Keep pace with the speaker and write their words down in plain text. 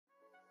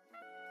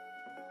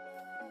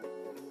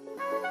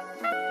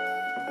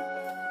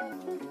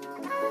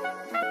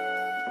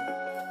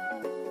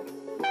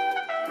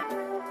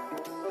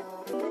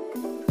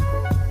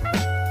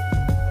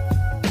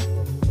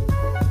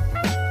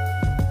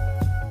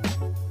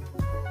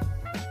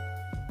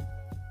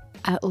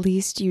At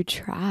least you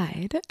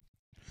tried.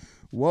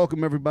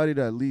 Welcome, everybody,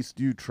 to At Least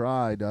You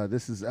Tried.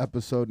 This is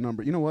episode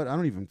number... You know what? I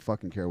don't even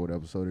fucking care what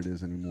episode it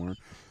is anymore.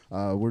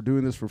 We're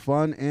doing this for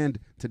fun, and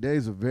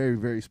today's a very,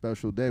 very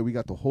special day. We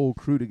got the whole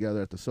crew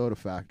together at the Soda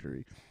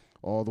Factory,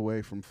 all the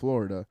way from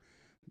Florida.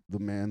 The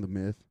man, the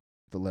myth,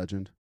 the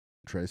legend,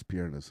 Tres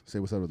Piernas. Say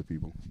what's up to the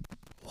people.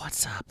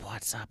 What's up?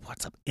 What's up?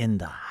 What's up in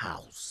the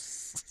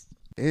house?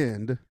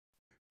 And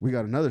we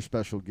got another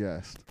special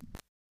guest.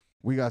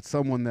 We got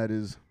someone that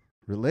is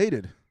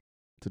related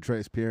to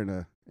Tres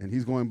Pierna, and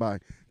he's going by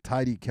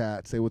Tidy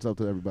Cat. Say what's up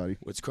to everybody.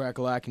 What's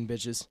crack-a-lackin',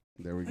 bitches?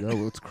 There we go.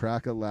 What's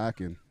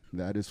crack-a-lackin'.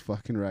 That is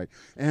fucking right.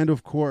 And,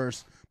 of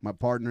course, my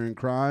partner in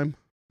crime,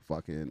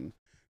 fucking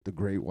the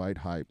Great White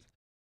Hype.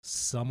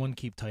 Someone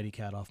keep Tidy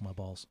Cat off my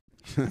balls.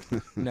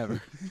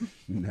 Never.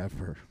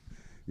 Never.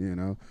 You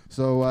know.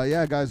 So,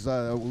 yeah, guys,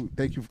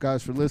 thank you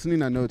guys for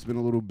listening. I know it's been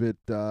a little bit,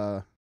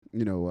 slow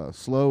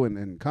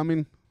and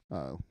coming.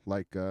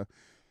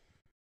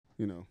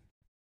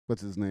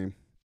 What's his name?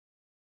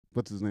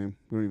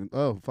 We don't even.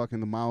 Oh,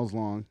 fucking the miles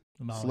long.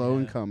 Slow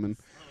and coming.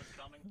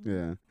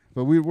 Yeah.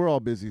 But we're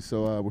all busy,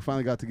 so we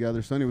finally got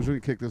together. So anyways, we're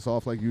going to kick this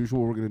off like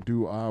usual. We're going to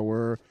do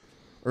our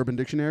Urban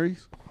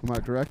Dictionaries. Am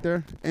I correct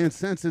there? And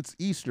since it's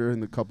Easter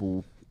in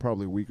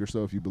probably a week or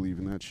so if you believe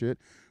in that shit,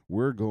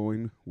 we're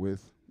going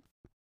with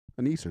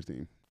an Easter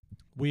theme.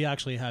 We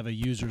actually have a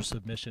user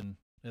submission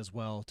as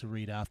well to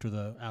read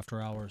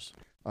after hours.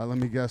 Let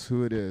me guess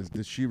who it is.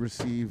 Did she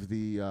receive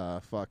the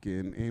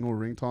fucking anal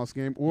ring toss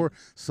game? Or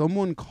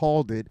someone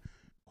called it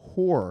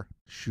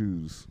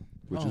horseshoes,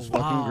 which is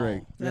fucking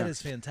great. That is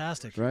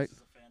fantastic. Right?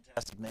 It's a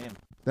fantastic name.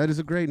 That is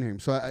a great name.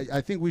 So I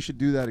think we should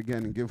do that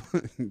again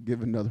and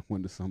give another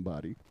one to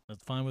somebody.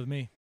 That's fine with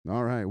me.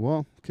 All right.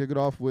 Well, kick it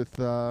off with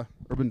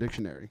Urban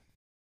Dictionary.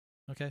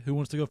 Okay, who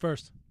wants to go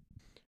first?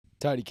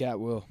 Tidy Cat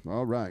will.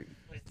 All right.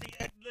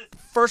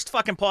 First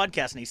fucking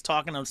podcast, and he's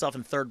talking to himself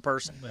in third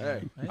person.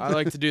 Hey, I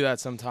like to do that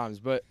sometimes,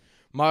 but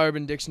my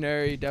Urban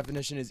Dictionary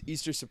definition is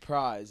Easter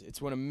surprise.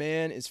 It's when a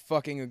man is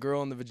fucking a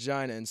girl in the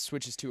vagina and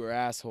switches to her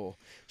asshole.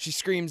 She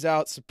screams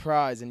out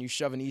surprise, and you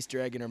shove an Easter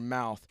egg in her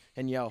mouth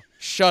and yell,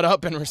 "Shut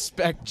up and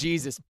respect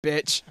Jesus,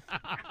 bitch."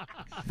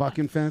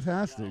 Fucking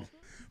fantastic.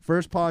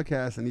 First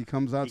podcast, and he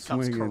comes out He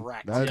comes swinging.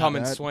 correct.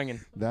 Coming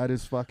swinging. That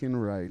is fucking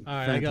right. All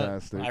right,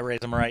 Fantastic. I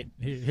raised him right.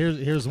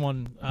 Here's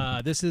one.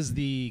 This is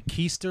the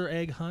Keister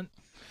egg hunt.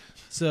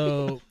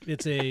 So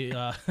it's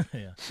a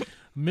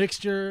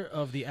mixture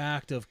of the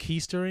act of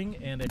keistering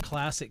and a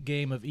classic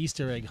game of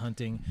Easter egg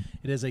hunting.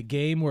 It is a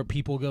game where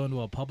people go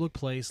into a public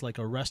place like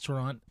a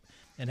restaurant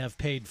and have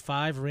paid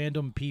 5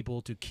 random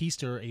people to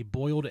keister a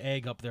boiled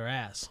egg up their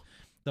ass.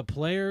 The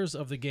players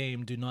of the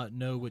game do not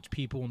know which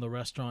people in the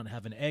restaurant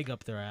have an egg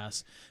up their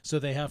ass, so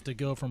they have to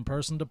go from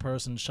person to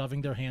person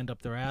shoving their hand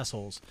up their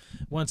assholes.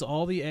 Once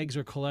all the eggs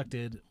are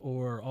collected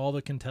or all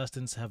the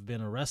contestants have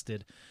been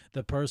arrested,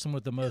 the person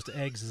with the most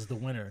eggs is the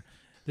winner.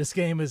 This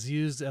game is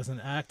used as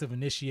an act of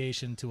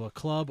initiation to a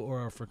club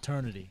or a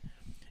fraternity.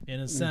 In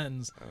a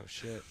sentence... Oh,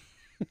 shit.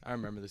 I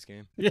remember this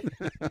game.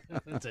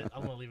 That's it.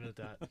 I'm going to leave it at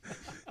that.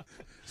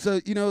 So,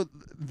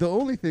 the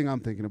only thing I'm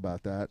thinking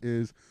about that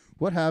is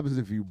what happens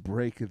if you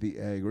break the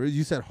egg? Or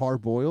you said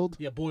hard-boiled?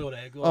 Yeah, boiled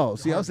egg. Oh,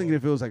 see, I was thinking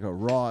if it was like a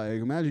raw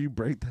egg. Imagine you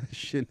break that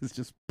shit and it's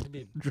just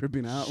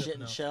dripping out. Shit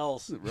and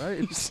shells.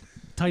 Right?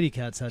 Tidy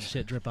Cat's had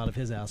shit drip out of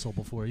his asshole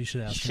before. You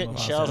should ask Shit him and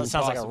about shells. that. That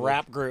sounds like a Impossible.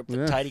 rap group that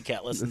Yeah. Tidy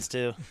Cat listens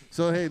to.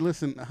 So, hey,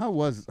 listen, how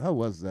was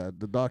that?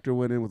 The doctor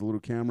went in with a little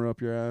camera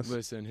up your ass?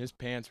 Listen, his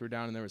pants were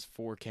down and there was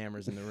 4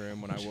 cameras in the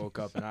room when I woke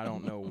up, and I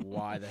don't know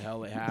why the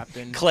hell it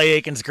happened. Clay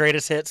Aiken's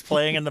greatest hits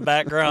playing in the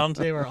background.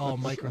 They were all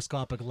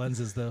microscopic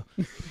lenses, though.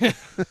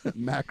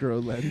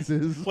 Macro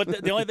lenses.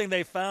 The only thing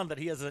they found that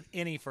he has an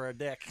innie for a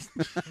dick.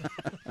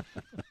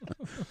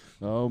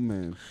 Oh,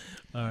 man.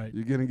 All right.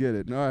 You're going to get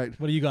it. All right.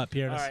 What do you got,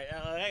 Pierre? All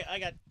right, I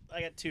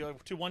got two.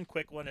 One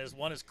quick one is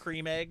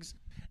cream eggs,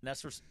 and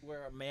that's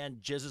where a man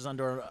jizzes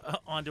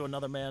onto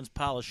another man's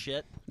pile of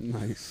shit.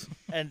 Nice.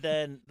 And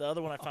then the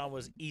other one I found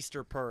was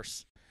Easter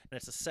purse, and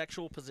it's a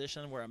sexual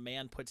position where a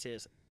man puts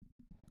his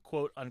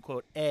quote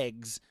unquote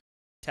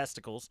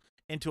testicles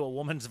into a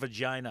woman's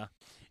vagina.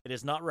 It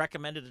is not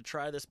recommended to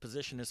try this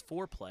position as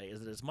foreplay,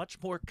 as it is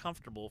much more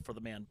comfortable for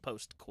the man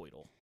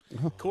post-coital.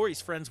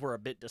 Corey's friends were a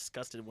bit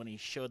disgusted when he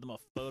showed them a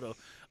photo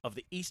of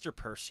the Easter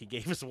purse he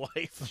gave his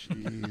wife.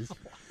 Jeez.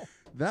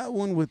 That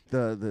one with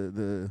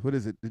the what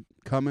is it?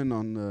 Coming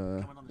on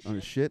the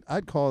shit.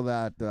 I'd call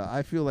that.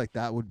 I feel like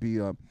that would be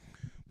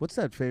what's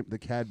that? The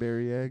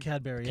Cadbury egg.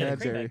 Cadbury. Yeah, egg.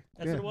 cream Cadbury. egg.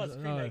 That's Yeah. what it was.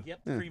 Cream egg. Yep,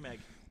 Yeah. cream egg.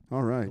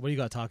 All right. What do you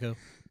got, Taco?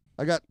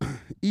 I got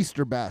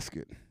Easter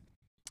basket.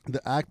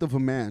 The act of a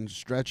man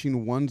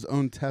stretching one's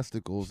own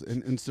testicles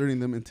and inserting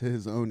them into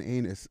his own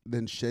anus,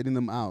 then shedding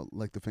them out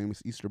like the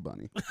famous Easter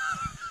bunny.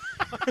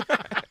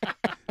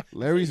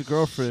 Larry's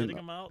girlfriend. Shitting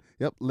 'em out.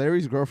 Yep,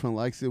 Larry's girlfriend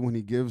likes it when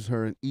he gives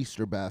her an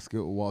Easter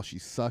basket while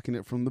she's sucking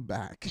it from the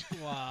back.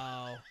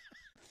 Wow.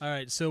 All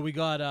right, so we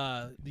got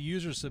the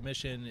user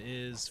submission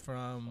is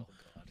from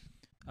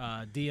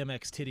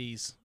DMX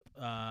Titties,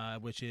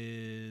 which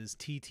is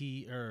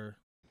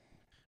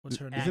What's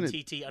her At name? Isn't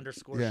it- TT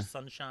underscore Yeah.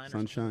 sunshine. Or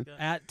Sunshine. something like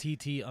that. At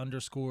TT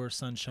underscore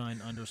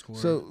sunshine underscore.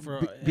 So for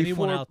be-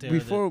 anyone before out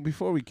there,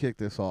 before we kick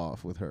this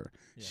off with her,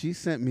 Yeah. she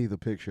sent me the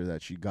picture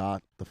that she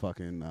got the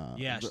fucking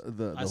Yeah,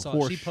 the I saw it. She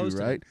horseshoe,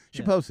 posted it. right? She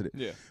Yeah. posted it.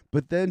 Yeah.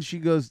 But then she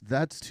goes,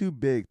 "That's too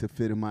big to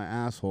fit in my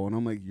asshole," and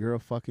I'm like, "You're a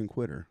fucking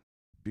quitter,"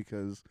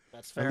 because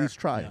That's fair. at least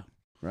try Yeah. it,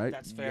 right?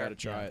 That's You fair. gotta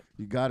try it.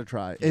 You got to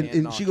try it. Can't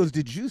And knock she it. goes,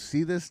 "Did you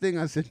see this thing?"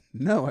 I said,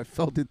 "No, I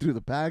felt it through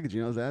the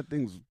packaging." I was like, "That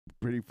thing's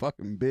pretty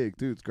fucking big,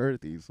 too. It's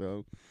girthy."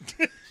 So,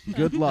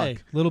 good luck. Hey,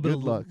 little bit Good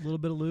of luck. little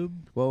bit of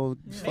lube. Well,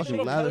 Maybe a fucking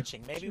little lather.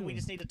 coaching. Maybe we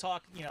just need to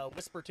talk.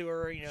 Whisper to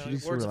her. She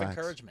needs to Words of relax.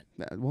 encouragement.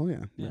 Well,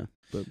 yeah. Yeah.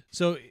 But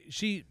So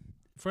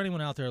for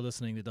anyone out there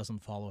listening that doesn't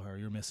follow her,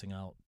 you're missing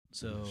out.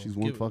 So she's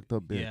one fucked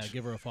up bitch. Yeah,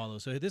 give her a follow.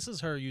 So this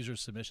is her user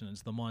submission.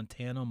 It's the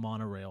Montana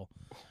monorail,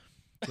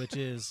 which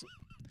is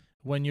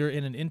when you're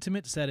in an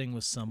intimate setting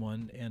with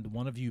someone and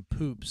one of you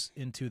poops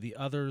into the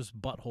other's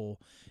butthole,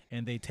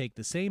 and they take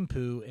the same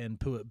poo and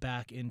poo it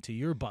back into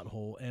your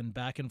butthole and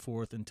back and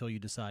forth until you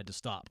decide to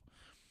stop.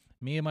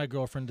 Me and my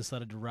girlfriend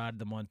decided to ride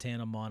the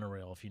Montana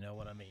monorail, if you know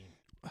what I mean.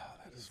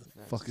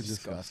 Fucking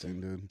disgusting,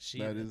 dude.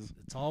 That is.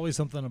 It's always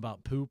something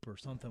about poop or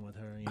something with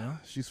her, you know?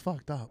 She's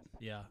fucked up.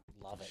 Yeah.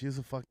 Love it. She is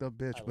a fucked up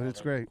bitch, I but love it's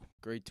it. great.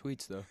 Great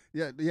tweets though.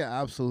 Yeah,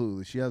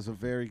 absolutely. She has a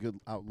very good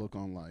outlook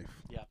on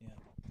life. Yeah.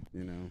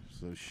 You know,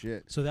 so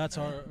shit. So that's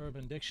our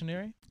Urban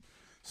Dictionary.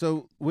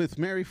 So with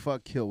Mary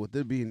Fuck Kill, with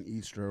there being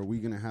Easter, are we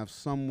gonna have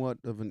somewhat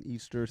of an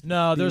Easter?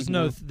 No, there's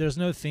no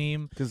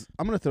theme. Because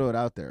I'm gonna throw it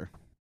out there.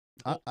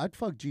 Oh. I'd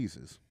fuck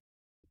Jesus.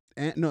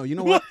 And no, you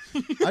know what?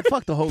 I'd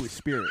fuck the Holy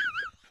Spirit.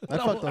 I'd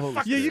fuck the Holy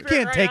fuck Yeah, Spirit. you Spirit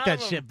can't right take out that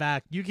of him. shit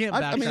back. You can't.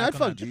 I mean, backtrack I'd on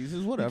fuck that. Jesus.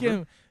 You Whatever.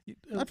 can't-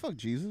 I'd fuck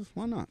Jesus.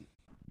 Why not?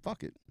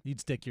 Fuck it.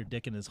 You'd stick your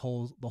dick in his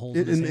holes. The holes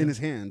In, in his in hands. his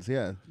hands.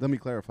 Yeah. Let me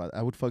clarify.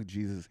 I would fuck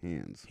Jesus'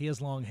 hands. He has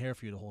long hair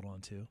for you to hold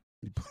on to.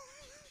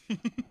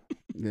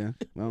 Yeah.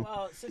 Well.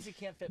 Well, since he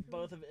can't fit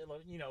both of it,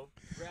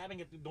 grabbing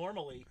it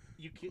normally,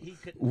 he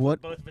could What-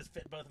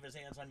 fit both of his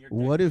hands on your dick.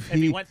 What if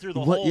he went through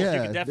the what, holes? You Yeah,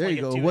 could there definitely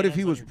you get go. two What if hands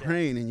he on was your dick.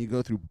 praying and you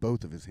go through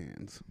both of his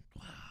hands?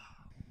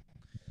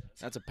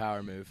 That's a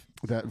power move.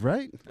 That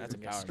right? That's a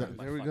Get power struck move.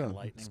 by There we fucking go.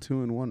 lightning. It's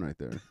 2-in-1 right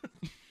there.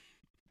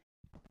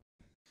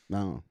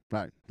 No,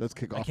 right. Let's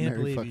kick I off. can't Mary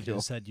believe Fuck you Kill.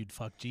 just said you'd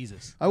fuck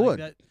Jesus. I Like would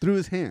that- through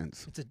his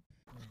hands. It's a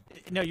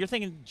No, you're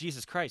thinking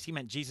Jesus Christ. He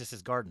meant Jesus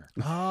as gardener.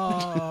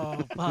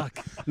 oh fuck.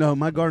 No,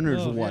 my gardener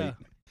is Oh, white. yeah.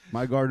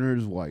 My gardener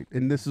is white,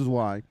 and this is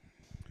why.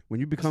 When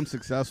you become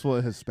successful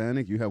at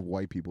Hispanic, you have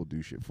white people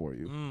do shit for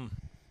you. Mm.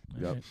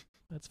 Yep. Alright,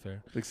 that's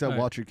fair. Except All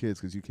right. watch your kids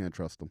because you can't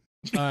trust them.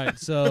 All right,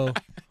 so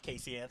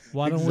Casey Anthony.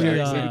 why don't Exactly. we?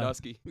 Eric Very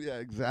Sandusky. Yeah,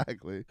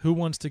 exactly. Who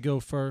wants to go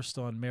first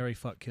on Mary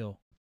Fuck Kill?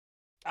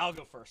 I'll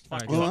go first. All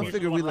right, Fuck go Well, for I it.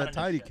 figured we One let running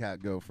Tidy shit.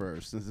 Cat go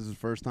first since this is his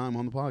first time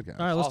on the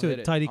podcast. All right, let's I'll do hit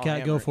it. it. Tidy I'll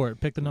Cat, go hammer for it.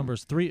 Pick the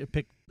numbers.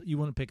 You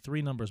want to pick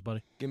 3 numbers,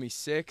 buddy. Give me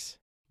 6.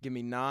 Give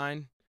me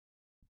 9.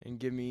 And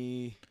give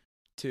me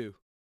 2.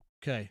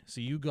 Okay, so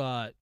you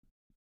got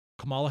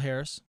Kamala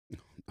Harris,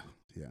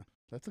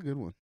 That's a good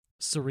one.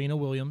 Serena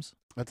Williams,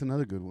 That's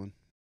another good one.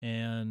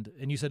 and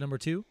you said number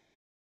 2,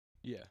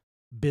 Yeah.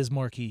 Biz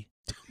Markie.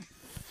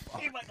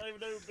 He might not even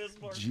know who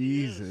Bismarck is.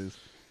 Jesus.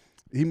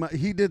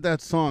 He did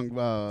that song.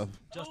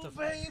 Just Oh, a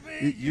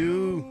baby,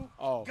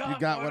 Oh. You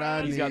got what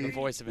I He's got the need.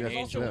 voice of an Yes, He's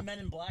also angel. in the Men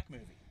in Black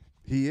movie.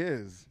 He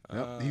is.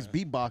 Yep. He's Uh,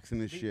 beatboxing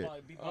his shit.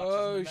 Beatboxes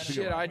Oh, in the Men in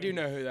shit. Black I do movie.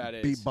 know who that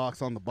is.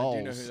 Beatbox on the I balls.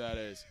 do know who that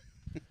is.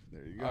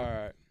 There you go. All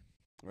right.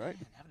 Right?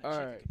 Having a All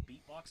chick right. that can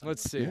beatbox on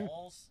Let's your see.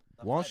 balls,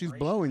 the While she's vibration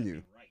blowing might you.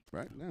 be right.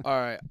 Right? Yeah. All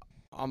right.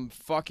 I'm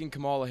fucking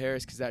Kamala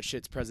Harris because that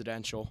shit's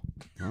presidential.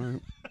 All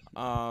right.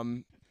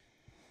 Um,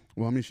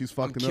 Well, I mean, she's I'm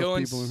fucked enough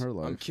killing, people in her I'm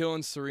life.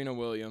 killing Serena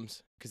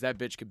Williams because that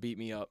bitch could beat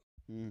me up.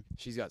 Mm.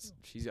 She's got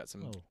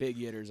some Oh. big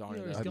hitters on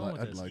Yeah, her. he's I'd, going li-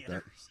 with I'd this. like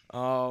that.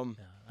 though.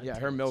 I'd Yeah,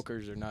 take her this.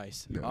 milkers are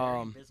nice.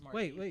 Yeah. Bismarck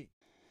Wait, is- wait.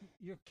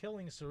 You're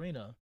killing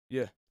Serena.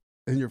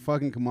 And you're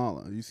fucking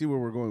Kamala. You see where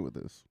we're going with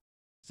this?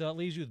 So that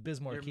leaves you with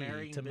Biz Markie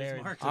marrying to Biz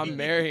marry. Markie. I'm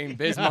marrying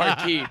Biz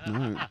Markie. All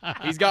right.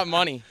 He's got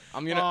money.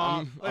 I'm gonna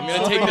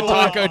Oh, take the oh,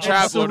 taco oh,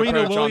 trap load Serena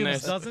approach on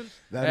Williams this. doesn't.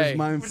 That is Hey,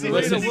 my Was he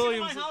influence. Listen, gonna come to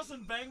Williams- my house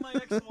and bang my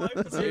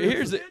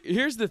ex-wife?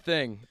 Here's the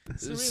thing.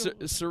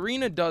 Serena-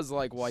 Serena does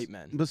like white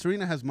men. But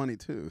Serena has money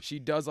too. She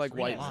does like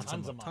Serena white has men.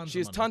 tons of money. She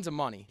has tons of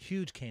money,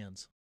 Huge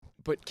cans.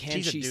 but can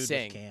She's a she dude with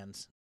sing?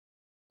 cans.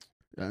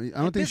 I don't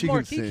think Biz she can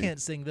Markie sing. can't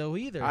sing though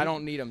either. I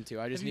don't need him to.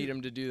 I just Have you- need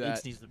him to do He that.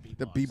 just needs the beatbox.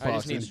 The beatbox. I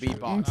just need is-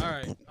 beatbox. All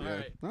right, all Yeah.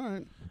 right, All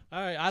right. all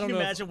right. I Can don't you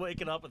know. imagine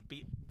waking up with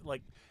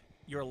like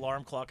your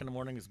alarm clock in the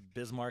morning is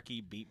Biz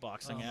Markie Oh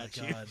beatboxing my at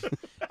you? God.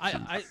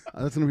 I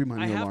That's gonna be my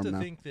I new have alarm to now.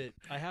 think that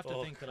Oh,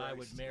 I would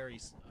Christ. marry.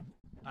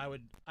 I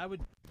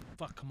would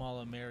fuck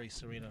Kamala, marry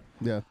Serena.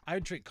 Yeah. I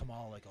would treat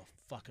Kamala like a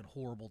fucking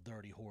horrible,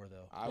 dirty whore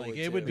though. I like would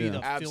it too. would be Yeah.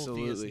 the filthiest,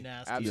 Absolutely.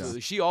 nastiest.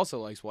 Absolutely. She also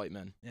likes white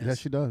men. Yes. Yeah,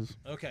 she does.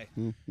 Okay.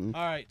 Mm-hmm.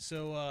 All right.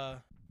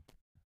 So,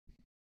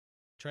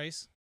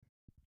 Trace,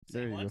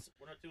 There you go. Once,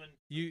 we're not doing.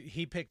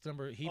 he picked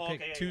number. He Oh,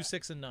 picked okay, yeah, 2, yeah.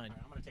 6, and 9. All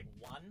right, I'm gonna take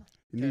 1,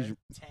 You need Okay.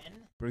 to 10,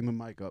 bring the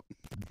mic up.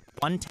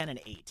 1, 10, and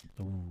 8.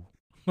 Ooh.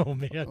 Oh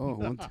man. Oh,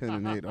 110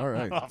 and 8. All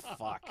right. Oh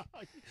fuck.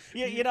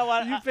 You know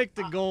what? You picked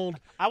the gold.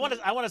 I want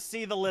to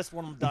see the list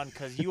when I'm done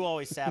because you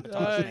always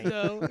sabotage me.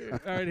 No. All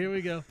right, here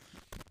we go.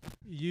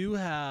 You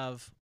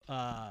have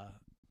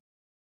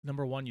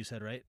number 1. You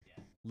said right.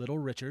 Yeah. Little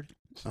Richard.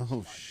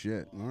 Oh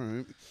shit. All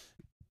right.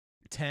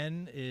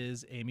 10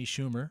 is Amy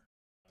Schumer,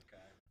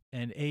 Okay.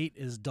 and 8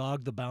 is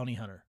Dog the Bounty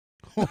Hunter.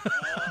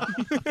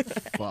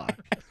 Fuck.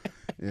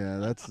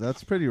 Yeah,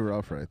 that's pretty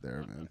rough right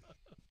there, man.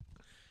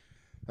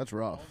 That's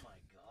rough. Oh my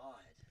god.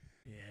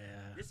 Yeah.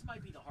 This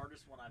might be the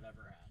hardest one I've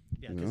ever had.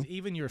 Yeah, because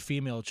even your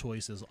female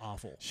choice is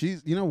awful.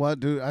 She's, you know what,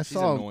 dude? I She's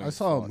saw annoying as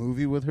a fuck.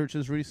 movie with her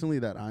just recently,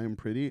 that I Am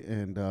Pretty,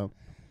 and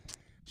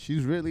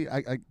she's really,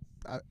 I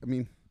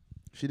mean,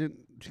 she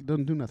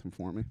doesn't do nothing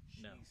for me.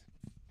 No.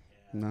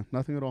 No,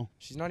 nothing at all.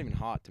 She's not even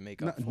hot to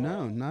make up for.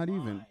 No, not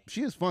even. my.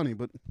 She is funny,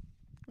 but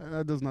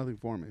that does nothing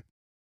for me.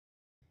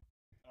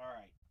 All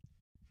right.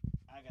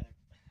 I gotta.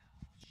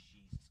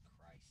 Jesus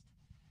Christ.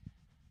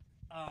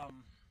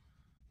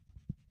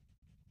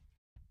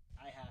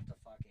 I have to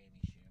fuck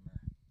Amy Schumer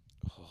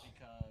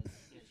because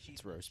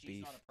she's roast she's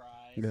beef. not a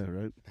prize. Yeah,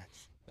 right.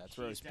 That's She's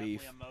roast definitely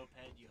beef. a moped.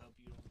 You hope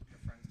your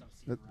friends don't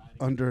see That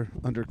her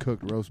riding.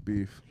 undercooked roast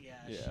beef. Yeah.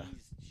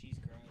 She's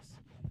gross.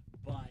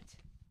 But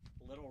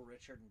Little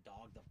Richard and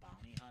Dog the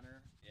Bounty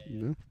Hunter.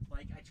 Yeah.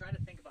 Like, I try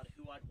to think about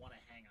who I'd want to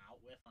hang out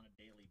with on a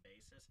daily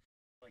basis.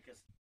 Like,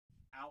 'cause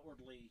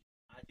outwardly,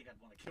 I think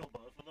I'd want to kill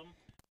both of them,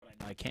 but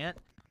I know I can't.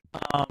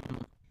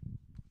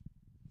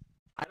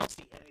 I don't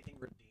see anything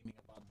redeeming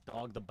about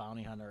Dog the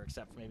Bounty Hunter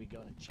except for maybe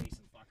going and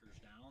chasing fuckers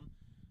down.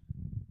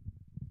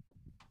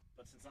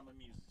 But since I'm a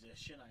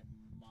musician, I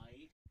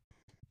might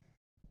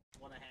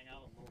want to hang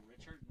out with Little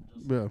Richard and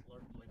just Yeah.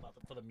 learn about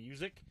for the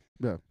music.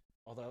 Yeah.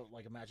 Although,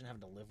 like, imagine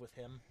having to live with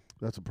him.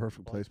 That's a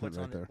perfect Or he placement puts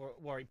right on there.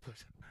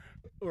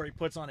 or he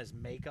puts on his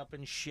makeup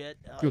and shit.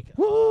 Go, Like,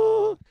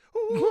 "Woo!"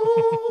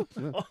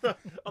 Yeah.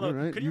 although,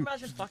 Alright, could you you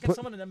imagine fucking put-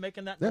 someone and then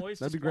making that Yeah, noise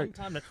that'd just be one great.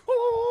 time? Then,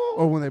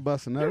 Or when they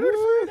bust a nut. Woo!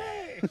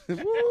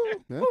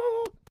 Yeah.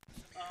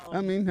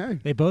 I mean, hey,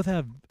 They both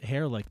have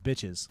hair like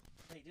bitches.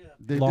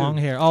 they Long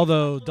do. hair.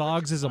 Although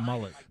Dog's is a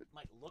mullet.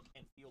 Might look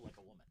and feel like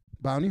a woman.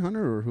 Bounty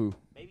hunter or who?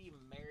 Maybe you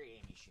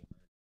marry Amy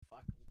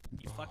Schumer.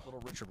 You fuck Little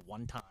Richard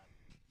one time,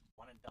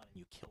 one and done, and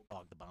you kill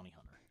Dog the Bounty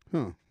Hunter.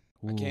 Huh?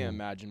 I can't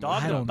imagine.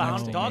 Dog, I the, don't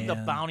bounty, know, Dog the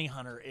man. Bounty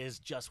Hunter is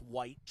just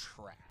white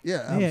trash.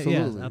 Yeah, Yeah,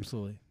 absolutely. yeah,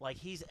 absolutely. Like,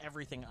 he's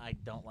everything I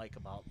don't like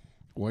about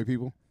White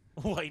people.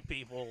 white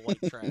people,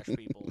 white trash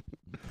people.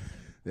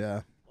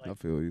 Yeah, I Like,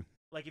 feel you.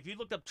 like, if you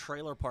looked up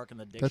trailer park in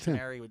the him.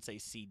 dictionary, it would say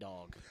sea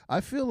dog. I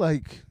feel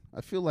like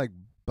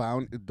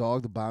Dog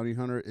the Bounty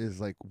Hunter is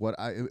like what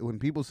when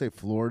people say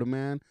Florida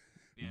man,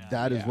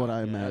 that is Yeah, what I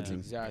yeah, that's imagine.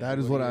 exactly That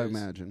is what what he I is.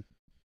 imagine.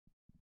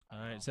 All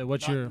right. So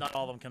what's not, your not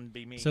all of them can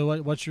be me.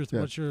 what's your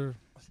Yeah. what's your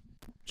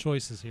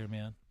choices here,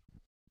 man?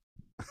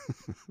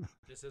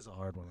 This is a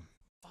hard one.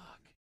 Fuck.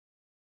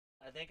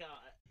 I think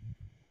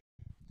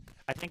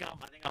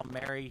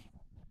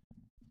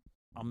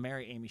I'll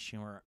marry Amy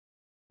Schumer.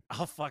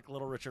 I'll fuck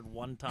Little Richard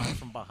one time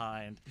from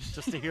behind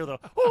just to hear the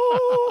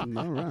All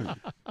right.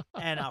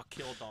 and I'll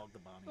kill Dog the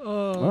Bounty.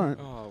 Oh. All right.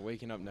 Oh,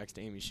 waking up next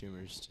to Amy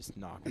Schumer is just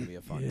not gonna be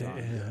a fun Yeah.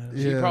 time.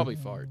 Yeah. She probably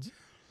farts.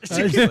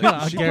 I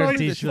She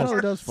guarantee she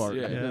probably does fart.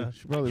 Yeah. Yeah.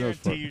 She probably does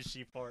fart. Guarantee you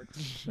she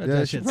farts. Yeah,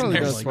 that she shit probably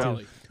smells does like fart.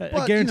 too. But,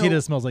 I you guarantee know-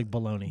 that smells like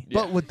bologna.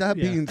 But with that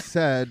Yeah. being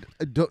said,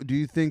 do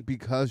you think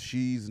because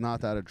she's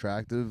not that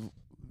attractive,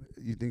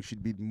 you think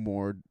she'd be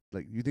more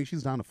like? You think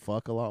she's down to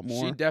fuck a lot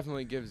more? She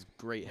definitely gives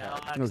great head.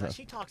 'Cause Okay.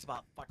 she talks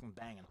about fucking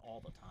banging all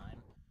the time.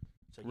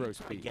 So you Roast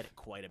probably beef. get it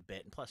quite a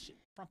bit. And plus,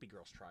 frumpy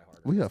girls try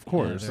harder. Well, yeah, of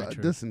course. very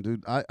true. Listen,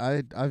 dude,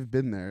 I've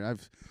been there.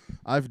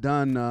 I've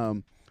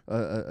done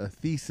a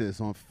thesis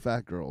on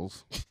fat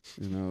girls.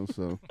 You know,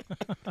 so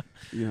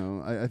you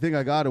know, I think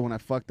I got it when I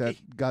fucked that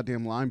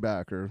goddamn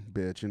linebacker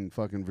bitch in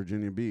fucking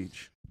Virginia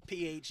Beach.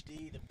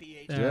 PhD, the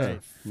PhD, Yeah.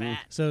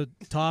 fat. So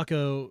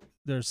Taco,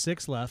 there's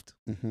 6 left.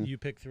 Mhm. You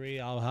pick 3.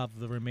 I'll have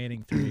the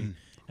remaining 3.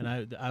 And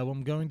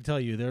I'm going to tell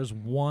you, there's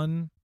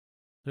one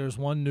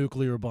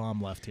nuclear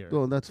bomb left here.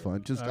 Well, that's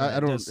fine. Just All I right,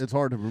 don't. just- It's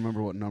hard to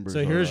remember what numbers. So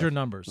are here's your left.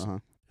 numbers: Uh-huh.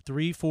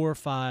 3, 4,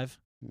 5,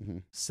 hmm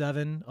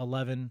 7,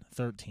 11,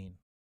 13.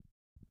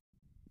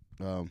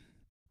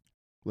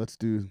 Let's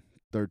do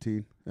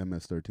 13.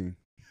 MS 13.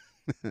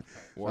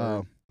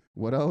 Word.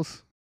 What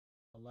else?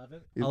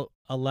 11, It-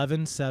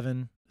 11,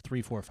 7,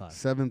 3, 4, 5.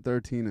 7,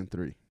 13, and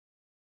 3.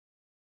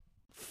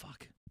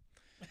 Fuck.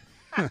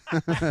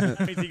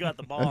 That means he got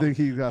the ball. I think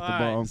he got the All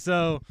right, bomb.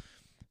 so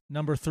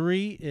number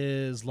 3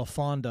 is La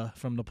Fonda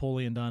from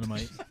Napoleon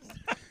Dynamite.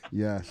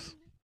 Yes.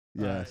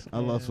 Yes. I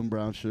Alright, love and- some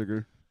brown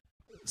sugar.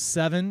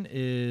 7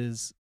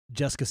 is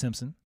Jessica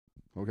Simpson,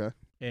 Okay.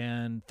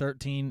 and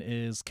 13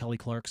 is Kelly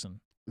Clarkson.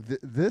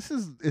 This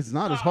is, it's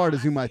not as hard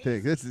as you might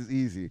think. This is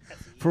easy.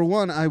 For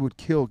one, I would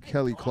kill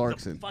Kelly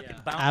Clarkson. Fucking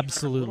Yeah. bounty hunter,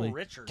 Absolutely. Little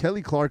Richard.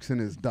 Kelly Clarkson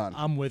is done.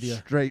 I'm with you.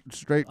 Straight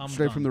I'm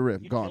from done. the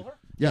rib. You Gone. kill her?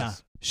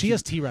 Yes. She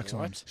has T-Rex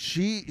arms.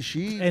 She And-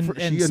 she and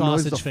annoys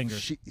sausage the,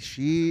 fingers.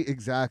 She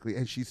exactly,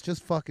 and she's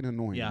just fucking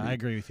annoying. Yeah, me. I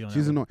agree with you on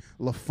She's that. annoying.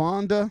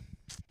 LaFonda,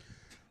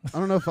 I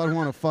don't know if I'd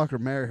want to fuck or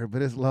marry her,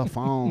 but it's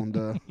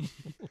LaFonda.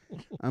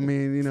 I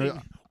mean, you know,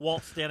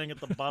 Walt standing at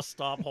the bus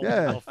stop holding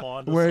yeah,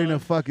 LaFonda wearing sign. a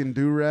fucking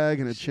do-rag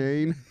and a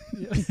chain.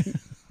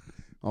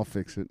 I'll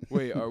fix it.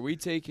 Wait, are we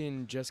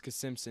taking Jessica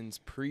Simpson's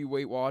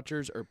pre-Weight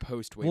Watchers or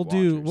post-Weight We'll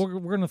Watchers? do.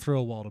 We're gonna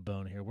throw Walt a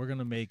bone here. We're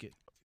gonna make it.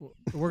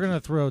 We're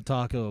gonna throw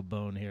Taco a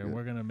bone here. Yeah.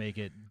 We're gonna make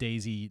it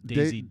Daisy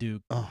Da-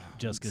 Duke. Oh,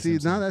 Jessica see,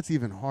 Simpson. now that's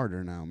even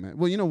harder now, man.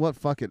 Well, you know what?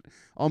 Fuck it.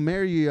 I'll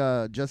marry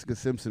Jessica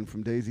Simpson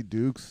from Daisy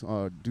Dukes,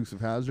 Dukes of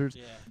Hazzards,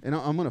 Yeah, and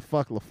I'm gonna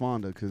fuck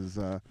LaFonda because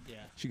yeah.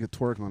 she could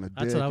twerk on a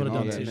That's dick what I and would've all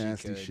done that too. She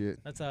nasty could.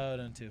 shit. That's how I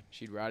done too.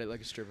 She'd ride it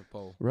like a stripper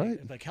pole. Right?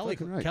 But Kelly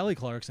Fucking right. Kelly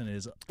Clarkson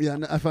is Yeah,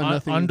 I find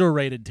nothing.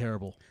 underrated,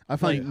 terrible. I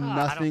find I don't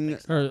nothing.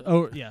 think so.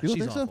 Or yeah, You don't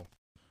she's think so? awful.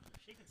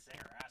 She can sing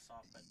her ass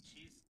off, but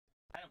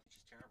I don't think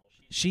she's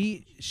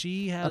terrible.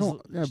 She has. I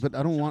don't. Yeah, but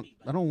I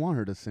don't want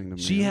her to sing to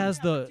me. She has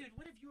Yeah, the. but dude,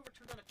 when have you ever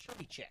turned on a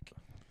chubby chick?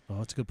 Oh,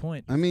 that's a good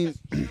point. I mean,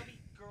 Chubby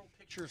girl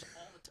pictures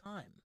all the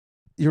time.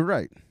 you're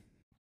right.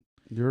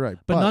 You're right.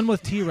 But none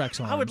with T-Rex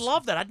arms. I would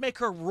love that. I'd make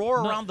her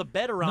roar No- around the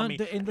bed around none- me.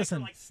 and Make her,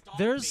 listen, like, stalk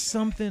There's me.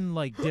 something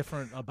like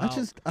different about I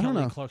don't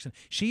Kelly know. Clarkson.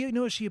 You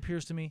know what she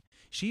appears to me?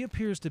 She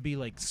appears to be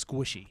like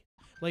squishy.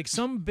 Like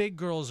some big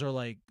girls are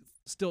like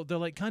they're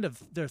like kind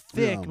of they're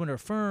thick Yeah. when they're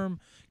firm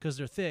because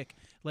they're thick.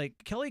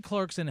 Like Kelly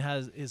Clarkson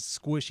is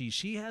squishy.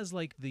 She has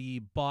like the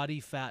body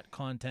fat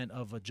content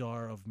of a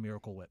jar of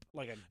Miracle Whip.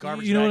 like a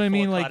garbage. You know bag what I full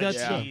mean? of Like, cottage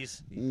that's-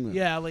 cheese.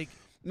 Yeah, like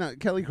No,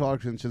 Kelly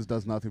Clarkson just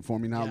does nothing for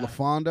me now. Yeah.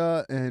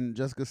 LaFonda and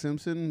Jessica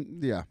Simpson,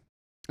 yeah.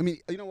 I mean,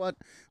 you know what?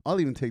 I'll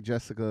even take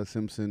Jessica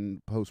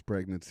Simpson post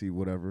pregnancy,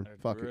 whatever.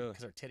 Fuck it, Really?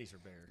 Because her titties are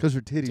bigger. because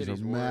her titties, Titties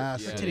are were-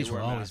 massive. yeah, her they titties were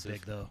were always massive.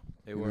 big though.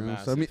 They you were know?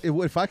 massive. So I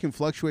mean, if I can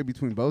fluctuate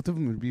between both of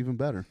them, it'd be even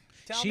better.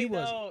 Tell She me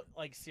was- though,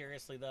 like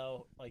seriously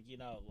though, like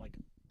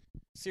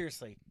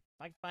seriously,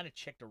 if I could find a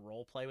chick to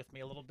role play with me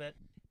a little bit,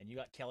 and you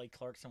got Kelly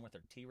Clarkson with her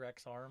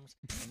T-Rex arms,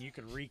 and you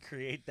could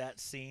recreate that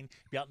scene,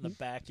 be out in the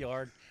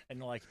backyard,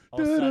 and like all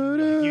of a sudden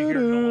like, you hear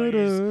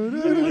noise,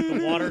 and like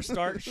the water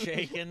starts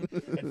shaking,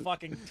 and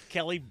fucking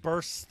Kelly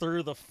bursts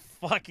through the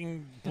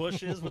fucking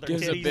bushes with her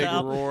Gives a titties big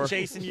out, roar.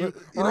 chasing you,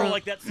 You or know-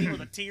 like that scene where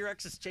the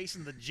T-Rex is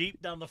chasing the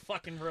Jeep down the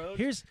fucking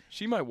road.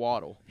 She might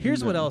waddle.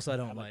 Here's what No. else I That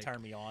don't would like.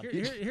 turn me on.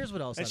 Here's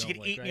what else I And she don't could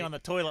like. eat me right? on the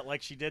toilet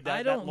like she did that,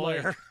 I don't that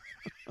lawyer.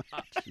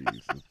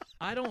 Jesus.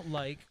 I don't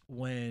like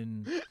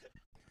when.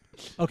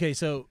 Okay,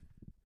 so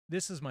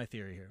this is my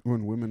theory here.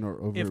 When women are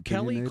over If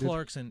Kelly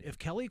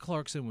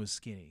Clarkson was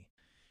skinny,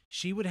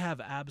 she would have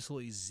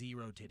absolutely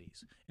zero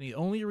titties. And the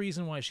only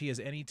reason why she has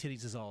any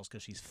titties is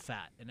because she's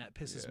fat, and that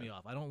pisses me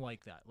off. I don't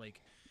like that.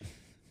 Like,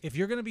 if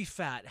you're gonna be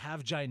fat,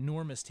 have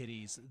ginormous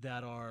titties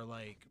that are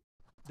like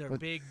they're But-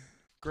 big.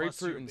 plus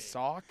Grapefruit you're and big.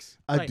 socks.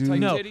 I Right, do.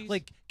 No, titties?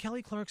 like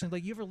Kelly Clarkson.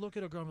 Like you ever look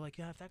at a girl and be like,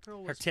 yeah, if that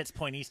girl Her was tits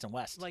point east and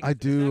west. like I if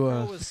do, that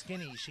girl was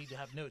skinny, she'd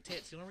have no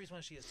tits. The only reason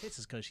why she has tits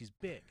is because she's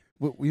big.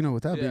 Well, you know,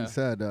 with that Yeah. being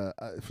said,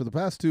 for the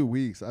past 2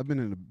 weeks, I've been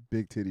in a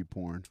big titty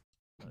porn,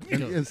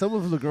 and some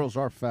of the girls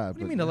are fat. What do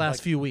you but mean the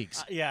last few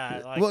weeks?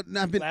 Yeah. Like, well,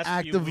 I've been last few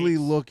actively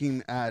weeks.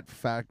 looking at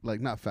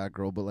not fat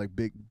girl, but like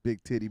big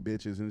titty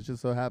bitches, and it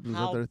just so happens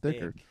How that they're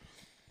thicker. big?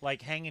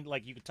 Like hanging,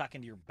 like you could tuck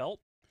into your belt,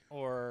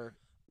 or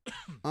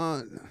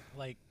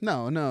Like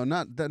No,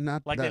 not that.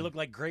 Not like that. they look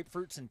like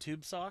grapefruits in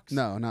tube socks.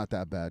 No, not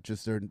that bad.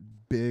 Just they're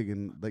big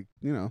and like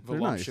they're nice.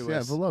 Yeah,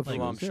 Voluptuous. voluptuous.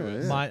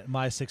 Voluptuous. Yeah.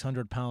 my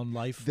 600-pound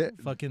life,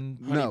 That- fucking.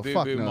 No, Honey Boo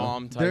fuck Boo no.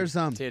 Mom type There's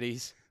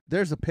titties.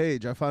 There's a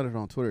page I found it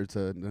on Twitter. It's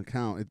an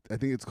account. I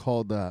think it's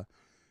called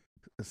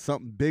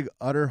something Big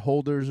Udder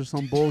Holders or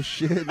some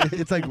bullshit.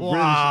 It's like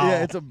Wow. British.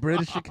 Yeah, it's a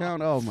British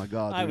account. Oh my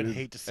god, I dude, would it's-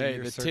 hate to see Hey,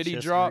 your the search titty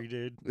history, drop.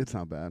 dude. It's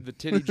not bad. The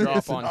titty drop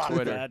It's on Not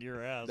Twitter. bad,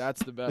 your ass. That's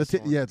the The best ti-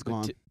 one. yeah, it's The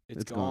gone. ti-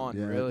 it's gone.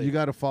 Yeah. Really. You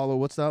got to follow.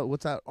 What's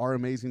that? Our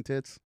Amazing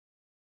Tits.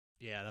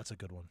 Yeah, that's a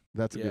good one.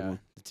 That's a good yeah. one.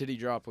 The titty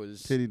drop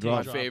was Titty my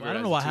drop. Drop. favorite. I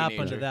don't as know a what happened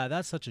to teenager. that.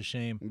 That's such a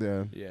shame.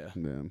 Yeah. Yeah.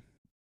 Yeah.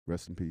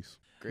 Rest in peace.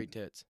 Great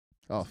tits.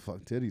 Oh fuck,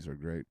 titties are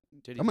great.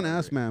 Titties I'm an are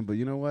ass great. man, but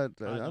you know what?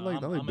 I know,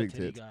 like I'm a big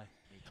titty tits. guy.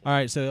 All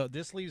right, so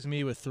this leaves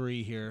me with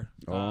 3 here.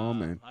 Oh,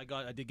 man. I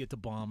did get the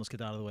bomb. Let's get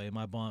that out of the way.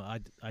 My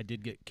bomb. I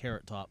did get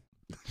Carrot Top.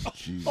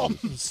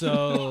 Jesus.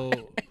 So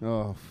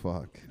Oh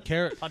fuck.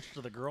 Carrot Punch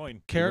to the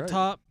groin. Carrot right.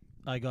 Top.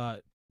 I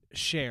got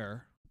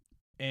Cher,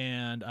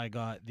 and I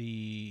got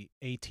the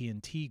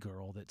AT&T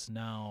girl that's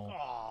now.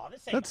 Oh,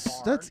 this ain't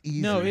hard. That's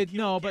easy. No,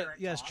 Kill but Carrot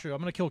yeah, it's Top. true. I'm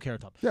gonna kill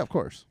Carrot Top. Yeah, of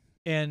course.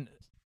 And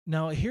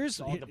now here's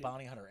Dog the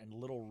Bounty Hunter and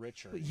Little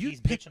Richard. But you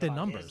He's picked bitching the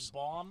about his numbers.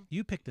 bomb.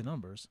 you pick the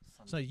numbers.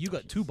 So you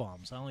got 2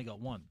 bombs. I only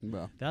got 1.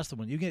 Well, That's the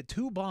one. You get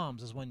 2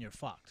 bombs is when you're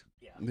fucked.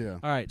 Yeah. yeah.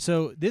 All right,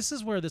 so this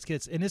is where this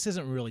gets, and this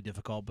isn't really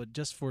difficult, but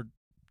just for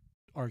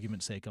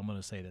argument's sake, I'm going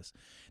to say this.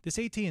 This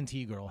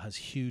AT&T girl has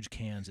huge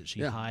cans that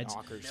she Yeah. hides,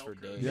 Knockers for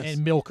Milkers. days. Yes.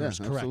 and milkers,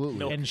 Yeah, correct.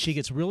 absolutely. And she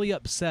gets really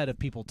upset if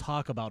people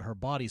talk about her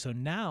body. So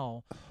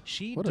now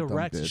she What a dumb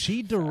directs. bitch.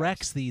 She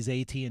directs these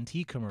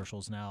AT&T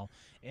commercials now,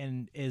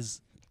 and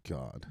is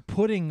God.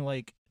 putting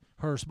like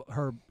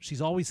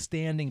she's always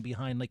standing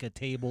behind like a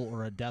table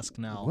or a desk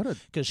now What a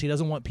because she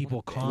doesn't want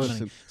people commenting.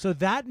 Listen. So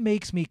that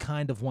makes me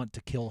kind of want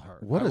to kill her.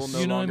 what I a will no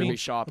you know what I longer mean? be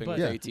shopping But- with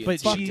Yeah. AT&T but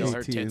until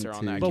her she's- tits are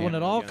on that But when it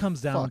camera all again.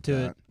 comes down Fuck to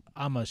that. it,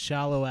 I'm a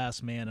shallow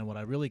ass man, and what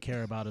I really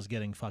care about is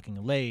getting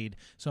fucking laid.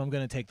 So I'm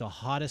gonna take the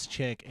hottest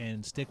chick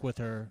and stick with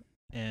her.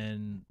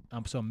 And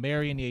I'm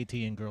marrying the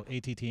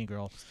ATT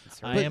girl.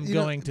 I But, am you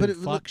know, going but to it-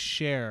 fuck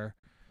Cher.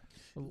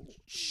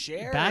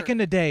 Cher. Back in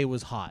the day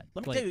was hot.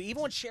 Let me Like, tell you,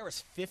 even when Cher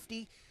was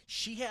 50,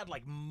 she had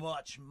like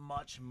much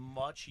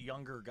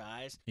younger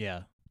guys.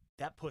 yeah,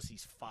 That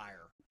pussy's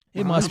fire.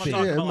 it I'm must not be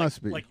talking Yeah, it about,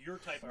 must be. like your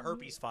type of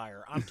herpes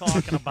fire. I'm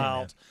talking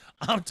about.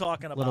 I'm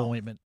talking about little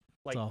ointment.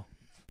 like So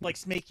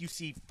make you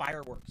see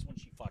fireworks when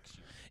she fucks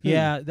you.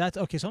 yeah, that's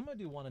okay. So I'm gonna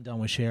do one and done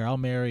with Cher. I'll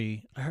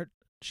marry. I heard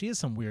she has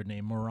some weird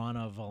name,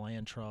 Morana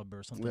Valantrub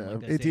or something Yeah, like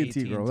that. It's the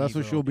AT&T girl. That's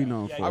what she'll be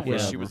known Yeah, for. yeah, I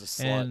wish yeah. she was a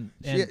slut.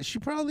 And She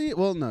probably.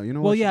 Well, no. You know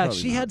well, what? yeah, probably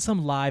she not. had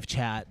some live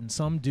chat, and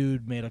some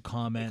dude made a They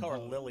comment. call her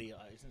Lily.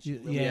 Isn't she Yeah,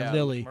 Lily? yeah, in the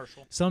Lily.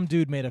 commercial? Some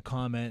dude made a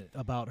comment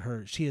about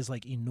her. She has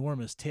like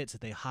enormous tits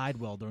that they hide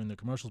well during the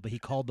commercials, but he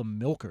called them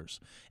milkers,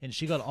 and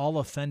she got all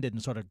offended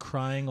and started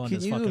crying on Can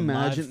his you fucking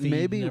imagine? live feed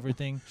Maybe- and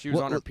everything. She was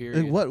on her Like,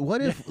 period.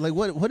 what if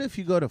what if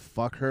you go to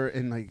fuck her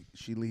and like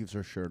she leaves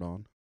her shirt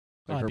on,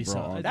 Oh, like I'd her be bra so-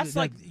 on? That's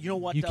like, you know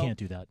what? You though? can't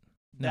do that.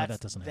 No, That's-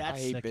 that doesn't that's-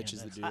 happen. I hate That can't- bitches that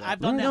that's- do that. I've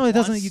done that. No, it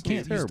doesn't. once. You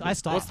can't. terrible. I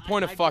stopped. What's the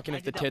point of fucking I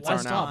if the did that tits one I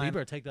aren't stopped. out? You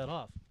better take that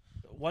off.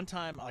 One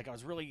time, like I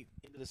was really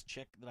into this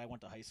chick that I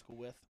went to high school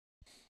with,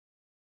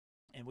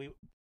 and we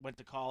went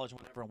to college and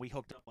whatever, and we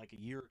hooked up like a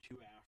year or two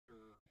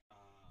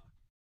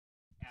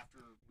after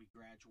we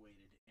graduated,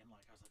 and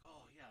like I was like,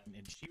 oh yeah,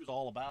 and she was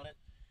all about it.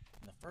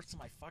 And the first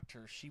time I fucked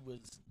her, she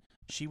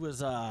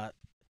was a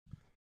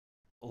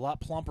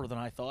lot plumper than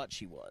I thought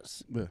she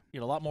was. Yeah. You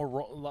know, a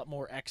lot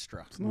more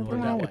extra. There's nothing Put it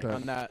wrong that with way. that.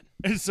 On that.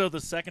 And so the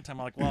second time,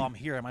 I'm like, well, I'm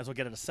here. I might as well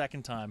get it a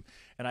second time.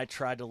 And I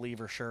tried to leave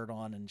her shirt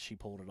on, and she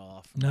pulled it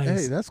off. Nice.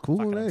 Hey, that's cool.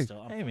 Fuck it, I'm Hey,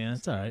 still- I'm Hey, man,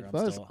 it's all right. I'm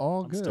That's still-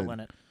 all I'm still good. in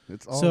it.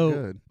 it's all So-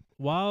 good.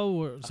 While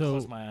we're I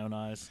close so my own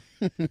eyes.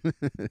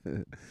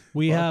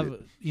 we Fuck have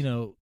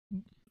it.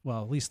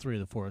 Well, at least 3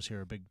 of the 4 of us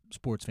here are big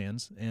sports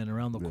fans, and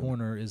around the Yeah.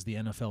 corner is the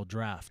NFL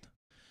draft.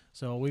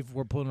 So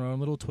we're putting our own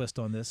little twist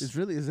on this. is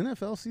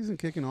NFL season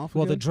kicking off?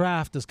 Well, the again?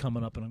 draft is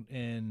coming up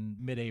in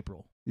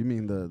mid-April. You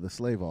mean the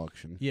slave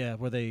auction? Yeah,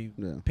 where they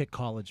Yeah. pick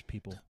college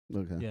people.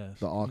 Okay. Yeah, The you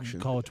can auction.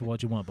 Call it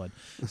what you want, bud.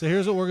 So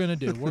here's what we're gonna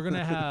do. We're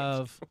gonna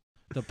have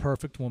the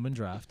perfect woman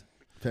draft.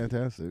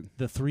 Fantastic.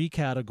 The 3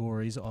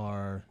 categories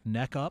are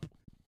neck up,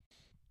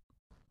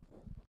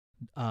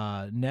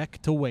 neck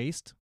to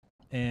waist,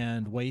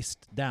 and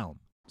waist down.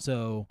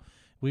 So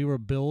we will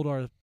build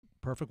our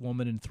perfect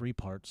woman in 3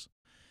 parts.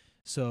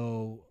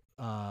 So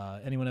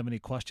anyone have any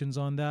questions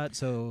on that?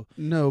 So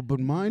No, but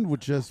mine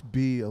would just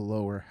be a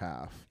lower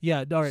half.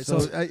 yeah, all right. So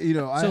I I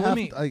so have let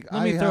me to, like,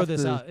 let me I throw have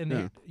this to- out, and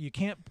yeah.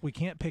 we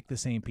can't pick the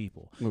same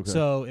people. Okay.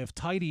 So if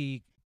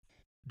Tidy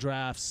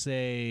drafts,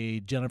 say,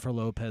 Jennifer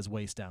Lopez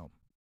waist down,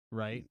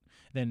 right?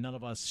 Then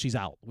she's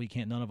out.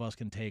 None of us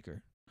can take her.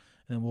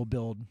 And then we'll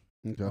build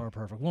Okay. our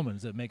perfect woman.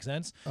 Does that make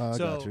sense? I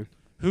so got you.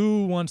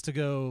 who wants to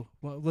go?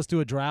 Well, let's do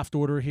a draft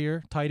order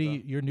here. Tidy,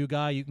 Okay. you're new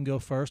guy. You can go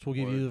first. We'll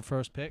give you Word. the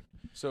first pick.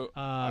 So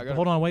But gotta-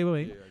 hold on, wait.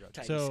 Yeah, I got you.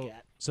 Tiny So-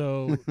 scat.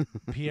 So,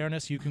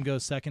 Piernis, you can go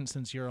second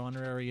since you're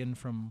honorary in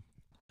from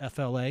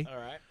FLA. All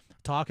right.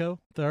 Taco,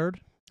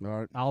 third. All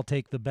right. I'll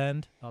take the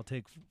bend. I'll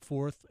take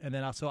fourth, and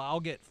then I'll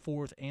get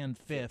fourth and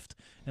fifth,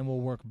 and we'll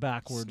work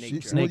backwards. Snake You-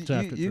 draft. Snake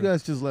well, draft. you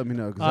guys just let me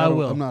know because I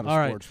will. I'm not a All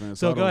right. sports fan.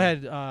 So I go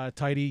don't- ahead,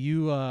 Tidy.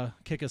 You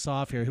kick us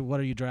off here. What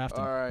are you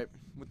drafting? All right.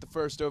 With the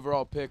first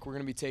overall pick, we're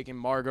going to be taking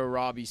Margot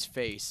Robbie's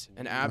face.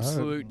 An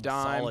absolute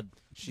dime. Solid.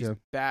 She's Yeah.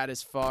 bad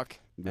as fuck.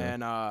 Yeah.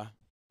 And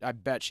I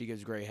bet she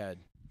gives great head.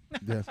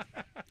 Yeah.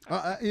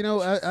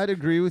 I'd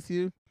agree with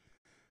you.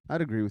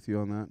 I'd agree with you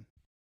on that.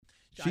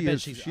 I She bet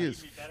is. she's- She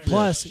is.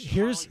 Plus, Harley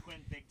here's-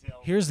 Quinn, pigtail.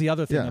 Here's the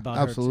other thing Yeah, about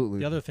absolutely. her.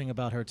 The other thing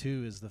about her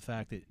too is the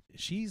fact that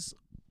she's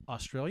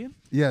Australian.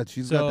 Yeah,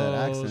 she's got that So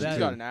accent. that- She's too.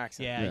 got an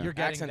accent. Yeah, Yeah. you're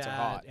getting Accents that, are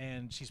hot.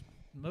 and she's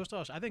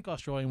I think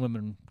Australian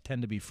women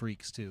tend to be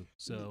freaks too.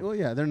 So Well,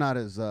 yeah, they're not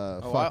as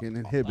fucking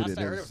inhibited Last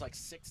I heard it as. was like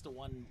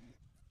 6-to-1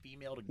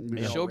 female to Yeah.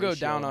 male She'll go ratio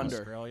down in under.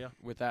 Australia.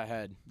 With that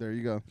head. There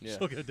you go. Yeah.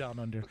 she'll go down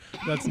under.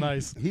 That's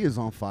nice. He is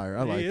on fire.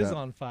 I like he is that.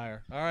 on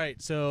fire. All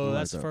right, so I like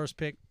that's the that. first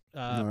pick.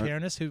 All right.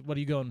 Piernis, what are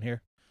you going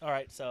here? All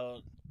right, so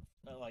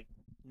like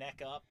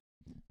neck up,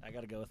 I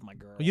got to go with my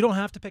girl. Well, you don't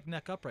have to pick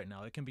neck up right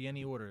now. It can be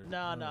any order.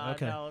 No,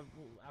 Okay. no,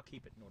 I'll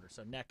keep it in order.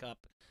 So neck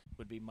up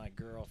would be my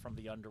girl from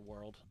the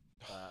underworld.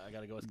 I got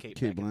to go with Kate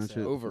Kate Beckinsale.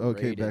 Blanchett. Overrated. Oh,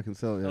 Kate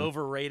Beckinsale. Yeah.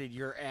 Overrated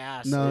your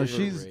ass. No,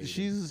 Overrated.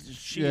 she's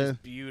She yeah, is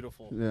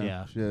beautiful.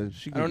 yeah, Yeah.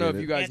 She I don't know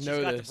can if get you it. guys and she's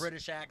know got this. the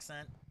British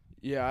accent.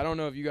 Yeah, I don't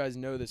know if you guys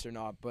know this or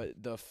not, but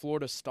the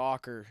Florida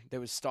stalker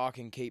that was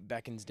stalking Kate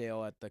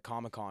Beckinsale at the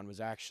Comic-Con was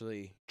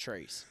actually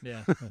Trace.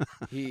 Yeah.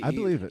 I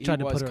believe it. He Tried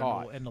to was put her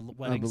caught. in the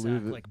wedding sack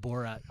believe it. like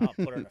Borat. I'll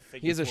put her in a figure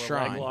He has a four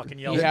shrine. leg lock and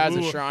He yell, has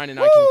a "Woo!" shrine, and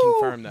I can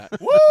confirm that.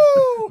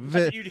 Woo! Ve-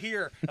 That's what you'd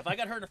hear if I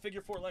got her in a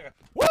figure four leg.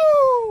 Woo!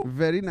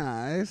 Very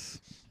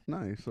nice.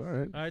 Nice. All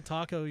right. All right,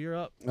 Taco, you're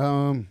up.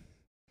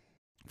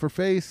 For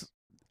face,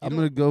 I'm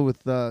gonna go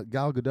with Gal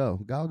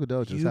Gadot. Gal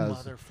Gadot just You has.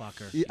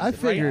 motherfucker. Yeah, I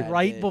figured.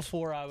 right bitch.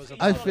 before I was.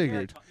 I about-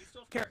 figured.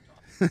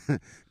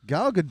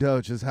 Gal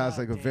Gadot just has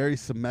like a very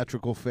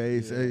symmetrical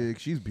face. Yeah.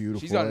 She's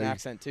beautiful. She's got an like-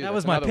 accent too. That That's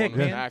was my another pick, one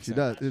with an man. She accent.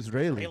 does.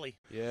 Israeli. Really?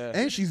 Yeah.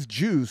 And she's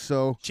Jews,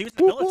 so She was in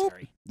the whoop, whoop.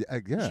 military. Yeah,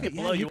 She yeah. could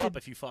Yeah, blow you you could- up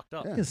if you fucked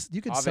up. Yeah.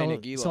 You could Ave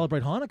Nagila.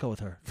 celebrate Hanukkah with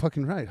her.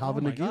 Fucking right. Oh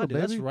Hava my Nagila, God, dude,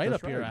 that's baby. right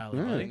That's up your right. alley,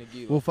 Yeah. buddy.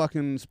 Nagila. We'll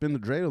fucking spin the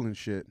dreidel and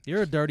shit.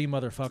 You're a dirty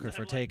motherfucker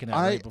for taking that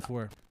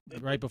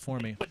right before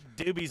me. Put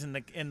doobies in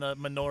the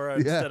menorah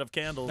Yeah. instead of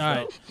candles. All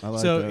right. though. I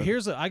like So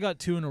that. I got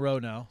 2 in a row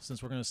now.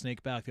 Since we're gonna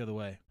snake back the other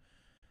way,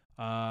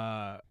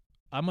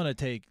 I'm gonna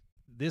take.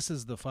 This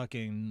is the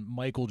fucking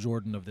Michael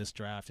Jordan of this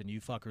draft, and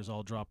you fuckers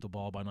all dropped the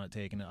ball by not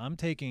taking it. I'm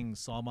taking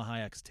Salma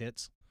Hayek's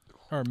tits,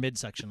 or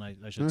midsection, I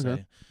should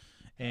Okay. say,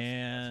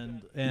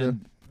 and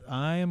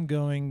I am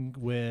going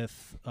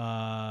with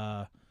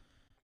what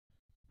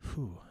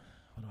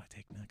do I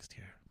take next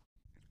here?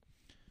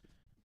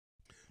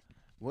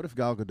 What if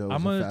Gal Gadot?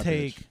 I'm was a gonna fat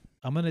take. bitch?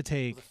 I'm gonna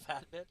take The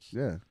fat bitch.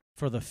 Yeah.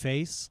 for the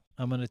face.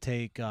 I'm gonna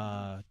take. Do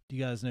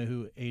you guys know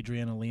who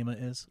Adriana Lima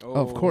is? Oh,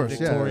 of course.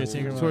 Yeah. Victoria's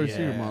Secret Victoria's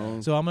model. Secret Yeah.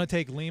 model. So I'm gonna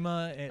take didn't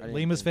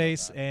Lima's think about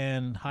face that.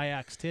 and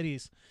Hayek's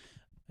titties,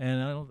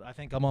 and I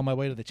think I'm on my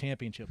way to the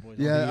championship, boys.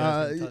 I don't think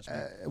Yeah, you guys can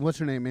touch me. what's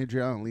her name?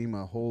 Adriana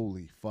Lima.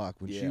 Holy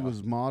fuck! When she Yeah.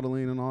 was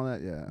modeling and all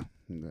that, yeah,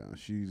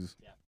 she's.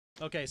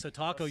 Okay, so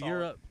Taco, That's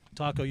you're solid. up.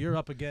 Taco, you're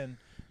up again.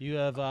 You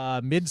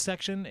have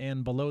midsection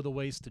and below the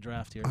waist to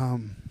draft here.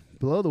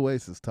 Below the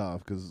waist is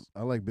tough because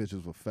I like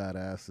bitches with fat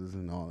asses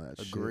and all that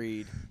shit.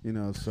 Agreed. You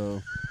know,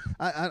 so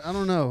I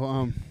don't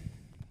know.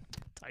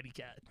 Tiny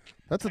cat.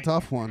 That's a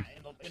tough one.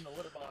 In the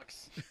litter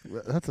box.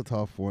 That's a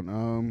tough one.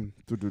 I'm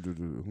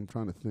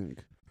trying to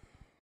think.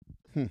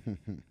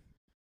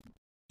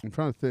 I'm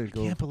trying to think.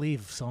 Can't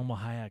believe Salma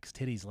Hayek's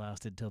titties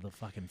lasted till the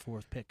fucking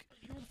 4th pick.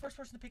 You were the first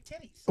person to pick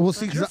titties. Well,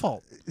 see, That's your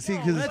fault. See, No,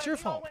 because that's your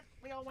fault.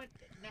 We all went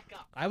neck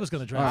up. I was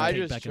gonna I draft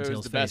Kate just chose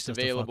Beckinsale's the face best just to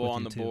fuck available with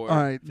on you the too. board. all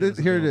right, It was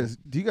here it available. is.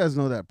 Do you guys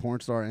know that porn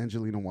star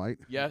Angelina White?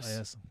 Yes.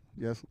 Yes.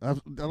 Yes, I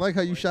like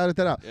how you shouted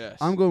that out. Yes.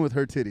 I'm going with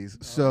her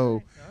titties.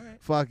 So, All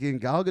right. fucking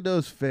Gal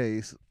Gadot's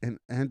face and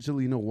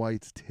Angelina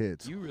White's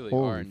tits. You really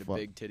Holy are into fuck.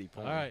 big titty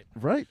porn. All right.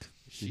 Right?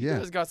 She Yeah.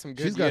 has got some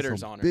good She's got getters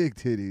some on her. big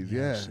titties.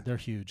 Yeah, They're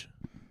huge.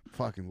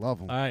 fucking love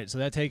them. All right, so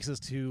that takes us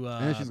to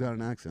And she's got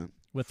an accent.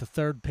 with the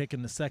 3rd pick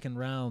in the 2nd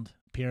round,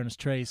 Pierre's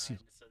Trace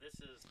So this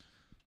is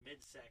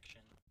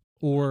midsection.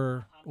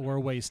 or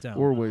waist down.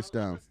 Or waist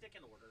down. Let's stick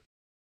in order.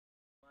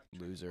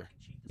 Loser.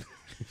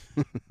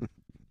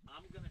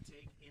 I'm gonna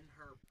take in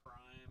her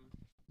prime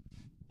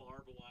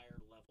barbed wire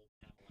level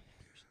Pamela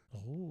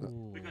Anderson.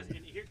 Oh. Because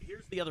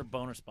here's the other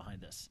bonus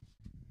behind this.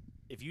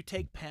 If you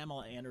take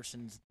Pamela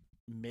Anderson's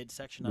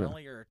midsection, not Yeah.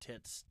 only are her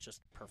tits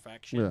just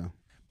perfection, Yeah.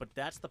 but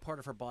that's the part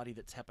of her body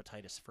that's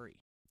hepatitis free.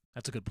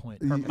 That's a good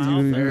point. Her You- mouth,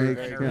 you her, make-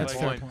 and yeah. her, That's a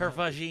fair her, point. her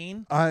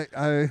vagine,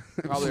 I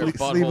Probably her sleeve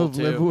butthole,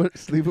 of too.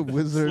 sleeve of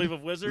wizard. sleeve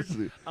of wizard.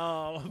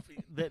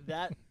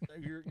 That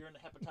you're in the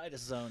hepatitis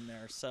zone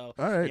there. So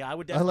All right. yeah, I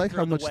would I definitely like throw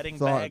how the much wedding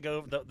thought. bag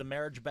over the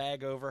marriage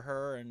bag over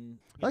her, and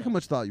I like how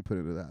much thought you put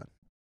into that.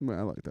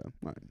 I like that. All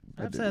right.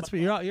 I That's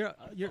dig. that's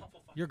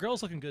your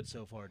girl's looking good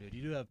so far, dude.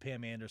 You do have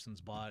Pam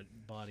Anderson's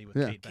body with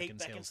Yeah. Kate Kate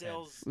Beckinsale's head.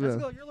 Beckinsale's. That's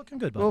Yeah. good. You're looking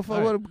good, bud. Well,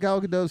 All right. what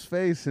Gal Gadot's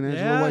face and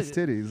Angela Yeah, White's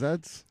titties?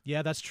 That's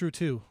Yeah, that's true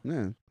too.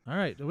 yeah. All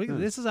right, Yeah.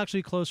 this is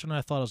actually closer than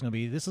I thought it was going to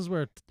be. This is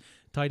where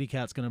Tidy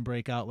Cat's going to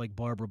break out like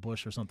Barbara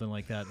Bush or something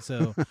like that.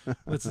 So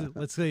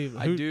let's see.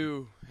 I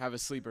do have a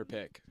sleeper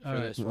pick for All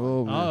right. this one.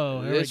 Oh, man.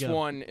 Oh, here This we go.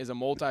 one is a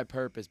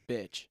multi-purpose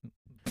bitch.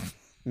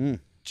 Mm.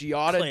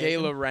 Giada De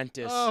Clinton.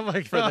 Laurentiis. Oh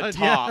my for the God!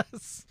 top.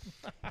 Yes.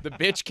 The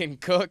bitch can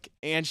cook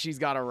and she's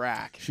got a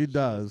rack. She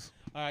does.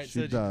 All right, She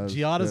so does,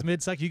 Giada's yeah.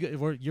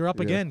 midsection. You're up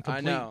Yeah. again. I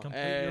know, Complete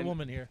your and-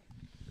 woman here.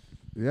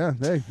 Yeah.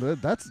 Hey,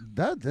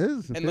 that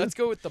is. And let's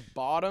go with the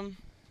bottom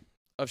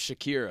of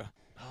Shakira.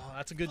 Oh,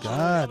 that's a good.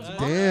 God choice.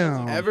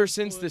 damn. Ever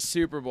since the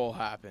Super Bowl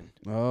happened,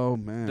 Oh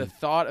man. the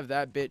thought of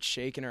that bitch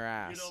shaking her You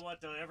ass. know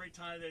what though? Every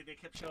time they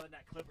kept showing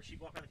that clip where she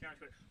walked around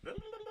the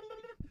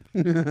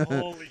camera,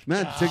 holy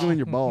Man, cow. tickling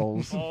your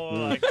balls.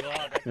 Oh my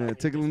God! Yeah,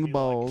 tickling the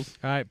balls.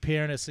 All right,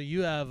 Pierre. So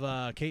you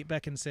have Kate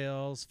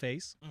Beckinsale's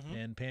face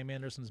Mhm. and Pam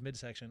Anderson's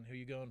midsection. Who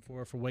you going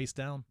for waist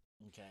down?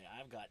 Okay,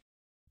 I've got.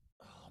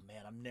 Oh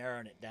man, I'm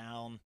narrowing it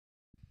down.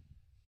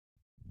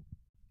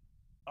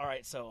 All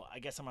right, so I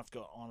guess I'm gonna have to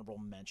go honorable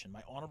mention.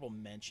 My honorable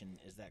mention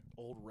is that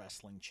old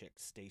wrestling chick,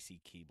 Stacy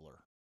Keebler.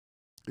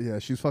 Yeah,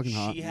 she's fucking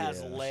hot. She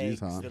has yeah, legs She's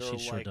hot. that She are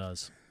sure like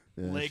does.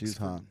 Yeah, legs she's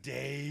for hot.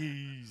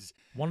 days.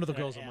 One of the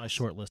and girls on my ass.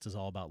 short list is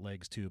all about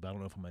legs too, but I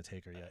don't know if I'm gonna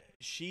take her yet.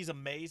 She's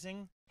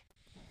amazing,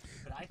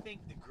 but I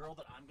think the girl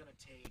that I'm gonna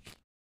take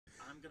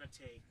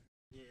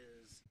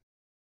is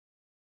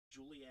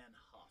Julianne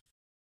Hough,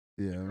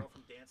 the Yeah. girl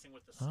from Dancing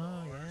with the Oh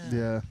Stars.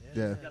 Yeah.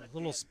 Yeah. Got a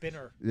little dance-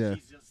 spinner. Yeah.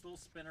 She's just a little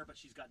spinner, but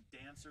she's got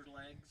dancer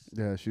legs.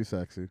 Yeah, she's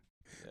sexy.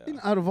 Yeah. You know,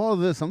 out of all of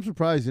this, I'm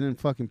surprised you didn't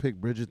fucking pick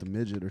Bridget the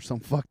Midget or some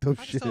fucked up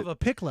I shit. still have a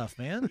pick left,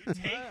 man.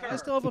 I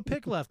still have a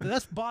pick left.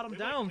 That's bottom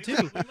down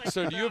too.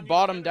 So do you have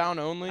bottom down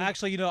only?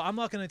 Actually, I'm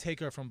not going to take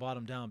her from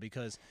bottom down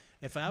because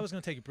if I was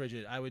going to take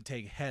Bridget, I would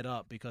take head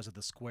up because of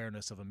the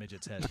squareness of a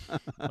midget's head.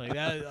 Like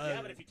that. Yeah,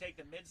 but if you take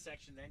the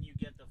midsection, then you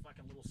get the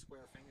fucking little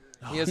square fingers.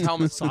 He has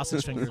helmet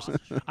sausage fingers.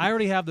 I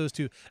already have those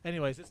two.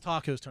 Anyways, it's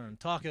Taco's turn.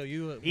 Taco,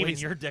 you Even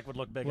your dick would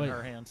look big in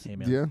her hands. Hey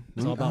man, Yeah,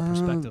 it's all about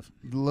perspective.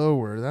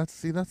 Lower. That's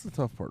the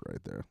tough part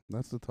right there.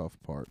 That's the tough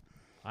part.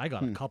 I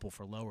got a couple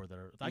for lower that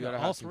are. I You got gotta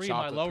all have some three of my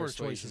chocolate lower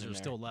persuasion choices in are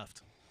there. still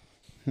left.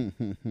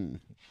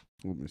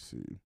 Let me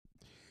see.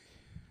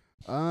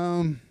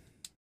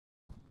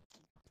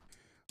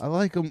 I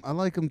like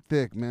them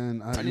thick,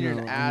 man. I need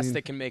an ass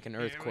that can make an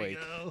earthquake.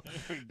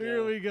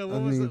 Here we go.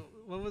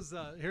 What was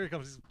here he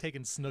comes. He's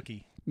taking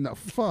Snooki. No,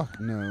 fuck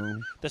no.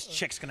 This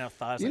chick's gonna have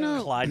thighs You like know-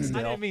 a Clydesdale.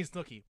 I didn't mean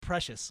Snooki.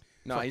 Precious.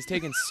 No, he's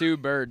taking Sue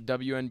Bird,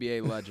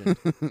 WNBA legend.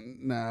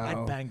 No.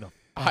 I'd bang the fuck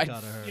I'd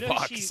out of her. You know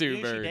Fuck who she, Sue you know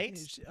who she Bird.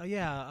 dates?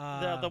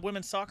 Yeah. The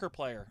women's soccer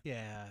player.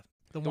 Yeah.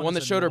 The one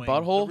that showed her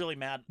annoying. butthole? The really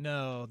mad.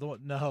 No,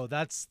 no,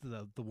 that's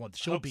the one.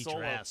 She'll Hope beat your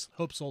Solo. ass.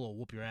 Hope Solo will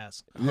whoop your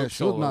ass. Yeah, Hope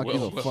she'll Solo knock you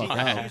will the whip fuck my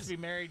She out. used to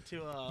be married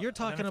to a You're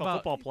talking an NFL about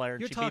football player.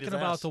 And You're she beat talking his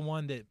about ass. the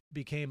one that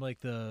became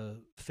like the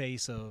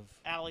face of.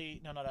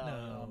 Allie. No.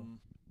 No.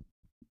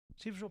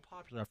 She was real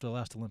popular after the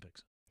last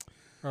Olympics,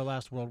 or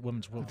last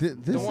Women's World. This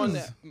The one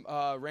is- that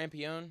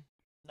Rampion?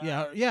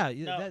 Yeah.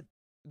 No. That,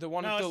 The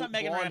one No, with it's the not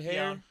Megan blonde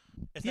hair? Rampion.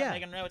 It's Yeah. not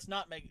Megan. No, it's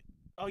not Megan.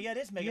 Oh yeah, it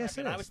is Megan Yes,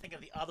 it Rampion. I is. was thinking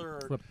of the other.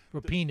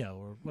 Rapino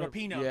or what-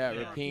 Rapino. Yeah,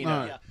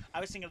 Rapino. Yeah,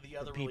 I was thinking of the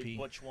other really PP.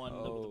 butch one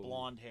with Oh. the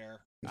blonde hair.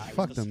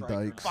 Fuck with the them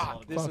striker. dykes.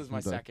 Fuck, this Fuck was my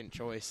them dykes. second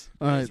choice.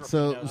 All right, It's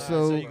so Rapino.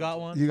 So you got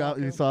one? you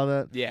Taco? saw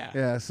that? Yeah.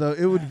 Yeah, so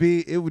it would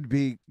be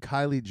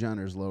Kylie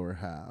Jenner's lower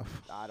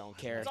half. I don't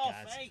care. It's all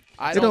guys. fake.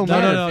 I It don't No,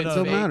 matter. no, It no,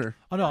 don't no. matter.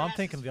 Oh no, Her I'm ass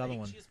thinking is of the other fake.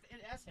 one. She has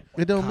ass implants.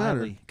 It don't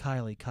matter.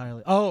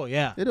 Kylie. Oh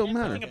yeah. It don't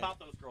Everything matter. about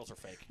those girls are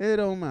fake. It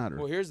don't matter.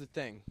 Well, here's the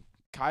thing.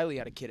 Kylie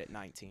had a kid at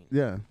 19.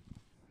 Yeah,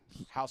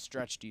 How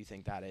stretched do you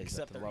think that is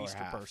Except at the they're lower Easter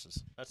half?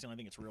 purses. That's the only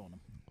thing that's real in them.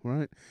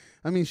 right.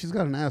 I mean, she's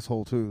got an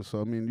asshole too,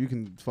 so I mean, you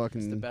can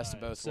fucking. It's the best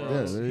of both So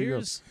worlds. Yeah, there you go.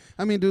 here's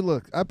I mean, dude,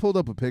 look, I pulled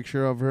up a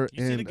picture of her,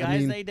 You and see the guys I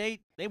mean, they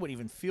date? They wouldn't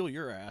even feel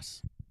your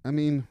ass. I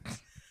mean,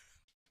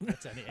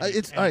 it's any,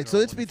 it's any all right. So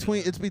girl it's wouldn't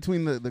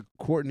between feel it. the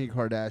Kourtney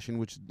Kardashian,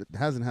 which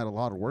hasn't had a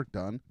lot of work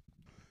done,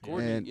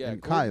 and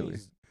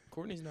Kylie.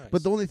 Courtney's nice.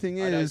 But the only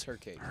thing I'd ice is, her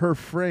cake. her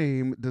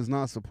frame does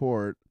not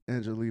support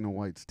Angelina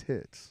White's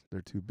tits.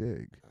 They're too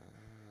big,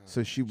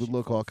 so she would She'd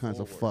look fall all kinds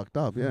of forward. fucked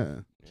up. Yeah.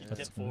 She That's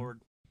tip fine.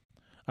 forward.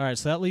 All right,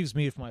 so that leaves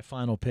me with my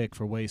final pick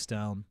for waist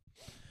down.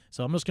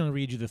 So I'm just going to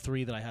read you the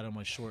three that I had on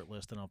my short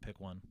list, and I'll pick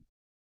one.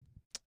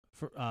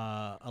 For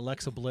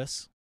Alexa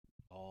Bliss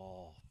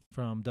Oh,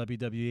 from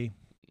WWE.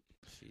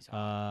 She's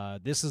hot.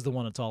 This is the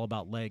one that's all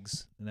about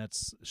legs, and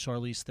that's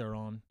Charlize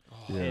Theron. Oh,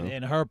 Yeah. And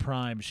in her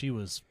prime, she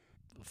was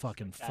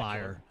fucking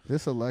fire.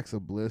 This Alexa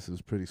Bliss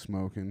is pretty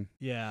smoking.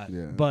 Yeah.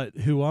 Yeah. But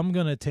who I'm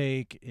gonna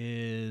take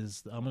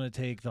is the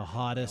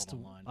hottest.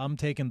 online. I'm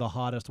taking the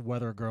hottest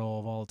weather girl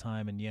of all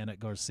time, in Yannick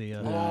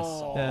Garcia.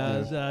 Oh,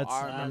 That's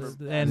I remember.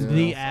 and Yeah.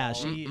 the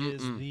ass. Solid. She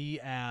is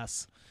the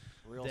ass.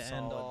 real The end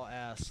solid. all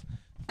ass.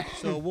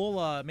 So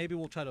we'll maybe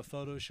we'll try to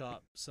Photoshop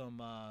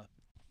some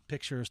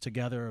pictures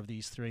together of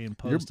these three and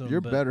post them. You're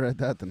but- better at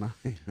that than I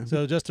am.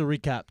 So just to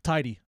recap,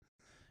 Tidy,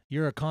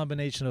 you're a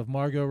combination of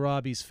Margot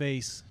Robbie's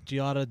face,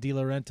 Giada De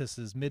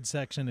Laurentiis'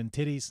 midsection and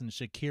titties, and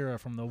Shakira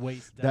from the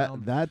waist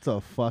down. That's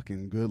a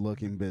fucking good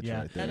looking bitch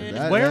Yeah. right there. That is,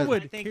 That- Where that-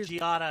 would- I think here's-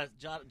 Gianna's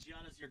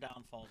your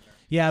downfall there.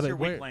 yeah, It's but your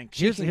where, weak link.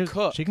 here's, She can here's-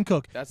 cook. She can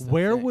cook. That's the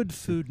Where thing. would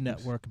Food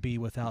Network be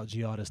without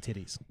Giada's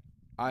titties?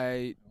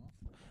 I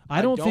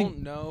I don't think.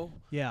 know.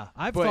 Yeah,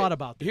 I've But thought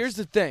about this. Here's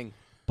the thing.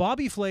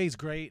 Bobby Flay's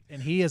great,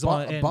 and he is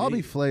on. and Bobby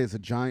he- Flay is a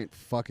giant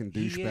fucking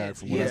he douchebag is,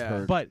 from he what is. I've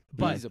heard. But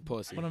He's a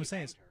pussy. what I'm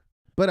saying is,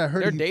 But I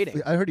heard They're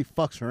dating. I heard he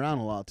fucks around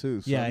a lot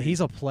too. So I yeah, mean, he's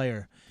a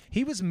player.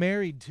 He was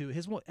married to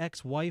his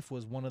ex-wife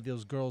was one of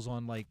those girls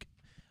on like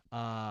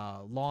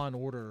Law and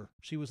Order.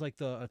 She was like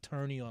the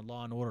attorney on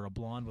Law and Order, a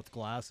blonde with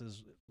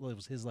glasses. Well, it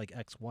was his like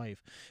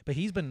ex-wife. But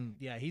he's I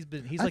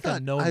like a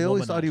thought- known I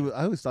always womanizer. thought he was.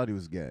 I always thought he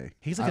was gay.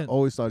 He's like I a-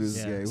 always thought he was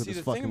yeah. gay with See, his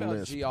the thing fucking about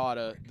list.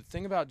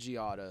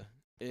 Giada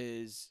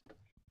is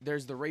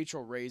there's the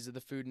Rachel Rays of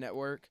the Food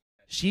Network.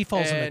 She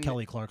falls into And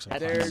Kelly Clarkson.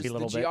 That There's nasty the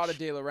little Giada bitch.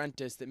 De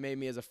Laurentiis that made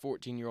me as a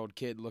 14-year-old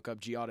kid look up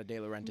Giada De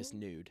Laurentiis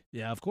nude.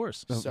 Yeah, of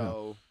course. Oh,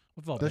 So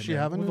We've all Does been she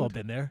there. have a We've all nude?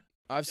 been there.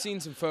 I've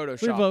seen some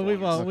Photoshop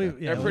We've all ones.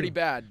 yeah, They're pretty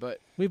bad, but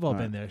We've all All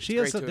right. been there. She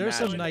It's has. great to There's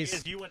some imagine.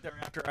 nice. You went there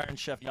after Iron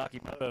Chef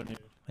Yakimoto knew.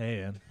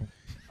 Hey man,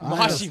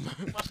 Mashi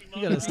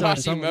you gotta start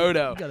somewhere.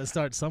 Hashimoto. You gotta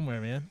start somewhere,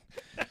 man.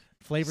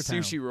 Flavor Town.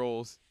 Sushi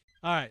rolls.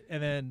 All right,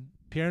 and then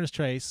Pierre's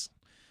Trace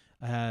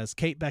has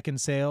Kate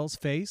Beckinsale's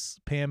face,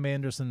 Pam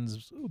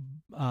Anderson's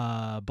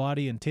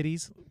body and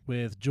titties,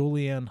 with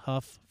Julianne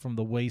Hough from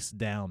the waist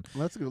down.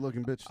 Well, that's a good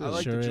looking bitch too. I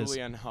like Sure the is.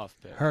 Julianne Hough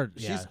pick. Her,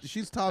 yeah,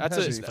 She's top That's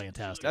a- heavy. she's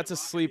fantastic. That's a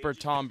sleeper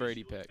Tom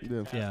Brady pick.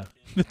 Yeah. Yeah,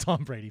 the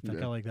Tom Brady pick.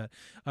 Yeah. I like that.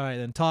 All right,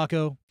 then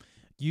Taco,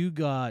 You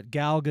got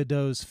Gal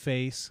Gadot's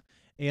face,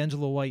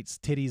 Angela White's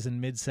titties in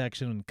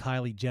midsection, and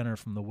Kylie Jenner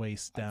from the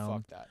waist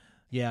down. Fuck that.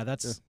 Yeah,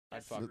 that's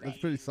I'd fuck That's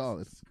pretty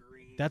solid.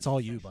 that's all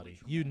you, buddy.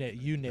 You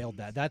nailed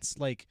that. That's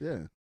like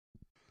Yeah.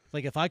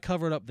 if I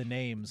covered up the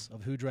names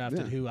of who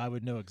drafted Yeah. who, I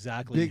would know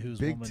exactly whose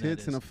Big woman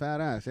tits that and is. a fat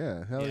ass.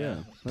 Yeah. Hell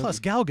yeah. Plus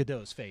Gal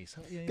Gadot's face.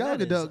 Yeah, Gal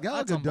that Gadot. Gal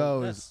that's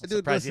Gadot is. that's Dude,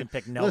 Surprised you listen, didn't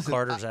pick Nell listen,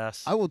 Carter's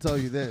ass. I will tell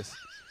you this.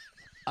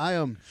 I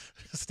am.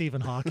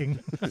 Stephen Hawking.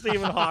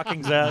 Stephen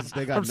Hawking's ass.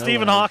 They got From no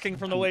Stephen ass. Hawking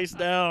from the waist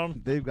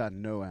down. They've got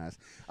no ass.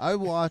 I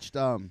watched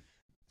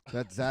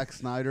that Zack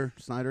Snyder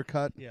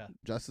cut Yeah.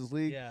 Justice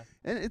League, Yeah.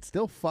 and it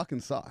still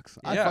fucking sucks.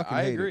 I Yeah, fucking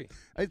I hate agree.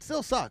 It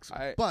still sucks.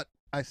 I- But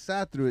I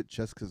sat through it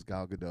just because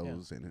Gal Gadot Yeah.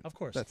 was in it. Of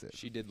course. That's it.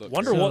 She did look.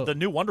 Wonder great. So- the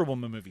new Wonder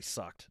Woman movie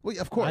sucked. Well,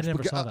 yeah, of course. never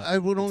but saw that. I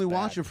would only It's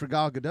watch bad. it for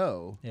Gal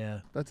Gadot. Yeah.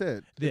 That's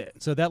it. Yeah,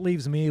 so that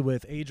leaves me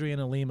with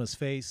Adriana Lima's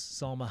face,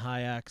 Salma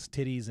Hayek's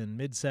titties in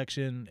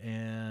midsection,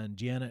 and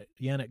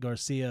Janet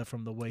Garcia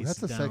from the waist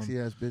That's a down. sexy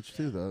ass bitch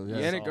too, though. Yeah.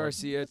 Yannick Solid.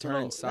 Garcia Well, turned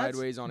that's-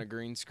 sideways on a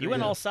green screen. You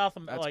went Yeah. all south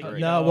of That's like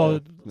great. No, well,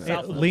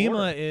 south of the Lima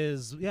border.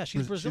 is she's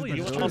She's Brazilian. Brazilian. That's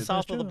You true, went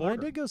south that's of the true. I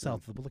border. did go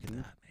south of the. Look at that,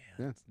 man.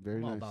 Yeah, it's very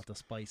I'm all nice. about the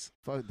spice.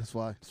 That's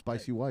why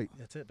spicy white.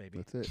 That's it, baby.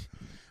 That's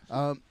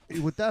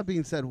it. With that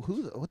being said,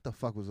 what the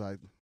fuck was I?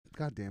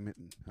 God damn it!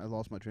 I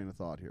lost my train of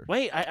thought here.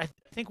 Wait, I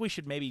think we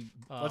should maybe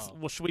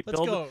should we Let's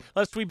build? go.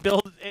 Let's we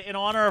build in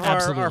honor of our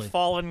Absolutely.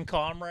 fallen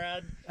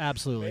comrade.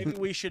 Absolutely. Maybe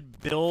we should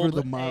build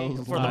For the miles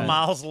for the long.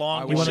 miles long.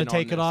 I You wish want to on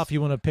take it this. off?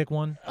 You want to pick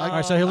one? Uh, All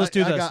right, so here, let's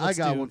do this. I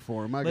got do, one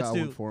for him. I let's got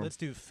do, one for him. Let's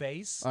do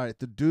face. All right,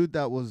 the dude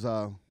that was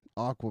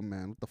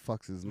Aquaman. What the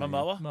fuck's his name?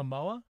 Momoa.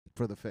 Momoa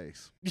For the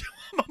face.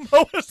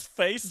 Momoa's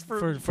face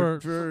for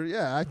for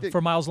Yeah, I think.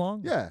 for Miles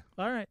Long. Yeah.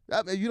 All right.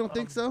 You don't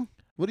think so?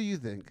 What do you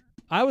think?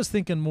 I was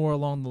thinking more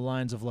along the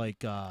lines of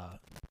like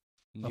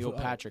Neil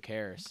Patrick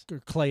Harris.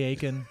 Clay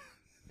Aiken.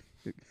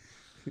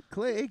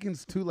 Clay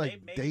Aiken's too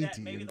maybe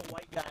dainty. maybe the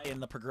white guy in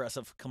the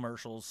progressive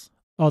commercials.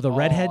 Oh, the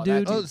redhead that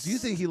dude. Oh, so you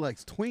think he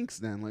likes twinks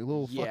then, like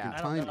little Yeah. fucking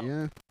I don't tiny?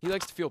 know. Yeah. He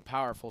likes to feel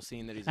powerful,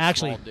 seeing that he's a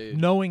Actually, small dude.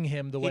 knowing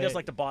him the He way does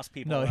like to boss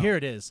people. No, around. here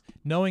it is.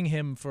 Knowing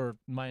him for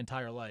my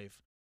entire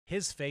life,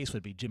 his face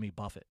would be Jimmy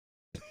Buffett.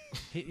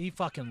 he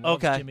fucking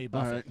loves Okay. Jimmy All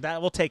Buffett. right.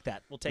 That we'll take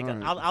that. We'll take All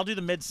that. right. I'll do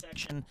the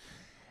midsection,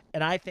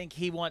 and I think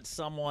he wants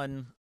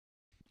someone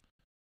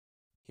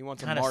He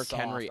wants a kind of Mark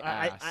soft. Henry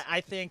I ass. I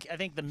think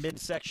the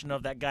midsection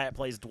of that guy that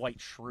plays Dwight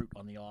Schrute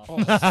on The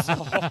Office.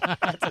 Oh,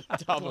 that's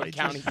a double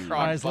county All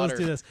crock right, so let's butter.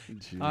 do this.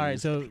 All right,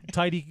 Jeez. so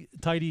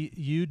Tidy,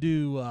 you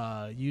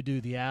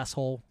do the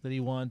asshole that he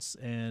wants,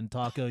 and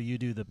Taco, you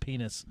do the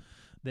penis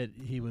that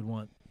he would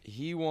want.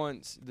 He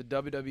wants the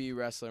WWE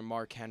wrestler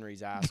Mark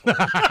Henry's asshole.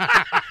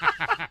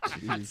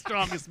 Jeez.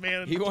 Strongest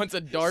man. He wants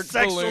a dark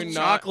Sexual balloon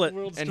chocolate. knot,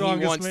 World's and he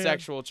strongest wants man.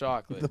 sexual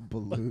chocolate. The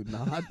balloon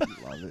knot.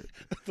 Love it.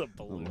 the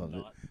balloon love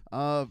it.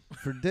 knot.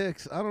 For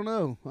dicks, I don't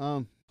know. I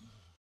don't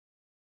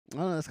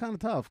know. It's kind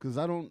of tough because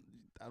I don't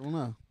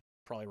know.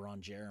 Probably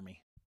Ron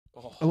Jeremy.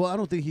 Oh, Well, I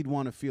don't think he'd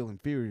want to feel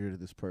inferior to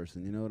this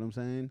person. You know what I'm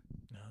saying?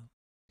 No.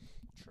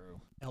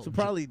 True. So Elton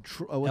probably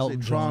Elton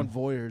Tron John.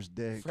 Voyer's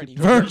dick. Freddie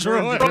Vern Mercury.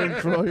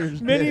 Troyer.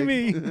 Troyer's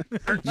Mini-Me. dick.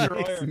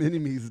 Troyer.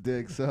 Mini-Me's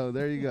dick. So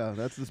there you go.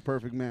 That's this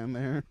perfect man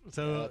there.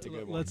 So that's a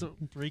good one. let's He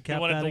recap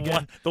wanted that the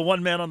again.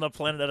 one man on the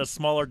planet that had a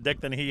smaller dick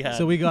than he had.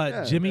 So we got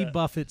Yeah. Jimmy Yeah.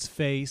 Buffett's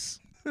face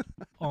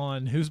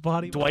on whose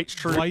body? Dwight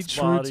Schrute's Dwight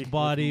Schrute's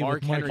body Mark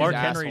with Mark, Henry's Mark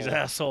asshole. Henry's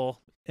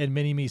asshole. and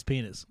Mini-Me's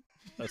penis.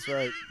 That's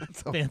right.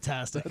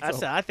 Fantastic.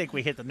 I think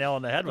we hit the nail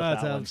on the head with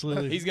That's that one.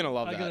 absolutely. He's gonna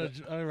love I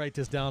that. gotta write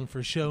this down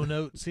for show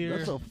notes here.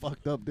 That's a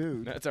fucked up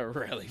dude. That's a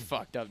really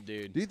fucked up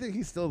dude. Do you think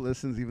he still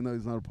listens even though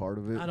he's not a part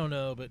of it? I don't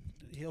know, but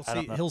I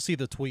don't know. he'll see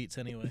the tweets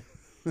anyway.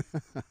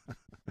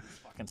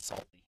 Fucking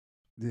salty.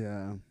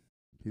 Yeah.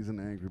 He's an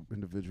angry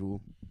individual.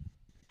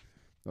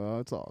 Oh,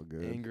 it's all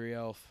good. Angry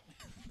elf.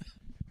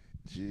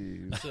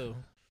 Jeez. So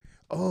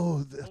Oh, Well,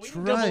 we that's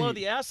can go below right.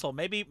 the asshole.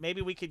 Maybe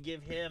we could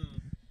give him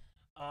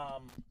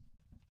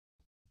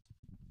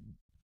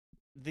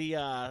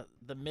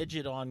the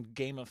midget on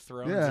Game of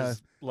Thrones' Yeah.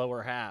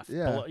 lower half.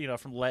 Yeah. Below,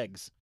 from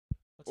legs.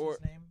 what's Or-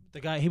 his name? The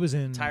guy he was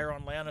in.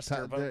 Tyrion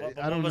Lannister. But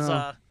I don't what was know.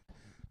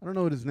 I don't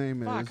know what his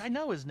name is. fuck, I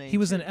know his name. He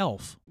was too. an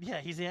elf. Yeah,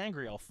 he's the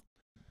angry elf.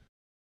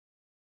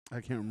 I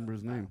can't remember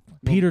his name.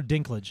 Peter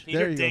Dinklage.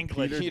 Peter you go,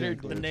 Dinklage. Peter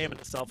The Dinklage. name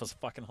itself is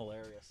fucking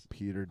hilarious.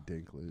 Peter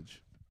Dinklage.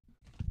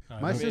 Uh,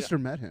 My mean, sister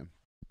met him.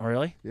 Oh,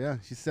 really? Yeah,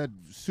 she said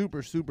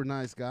super, super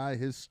nice guy.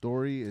 His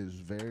story is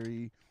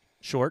very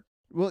Short.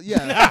 well.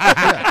 Yeah,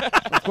 yeah,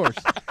 of course.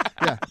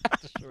 Yeah,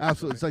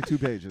 absolutely. It's like 2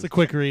 pages. It's a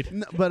quick read.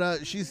 No,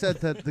 but she said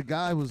that the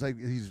guy was like,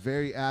 he's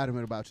very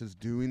adamant about just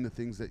doing the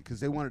things that, because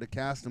they wanted to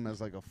cast him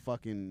as like a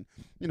fucking,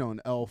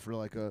 an elf or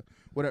like a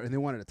whatever, and they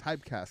wanted to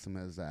typecast him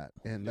as that,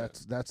 and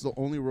that's the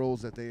only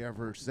roles that they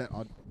ever sent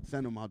him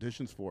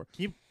auditions for.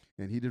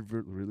 And he did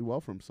really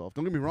well for himself.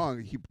 Don't get me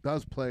wrong, he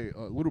does play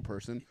a little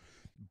person,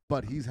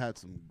 but he's had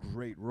some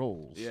great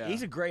roles. Yeah.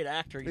 He's a great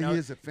actor. You He know,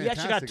 is a he actually got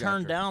fantastic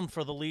turned actor. down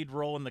for the lead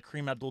role in the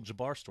Kareem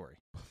Abdul-Jabbar story.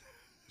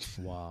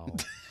 Wow.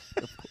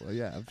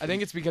 Yeah. I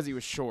think it's because he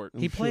was short.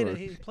 He played sure.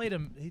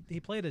 he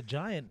played a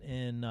giant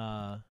in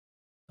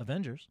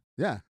Avengers.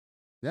 Yeah.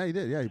 Yeah, he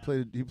did. Yeah,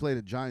 he played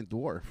a giant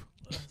dwarf.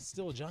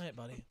 Still a giant,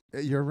 buddy.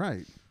 You're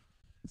right.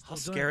 How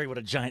scary would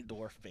a giant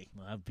dwarf be?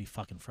 Well, that'd be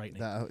fucking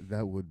frightening.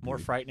 That would be More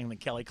frightening than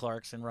Kelly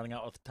Clarkson running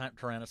out with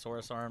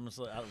Tyrannosaurus arms,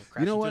 crashing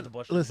You know through what? the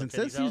bushes. Listen, with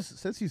titties out.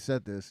 since you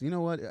said this, you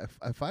know what?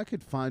 If I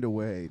could find a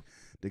way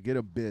to get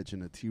a bitch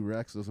in a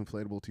T-Rex, those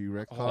inflatable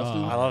T-Rex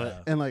costumes, I love it.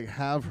 and like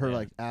have her Yeah.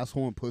 like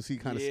asshole and pussy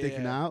kind of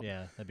sticking Yeah. out,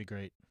 Yeah, that'd be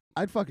great.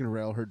 I'd fucking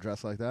rail her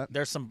dressed like that.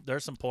 There's some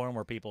porn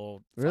where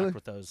people Really? fuck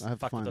with those. I have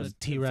to Fuck with find those it.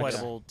 T-Rex.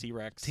 inflatable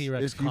T-Rex.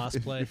 T-Rex If you,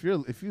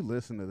 cosplay. if you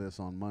listen to this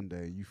on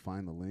Monday, you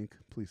find the link,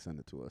 please send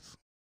it to us,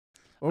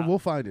 or Uh, we'll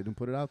find it and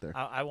put it out there.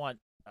 I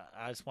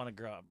just want to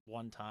grow up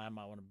one time.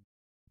 I want to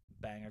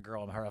bang a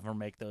girl and have her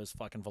make those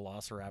fucking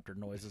velociraptor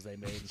noises they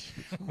made.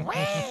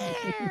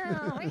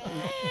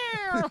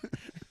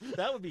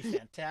 That would be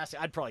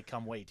fantastic. I'd probably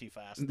come way too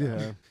fast. though.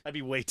 Yeah, I'd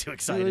be way too you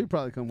excited.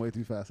 probably come way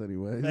too fast,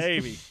 anyways.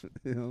 Maybe.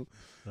 you know,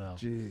 Well,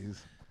 jeez.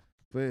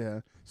 But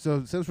yeah,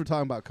 so since we're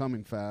talking about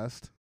coming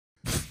fast,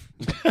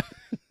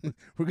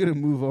 we're gonna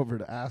move over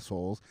to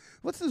assholes.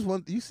 What's this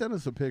one? You sent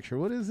us a picture.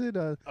 What is it?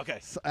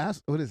 Okay.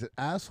 What is it?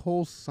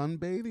 Asshole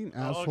sunbathing?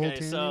 Asshole Okay,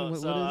 tanning? so- what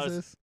so I is was-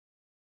 this?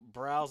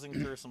 Browsing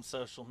through some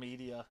social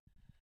media,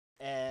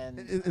 and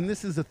And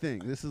this is a thing.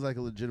 This is like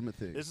a legitimate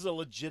thing. this is a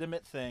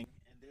legitimate thing.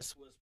 And this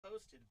was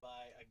posted by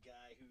a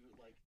guy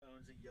who like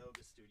owns a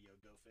yoga studio.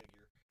 Go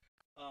figure.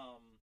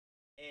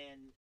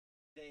 And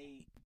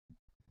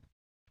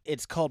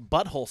it's called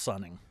butthole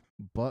sunning.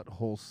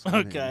 Butthole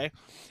sunning. Okay.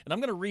 And I'm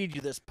going to read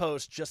you this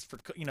post just for,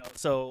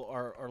 so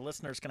our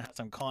listeners can have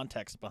some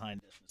context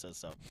behind this. It says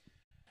so.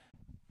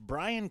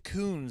 Brian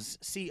Coons,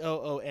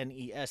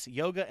 Coones,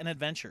 Yoga and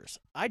Adventures.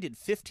 I did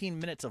 15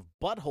 minutes of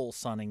butthole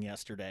sunning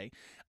yesterday,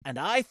 and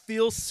I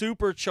feel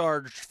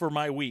supercharged for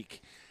my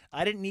week.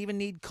 I didn't even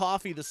need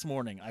coffee this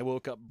morning. I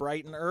woke up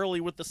bright and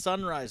early with the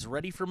sunrise,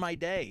 ready for my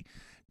day.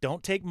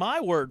 Don't take my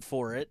word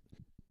for it.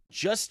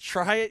 Just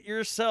try it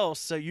yourself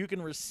so you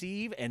can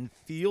receive and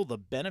feel the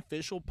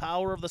beneficial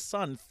power of the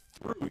sun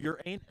through your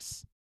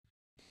anus.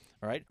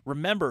 All right.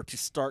 Remember to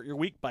start your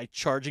week by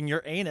charging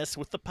your anus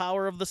with the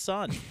power of the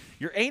sun.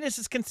 Your anus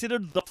is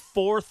considered the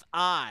fourth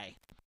eye.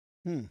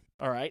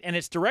 All right. And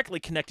it's directly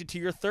connected to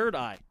your third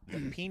eye,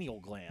 the pineal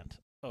gland.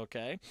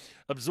 Okay.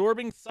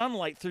 Absorbing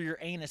sunlight through your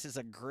anus is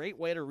a great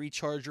way to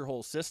recharge your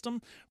whole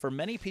system. For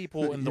many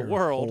people in the Your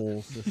world,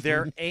 whole system.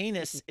 their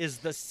anus is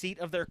the seat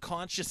of their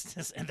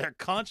consciousness, and their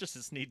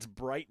consciousness needs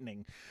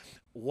brightening.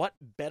 What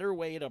better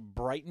way to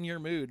brighten your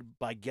mood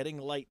by getting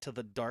light to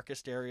the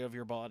darkest area of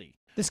your body?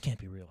 this can't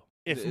be real.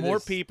 If It more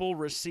is. people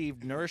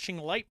received nourishing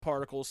light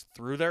particles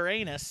through their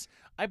anus,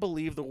 I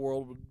believe the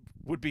world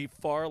would be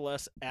far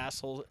less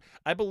assholes.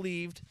 I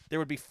believed there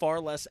would be far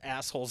less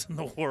assholes in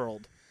the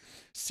world.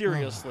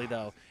 Seriously,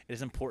 though, it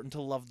is important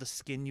to love the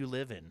skin you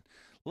live in.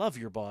 Love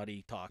your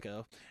body,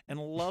 Taco, and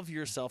love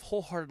yourself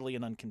wholeheartedly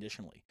and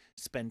unconditionally.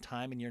 Spend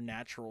time in your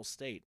natural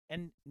state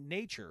and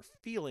nature,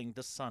 feeling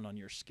the sun on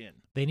your skin.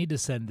 They need to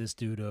send this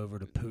dude over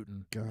to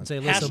Putin God. and say,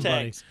 "Listen,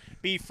 buddy, Hashtags: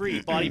 be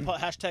free,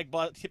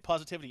 hashtag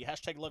positivity,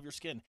 hashtag love your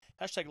skin,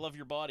 hashtag love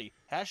your body,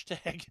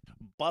 hashtag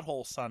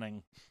butthole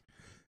sunning."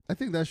 I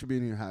think that should be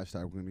a new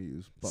hashtag we're going to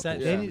use.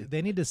 Send, Butthole Yeah. sunning.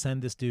 they need to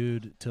send this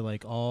dude to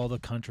like all the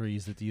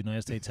countries that the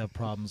United States have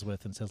problems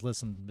with and says,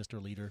 "Listen,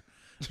 Mr. Leader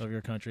of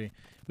your country,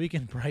 we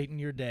can brighten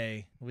your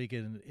day. We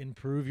can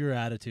improve your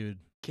attitude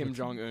Kim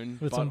Jong Un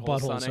with some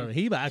butthole sunning."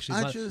 He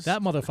actually,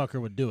 that motherfucker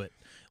would do it.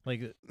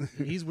 Like,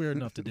 he's weird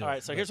enough to do it. All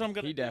right, so here's what I'm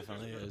gonna He do.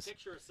 definitely There's is. a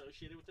picture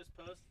associated with this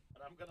post,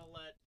 and I'm gonna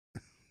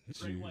let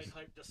Great White Jeez.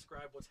 Hype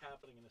describe what's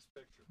happening in this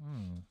picture.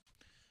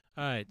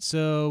 All right,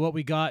 so what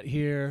we got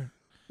here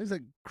He's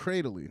like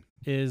cradling.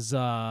 is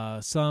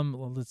some,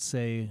 well, let's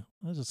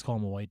just call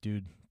him a white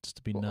dude, just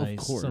to be Well, nice.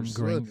 Of course. Some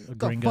What the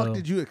gringo. fuck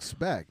did you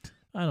expect?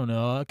 I don't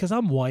know, because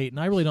I'm white, and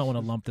I really don't want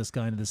to lump this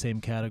guy into the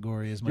same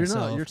category as You're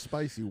myself. not. You're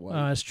spicy white.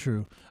 That's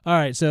true. All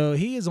right, so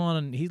he is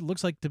on. He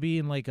looks like to be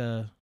in like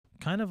a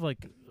kind of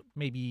like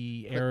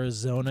maybe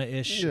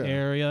Arizona-ish Yeah.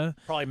 area,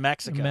 Probably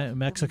Mexico.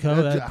 Mexico.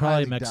 That- That's I probably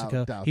highly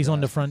Mexico. doubt He's on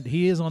the that. front.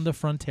 He is on the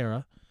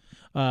Frontera,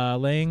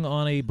 laying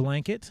on a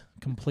blanket,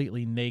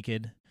 completely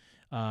naked,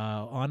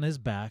 on his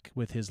back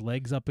with his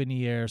legs up in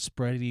the air,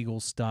 spread eagle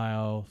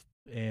style,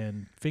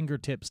 and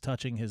fingertips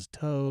touching his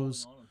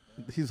toes,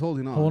 He's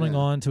holding on. holding yeah.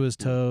 on to his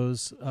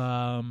toes. He's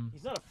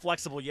not a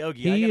flexible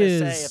yogi. He I gotta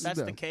say, is- if that's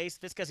No. the case,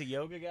 this guy's a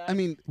yoga guy. I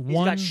mean, he's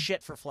one- got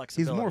shit for he's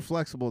flexibility. more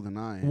flexible than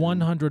I am.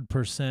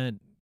 100%.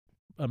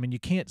 I mean, you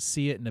can't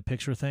see it in the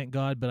picture, thank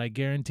God, but I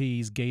guarantee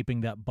he's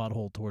gaping that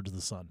butthole towards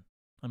the sun.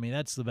 I mean,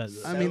 that's the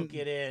best. I mean, Soak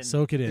it in.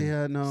 Soak it in.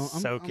 Yeah, no.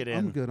 Soak it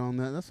I'm in. good on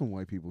that. That's some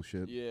white people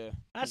shit. Yeah.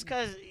 That's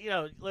because,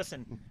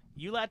 listen,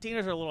 you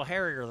Latinos are a little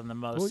hairier than the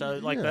most, Well, so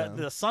like yeah.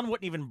 the sun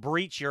wouldn't even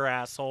breach your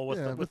asshole with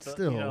Yeah, the with but the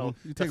still,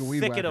 you take the a weed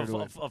thicket whacker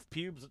of, to of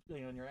pubes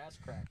in your ass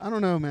crack. I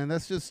don't know, man.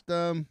 That's just.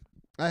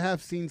 I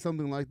have seen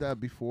something like that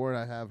before.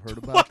 I have heard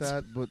about What?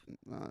 that, but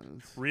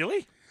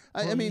Really?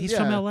 I Well, mean, he's yeah,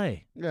 from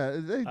L.A. yeah, Oh,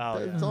 it's yeah.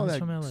 all He's that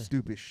from LA.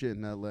 stupid shit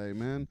in L.A.,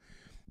 man.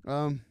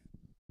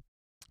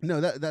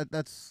 No,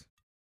 that's.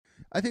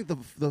 I think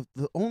the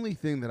only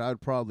thing that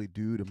I'd probably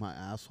do to my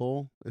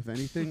asshole, if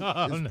anything,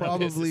 Oh, is no.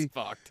 probably. This is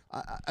fucked.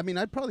 I mean,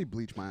 I'd probably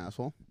bleach my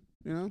asshole.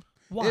 You know.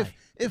 Why?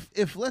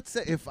 If let's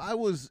say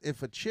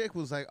if a chick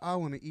was like, I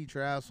want to eat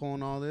your asshole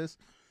and all this,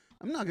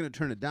 I'm not gonna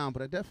turn it down,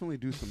 but I definitely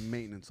do some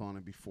maintenance on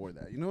it before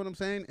that. You know what I'm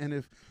saying? And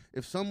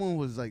if someone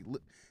was like,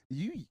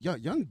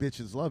 young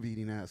bitches love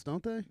eating ass,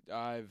 don't they?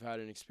 I've had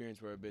an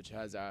experience where a bitch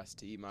has asked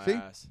to eat my See?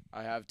 ass.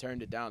 I have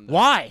turned it down. Though,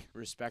 Why?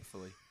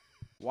 Respectfully.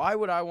 Why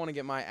would I want to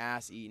get my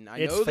ass eaten? I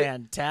It's know that.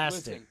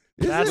 fantastic.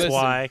 Listen, That's Listen,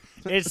 why.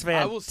 It's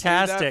I will say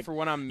that fantastic. for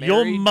when I'm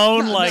You'll married.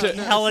 moan No, like no,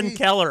 no, Helen see-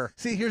 Keller.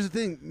 See, here's the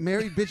thing: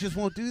 married bitches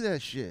won't do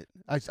that shit.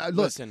 I look.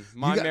 Listen,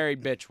 my got-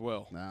 married bitch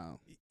will. No.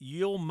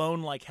 You'll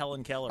moan like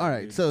Helen Keller. All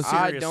right, dude. so I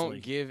Seriously.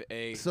 don't give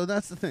a So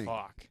that's the thing.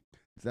 fuck.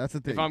 That's the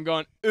thing. If I'm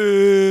going,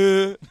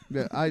 Yeah.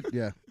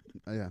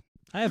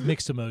 I have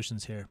mixed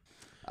emotions here.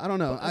 I don't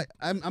know.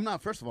 I'm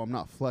not. First of all, I'm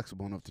not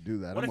flexible enough to do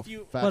that. What I'm if a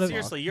you fat What if- fuck.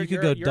 seriously? You You're, could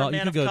you're, go you're dog- a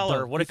man you of could go color.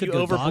 dog- What you if you could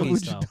go over doggy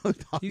bleached? style.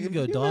 Doggy. You could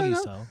go Yeah, doggy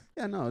no. style.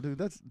 Yeah, no, dude.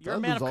 That's You're a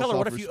that man was of all color.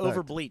 What if you self-respect.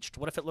 over bleached?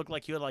 What if it looked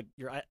like you had like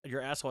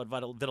your asshole had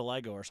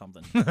vitiligo or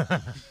something? You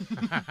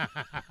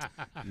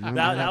That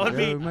might have- would yeah,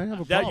 be we might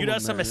have a that you'd problem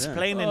have some there, yeah.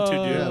 explaining to do.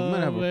 Yeah, we might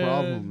have a man.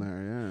 problem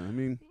there. Yeah, I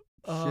mean,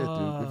 shit,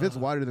 dude. If it's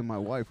wider than my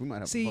wife, we might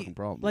have a See, fucking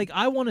problem. like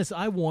I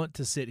want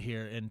to sit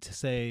here and to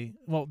say,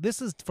 well,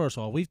 this is first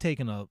of all, we've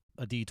taken a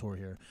detour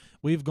here.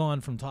 We've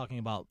gone from talking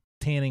about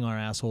tanning our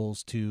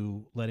assholes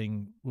to would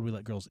we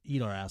let girls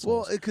eat our well,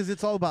 assholes? because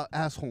it's all about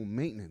asshole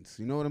maintenance.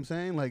 You know what I'm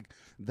saying? Like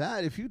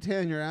that. If you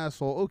tan your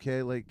asshole,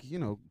 okay, like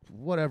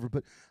whatever.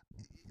 But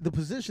the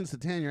positions to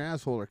tan your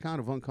asshole are kind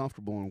of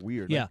uncomfortable and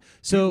weird. yeah. Like,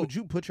 So would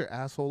you put your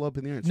asshole up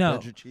in there and No.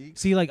 spread your cheeks?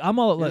 see, like I'm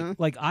all You know?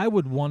 like I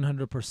would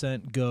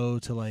 100% go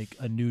to like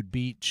a nude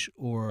beach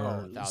or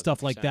 1000%.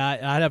 stuff like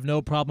that. I'd have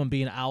no problem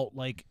being out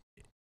like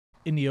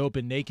in the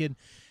open naked.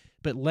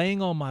 But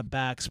laying on my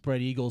back,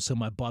 spread eagle, so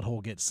my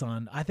butthole gets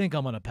sun. I think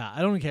I'm gonna pass.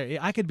 I don't care.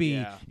 I could be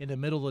Yeah. in the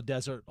middle of the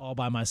desert all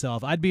by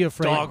myself. I'd be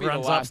afraid. Dog be the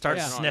runs up, last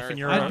starts person on sniffing earth.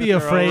 your. I'd be your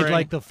afraid O-ring.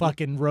 like the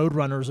fucking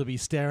roadrunners would be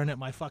staring at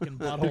my fucking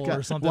butthole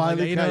or something like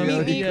that. Wile E. You know what I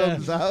mean? Coyote Yeah.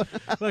 comes out.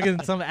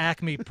 Fucking some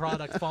Acme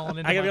product falling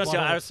into I gotta my be honest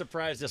with you, I butthole. was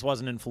surprised this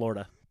wasn't in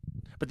Florida.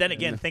 But then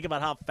again, think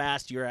about how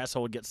fast your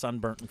asshole would get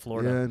sunburnt in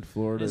Florida. Yeah, in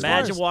Florida. As far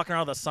Imagine as- walking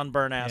around with a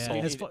sunburned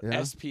asshole. as far- Yeah.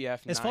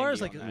 SPF 90 As far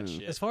as on like that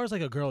shit. as far as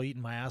like a girl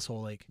eating my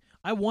asshole, like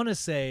I want to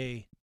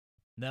say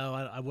no,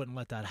 I wouldn't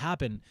let that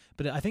happen.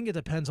 But I think it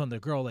depends on the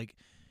girl. Like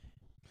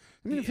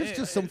I mean, if it's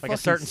just some Like a fucking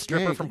certain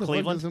stripper skank, from what the fuck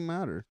Cleveland? doesn't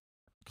matter.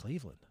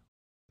 Cleveland.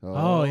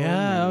 Oh,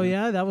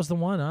 yeah, that was the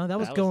one. Huh? That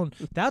was That was- going.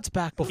 That's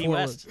back Key before.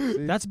 West.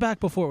 That's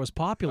back before it was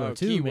popular Oh,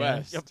 too, Key man.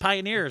 West. You're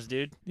pioneers,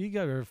 dude. You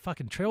got your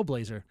fucking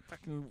trailblazer.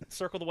 Fucking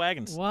circle the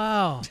wagons.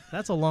 Wow,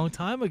 that's a long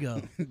time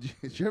ago.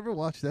 Did you ever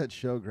watch that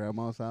show,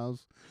 Grandma's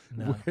House?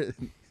 No.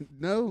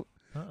 No.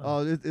 Uh-uh.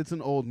 Oh, it's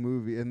an old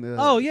movie, and the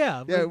Oh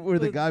yeah, yeah, but- where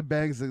the but guy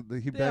bangs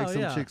he bangs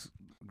some yeah. chick's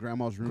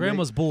grandma's roommate.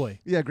 Grandma's boy.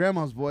 Yeah,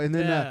 grandma's boy, and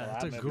then Yeah,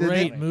 it's a that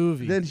great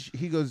movie. movie. then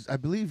he goes. I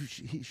believe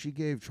she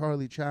gave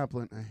Charlie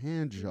Chaplin a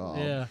hand job.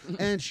 Yeah.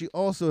 and she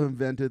also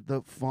invented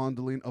the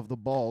fondling of the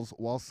balls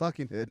while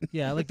sucking it.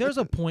 Yeah, like there's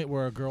a point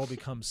where a girl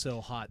becomes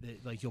so hot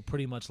that like you'll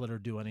pretty much let her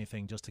do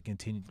anything just to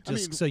continue, I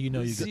just mean, so you know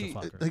you get see, to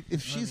fuck her. Like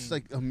if I she's mean-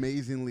 like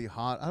amazingly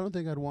hot, I don't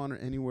think I'd want her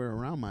anywhere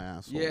around my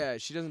asshole. Yeah,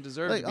 she doesn't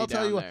deserve Like to be I'll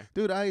tell down you what, there.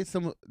 dude. I ate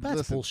some. That's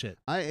listen, bullshit.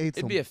 I ate It'd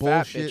some be a fat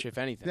bullshit. bitch if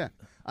anything. Yeah,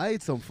 I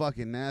ate some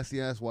fucking nasty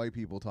ass white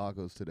people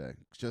tacos today,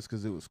 just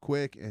because it was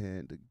quick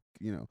and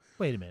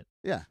Wait a minute.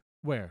 yeah,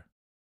 Where?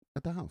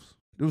 at the house.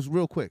 It was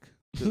real quick.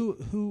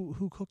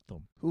 Who cooked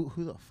them? Who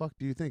the fuck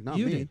do you think? Not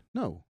You me. did.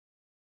 No,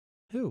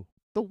 Who?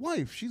 the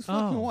wife. She's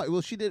fucking Oh. white.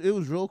 Well, she did. It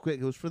was real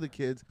quick. It was for the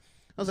kids.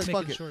 I was like,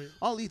 Making fuck it. sure-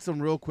 I'll eat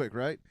some real quick,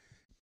 right?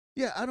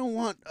 Yeah, I don't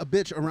want a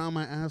bitch around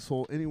my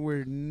asshole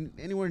anywhere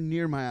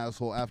near my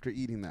asshole after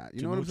eating that.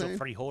 You know what I'm saying?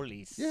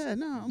 Frijoles. Yeah,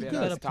 no, I'm Big good.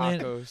 gotta ass plan-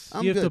 tacos.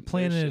 I'm you have to good.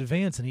 plan in Shit.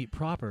 advance and eat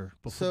proper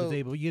before So- the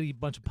day. But you gotta eat a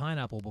bunch of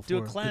pineapple before Do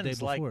a the day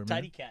cleanse like before, man.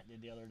 Tidy Cat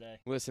did the other day.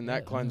 Listen, Yeah,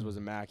 that cleanse yeah. was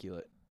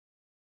immaculate.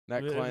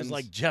 That It cleanse. was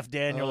like Jeff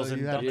Daniels Oh,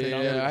 and you had to Dunkin' take-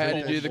 Donuts. yeah, I had to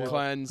Yeah. do the Yeah.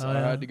 cleanse. Oh, I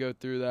yeah. had to go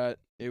through that.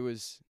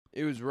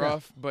 It was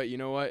rough, but you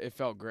know what? It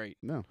felt great.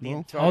 No, The well,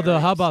 entire Although,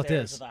 how about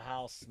stairs this? of the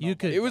house You smelled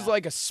could- like It was that.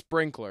 like a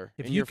sprinkler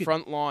If in you your could-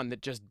 front lawn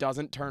that just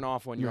doesn't turn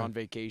off when you're No. on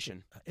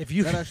vacation. If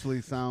you that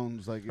actually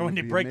sounds like it Or when would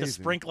you be break the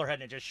amazing. sprinkler head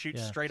and it just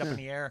shoots Yeah. straight up in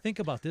the air. think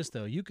about this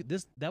though,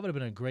 that would have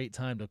been a great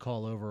time to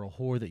call over a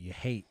whore that you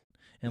hate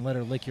and let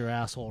her lick your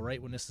asshole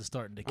right when this is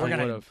starting to We're kick.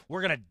 gonna would've.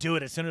 we're gonna do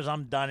it as soon as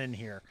I'm done in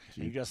here.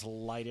 And you just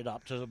light it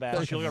up to the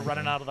back. She'll go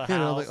running out of the You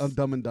know, house. like on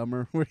Dumb and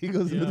Dumber, where he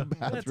goes into Yeah, the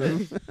that's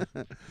bathroom.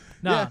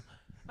 Nah, Yeah.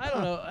 I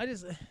don't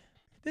know.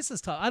 This is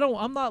tough.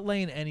 I'm not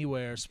laying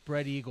anywhere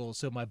spread eagle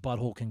so my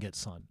butthole can get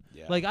sun.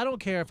 Yeah. Like I don't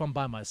care if I'm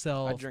by I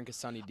myself. drink a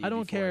Sunny D. I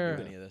don't before I do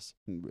care. any of this.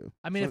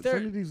 I mean, if they're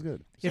Sunny D's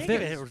good. if Think of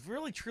they're it, it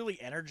really truly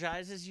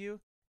energizes you.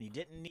 And you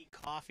didn't need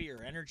coffee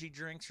or energy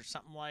drinks or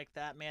something like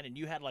that, man. And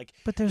you had like,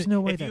 but there's no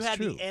way if you that's had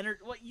true. the energy,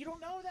 well, you don't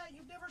know that.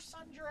 You've never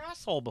sunned your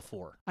asshole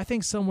before. I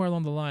think somewhere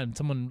along the line,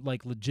 someone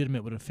like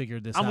legitimate would have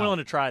figured this out. I'm willing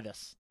to try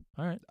this.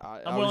 All right.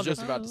 I I'm was willing just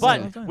to, about to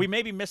but say. we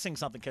may be missing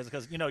something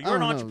because you're an don't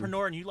know.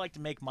 entrepreneur and you like to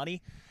make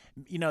money.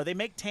 They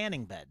make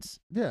tanning beds.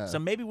 Yeah. So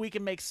maybe we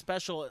can make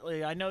special.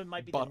 I know it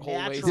might be Butthole the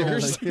natural.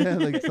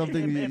 lasers. like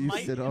something you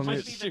might, sit it on might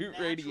it. be the Shoot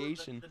natural-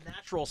 radiation. The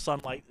natural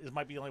sunlight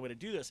might be the only way to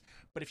do this.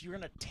 But if you're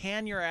gonna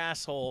tan your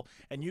asshole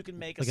and you can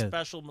make a Like a-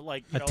 special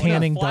a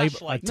tanning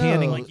diaper. A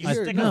tanning. like you No,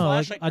 stick no, a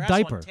like flashlight a in your asshole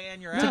and diaper.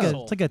 tan your It's like a,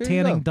 asshole. it's like a Here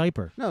you tanning go.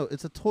 diaper. No,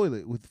 it's a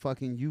toilet with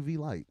fucking UV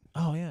light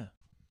Oh yeah.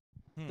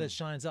 Hmm. That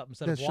shines up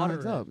instead that of water.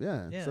 shines in it. up. Yeah,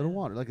 Yeah, instead of yeah.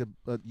 water, like a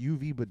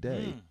UV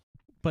bidet. Hmm.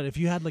 But if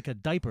you had like a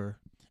diaper,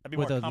 That'd be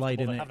with more a light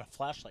comfortable in than it, having a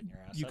flashlight in your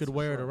ass. you that's could for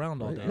wear it sure.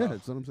 around all Right? day. Yeah,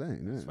 that's what I'm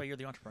saying. That's Yeah. why you're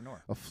the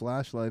entrepreneur. A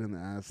flashlight in the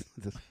ass.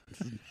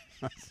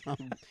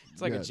 It's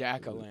like Yeah. a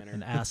jack o' An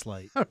lantern. ass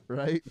light.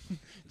 right?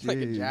 It's like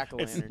a Jeez. jack o'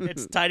 It's lantern.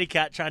 it's Tidy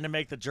Cat trying to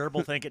make the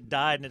gerbil think it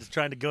died, and it's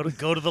trying to go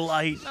to the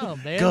light. No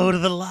man. Go to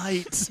the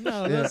light.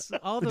 No, Yeah.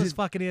 all those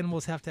fucking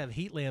animals have to have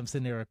heat lamps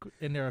in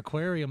their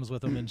aquariums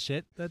with them and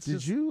shit. That's Did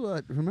just you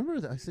remember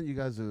I sent you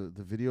guys the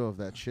video of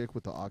that chick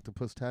with the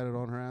octopus tatted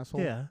on her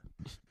asshole? yeah.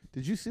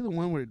 Did you see the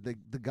one where the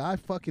guy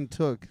fucking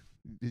took?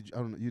 I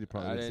don't know. You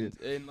probably I didn't see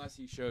it. didn't, unless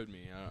you showed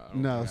me. I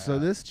don't No, think I so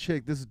have.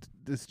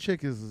 this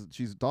chick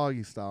she's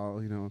doggy style,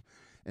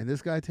 and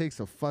this guy takes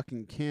a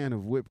fucking can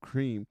of whipped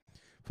cream,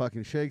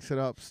 fucking shakes it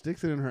up,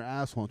 sticks it in her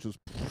asshole, and just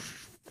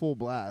full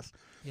blast.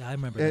 Yeah, I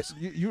remember And this.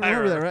 you I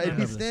remember that, remember. right? I And he's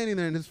remember this. standing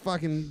there, and his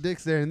fucking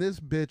dick's there, and this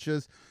bitch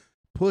just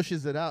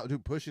pushes it out.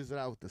 Dude pushes it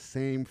out with the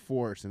same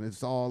force, and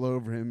it's all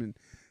over him. And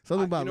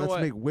something You about know let's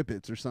what? make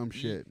whippets or some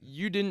shit.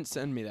 You didn't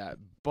send me that,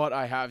 but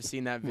I have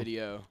seen that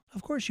video.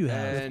 Of course you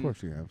have. And Of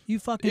course you have. You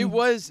fucking. It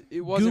was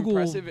Google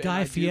impressive. and Guy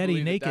I do Fieri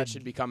believe naked that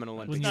should become an when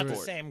Olympic It's you not were- the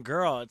sport. same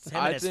girl. It's him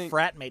I and his think-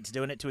 frat mates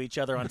doing it to each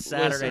other on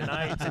Saturday Listen.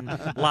 nights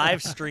and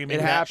live streaming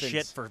It that happens.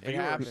 shit for It viewers.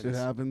 happens. It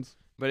happens.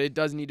 But it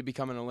does need to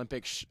become an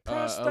Olympic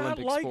Press that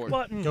Olympic like sport.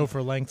 button. Go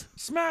for length.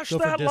 Smash Go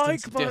for that distance.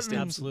 like button. Distance.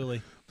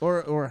 Absolutely.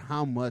 Or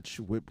how much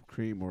whipped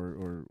cream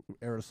or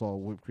aerosol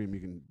whipped cream you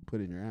can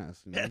put in your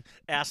ass. You know?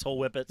 Asshole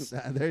whippets.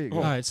 There you go.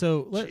 All right,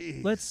 so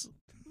Jeez. let's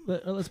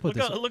put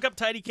this. Look up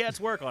Tidy Cat's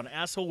work on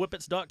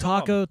assholewhippets.com.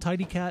 Taco,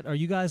 Tidy Cat, are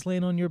you guys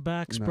laying on your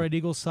back, No. spread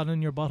eagle, sun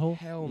in your butthole?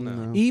 Hell no.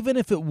 No. Even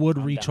if it would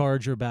I'm down.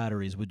 recharge your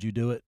batteries, would you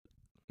do it?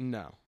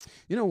 No.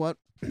 You know what?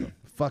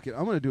 Fuck it.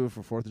 I'm gonna do it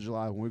for 4th of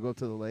July when we go up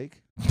to the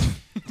lake.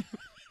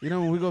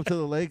 When we go up to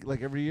the lake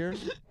like every year,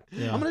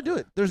 Yeah. I'm gonna do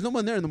it. There's no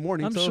one there in the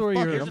morning. I'm so sure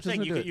fuck you're- it. Here's I'm the just thing: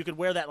 gonna do it. you could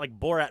wear that like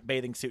Borat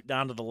bathing suit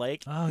down to the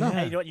lake. Oh No. yeah.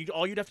 Hey, you know what?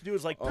 All you'd have to do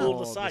is like pull Oh,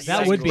 the side.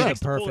 that You would guys be can the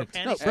pull their perfect-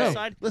 panties No, to bro. the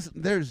side. Listen,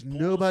 there's Pull the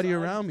nobody side.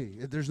 around me.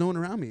 There's no one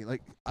around me.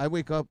 Like I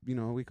wake up, I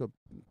wake up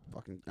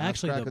fucking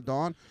Actually, crack the- of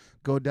dawn,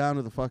 go down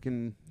to the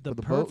fucking The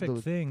boat, perfect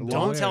the thing to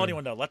Don't wear. tell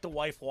anyone though. Let the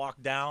wife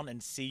walk down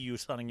and see you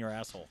sunning your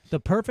asshole. The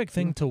perfect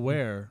thing to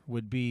wear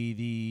would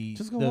be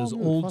Just go those all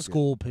nude, old fuck it.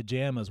 school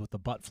pajamas with the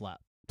butt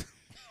flap.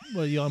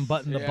 Well, you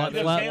unbutton the Yeah, butt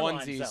those flap. tan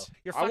lines, onesies. though.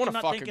 You're I fucking wanna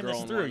not fuck a thinking girl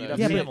this in through. one You'd of have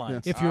those. tan Yeah, but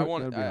lines. if you're-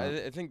 that'd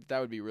be I think that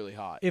would be really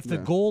hot. If the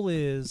Yeah. goal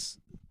is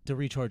to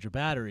recharge your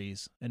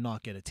batteries and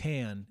not get a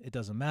tan, it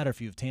doesn't matter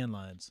if you have tan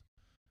lines.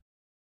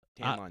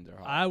 Tan lines are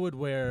hot. I would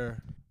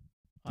wear.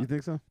 You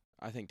think so?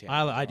 I think tan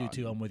I lines are do hot.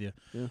 too. I'm with you.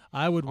 Yeah.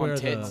 I would On wear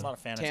tits. I'm not a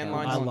fan Tan of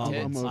lines I on love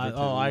tits. them. I'm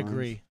over I tan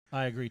agree.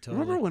 I agree totally.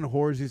 Remember when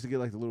whores used to get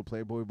like the little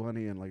Playboy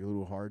bunny and like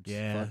little hearts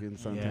Yeah. fucking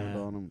suntanned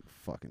Yeah. on them?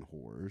 Fucking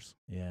whores.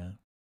 Yeah.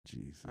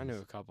 Jesus. I knew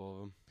a couple of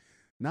them.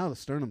 Now the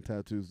sternum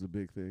tattoo is the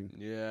big thing.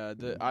 Yeah,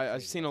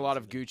 I've seen a lot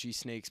of Gucci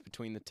snakes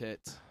between the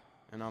tits,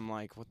 and I'm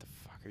like, what the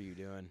fuck are you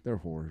doing? They're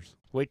whores,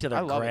 Wait till I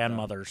their love it, though.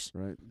 grandmothers.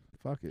 right?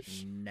 Fuck it.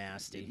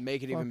 Nasty.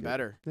 Make it Fuck even it.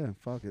 better. Yeah,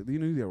 fuck it. You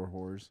knew they were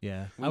whores.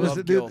 Yeah. We I was love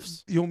Listen, dude,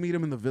 gilfs. you'll meet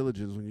them in the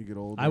villages when you get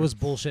older. I was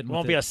bullshitting. It with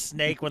won't it. be a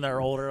snake when they're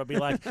older. It'll be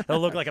like it'll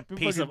look like a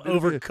piece of It'll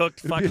be a-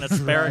 overcooked it'll be fucking a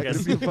drag-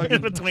 asparagus it'll be a fucking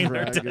in between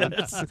their dragon.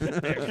 tits.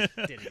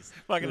 Titties.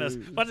 Fucking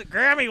what's it,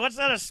 Grammy? What's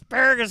that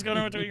asparagus going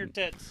in between your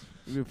tits?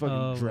 It'll be a fucking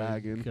Oh my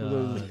dragon. One of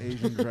those God.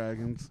 Asian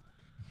dragons.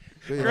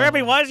 But yeah.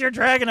 Grammy, why does your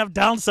dragon have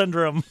Down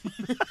syndrome?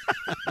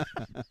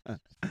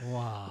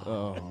 Wow.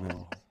 Oh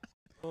man.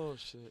 Oh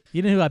shit.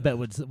 You know who I bet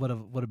would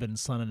have been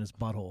sun in his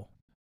butthole?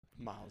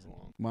 Miles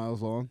long.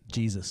 Miles long.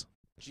 Jesus.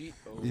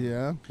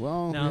 Yeah.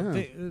 Well. Now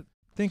yeah.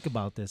 think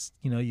about this.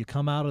 You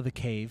come out of the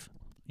cave.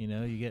 You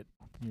get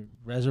your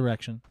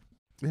resurrection.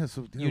 Yeah.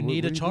 So yeah, You what-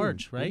 need what a do you do?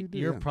 charge, What do you right? do?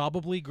 You're Yeah.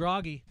 probably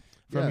groggy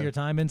from Yeah. your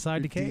time inside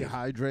the You're cave.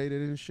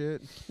 dehydrated and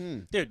shit.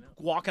 Dude,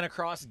 walking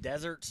across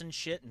deserts and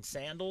shit in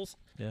sandals.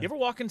 Yeah. You ever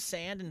walk in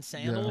sand and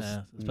sandals?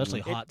 Yeah, especially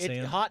It- hot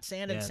sand. Hot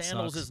sand and Yeah, it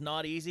sandals sucks. is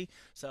not easy.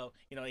 So,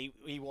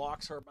 he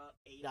walks for about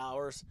 8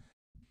 hours,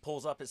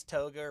 pulls up his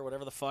toga or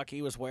whatever the fuck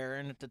he was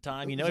wearing at the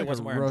time. It He was like a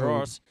wasn't wearing robe.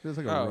 drawers. It was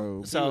like a Oh,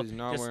 robe. So, he was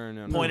not just wearing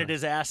an Pointed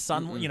his ass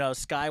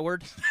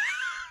skyward.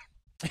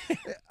 Yeah.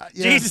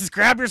 Jesus,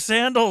 grab your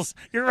sandals.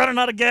 You're running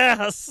out of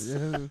gas.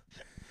 Yeah.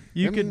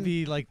 You I could mean-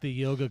 be like the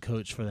yoga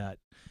coach for that.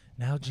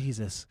 Now,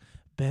 Jesus,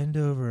 bend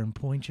over and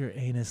point your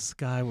anus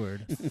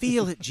skyward.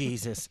 Feel it,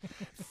 Jesus.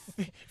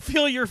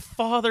 Feel your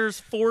father's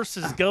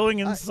forces going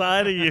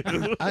inside of you.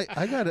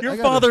 I got it. Your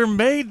father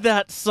made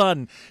that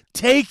son.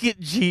 Take it,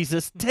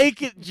 Jesus.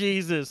 Take it,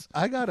 Jesus.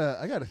 I got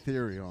a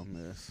theory on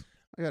this.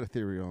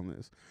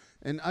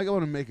 And I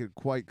want to make it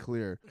quite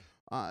clear.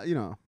 You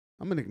know,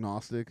 I'm an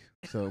agnostic,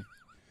 so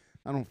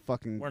I don't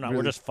fucking. We're not. Really,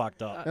 We're just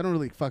fucked up. I don't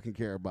really fucking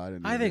care about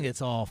it. I think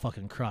it's all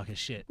fucking crock of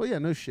shit. Well, yeah,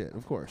 no shit,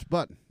 of course,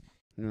 but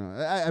you know,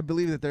 I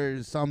believe that there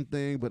is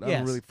something, but I Yes,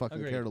 don't really fucking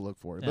agreed. care to look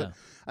for it. Yeah.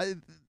 But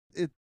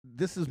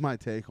this is my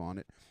take on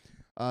it.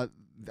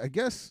 I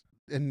guess,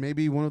 and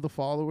maybe one of the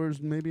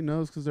followers maybe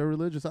knows because they're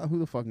religious. Who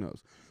the fuck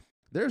knows?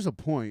 There's a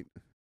point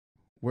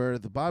where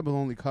the Bible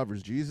only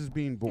covers Jesus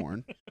being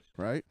born,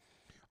 right,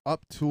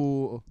 up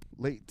to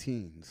late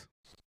teens,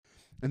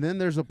 and then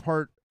there's a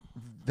part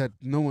that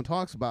no one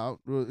talks about.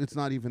 It's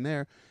not even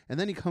there, and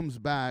then he comes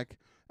back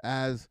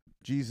as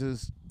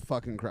Jesus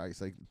fucking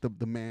Christ, like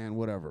the man,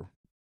 whatever,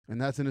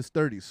 and that's in his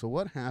 30s. So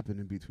what happened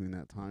in between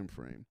that time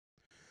frame?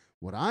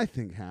 What I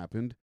think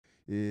happened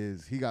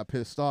is he got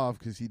pissed off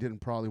because he didn't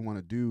probably want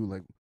to do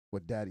like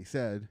what Daddy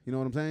said. You know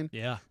what I'm saying?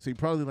 Yeah. So he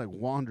probably like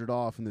wandered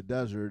off in the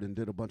desert and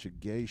did a bunch of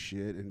gay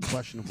shit and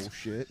questionable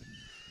shit.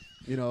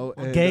 You know,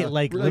 and, Gay,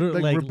 like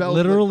rebelled,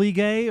 literally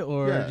gay,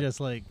 or Yeah.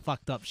 just like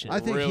fucked up shit. I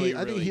think Really,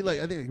 I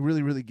think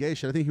really gay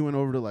shit. I think he went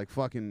over to like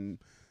fucking,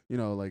 you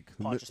know, like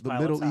Pontius the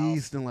Pilate's Middle house.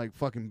 East and like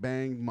fucking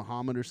banged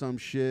Muhammad or some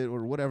shit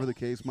or whatever the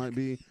case might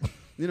be.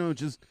 You know,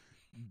 just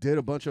did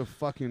a bunch of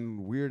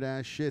fucking weird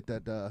ass shit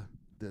that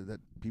that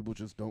people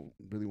just don't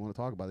really want to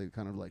talk about. They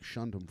kind of like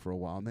shunned him for a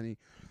while, and then he,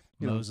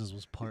 you know, Moses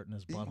was parting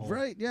his butthole.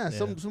 right? Yeah,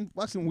 some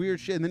fucking weird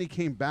shit, and then he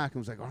came back and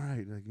was like, all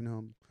right, like, you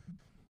know,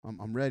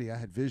 I'm ready. I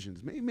had visions.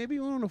 Maybe he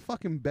went on a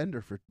fucking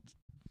bender for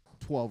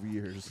 12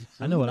 years.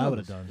 I know what I Who would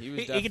have knows? done. He was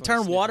He definitely can turn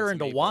sniffing water some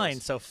into eight wine,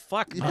 balls. so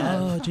fuck Yeah. that.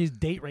 Oh, jeez,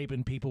 date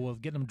raping people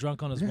with getting them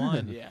drunk on his Yeah.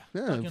 wine. Yeah.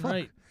 Yeah, Fucking fuck.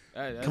 right.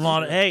 Hey, that's Come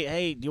on, true.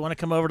 hey, do you want to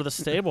come over to the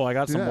stable? I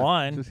got some Yeah,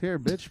 wine. Just here,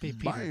 bitch. Hey,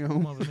 Peter, Bam.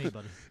 come over to me,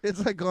 buddy.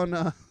 It's like on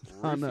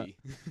Roofie.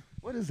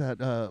 what is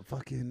that?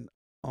 Fucking,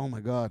 oh my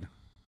god.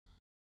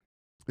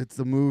 It's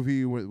the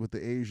movie with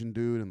the Asian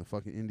dude and the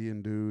fucking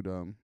Indian dude.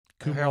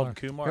 Harold and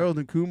Kumar. Harold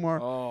and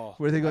Kumar. Oh,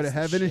 Where they go to that's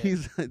the heaven and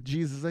shit. he's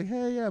Jesus like,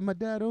 hey, yeah, my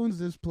dad owns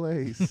this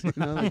place. You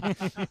know,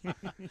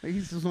 like,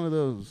 he's just one of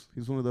those.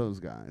 He's one of those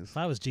guys. If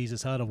I was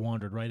Jesus, I'd have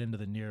wandered right into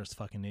the nearest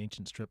fucking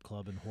ancient strip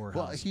club and whorehouse.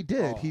 Well, he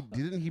did. Oh. He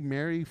didn't. He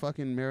marry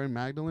fucking Mary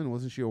Magdalene.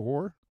 Wasn't she a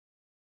whore?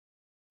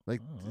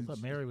 Like Oh, I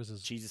thought Mary was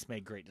his. Jesus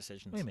made great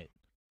decisions. Wait a minute.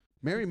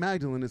 Mary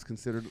Magdalene is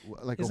considered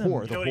like Isn't- a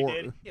whore. You The know what he whore.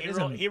 did? It He,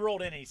 isn't- he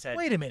rolled in and he said,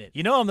 Wait a minute.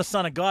 you know I'm the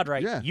son of God,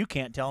 right? Yeah. You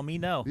can't tell me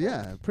no.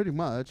 Yeah, pretty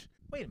much.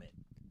 Wait a minute.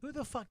 Who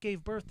the fuck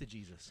gave birth to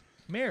Jesus?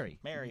 Mary.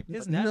 Mary,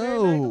 Isn't that Mary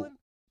No. Magdalene?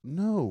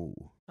 No.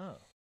 Oh,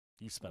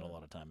 you spent a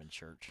lot of time in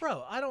church.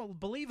 bro, I don't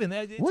believe in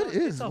that. It's What a,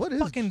 is- It's a what is-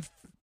 fucking.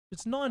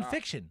 It's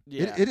nonfiction.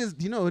 Yeah. It is.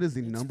 You know, it is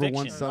the It's number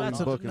one fiction. selling That's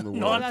a- book in the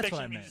no, world. that's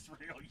what I Non-fiction meant. means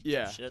real. You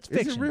Yeah. shit. Is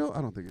it fiction. real?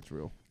 I don't think it's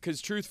real.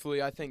 Because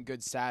truthfully, I think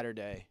Good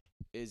Saturday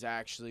is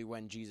actually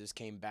when Jesus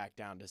came back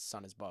down to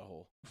sun his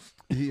butthole.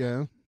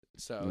 Yeah.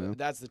 So Yeah.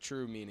 that's the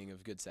true meaning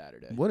of Good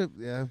Saturday. What if?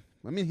 Yeah.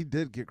 I mean, he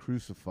did get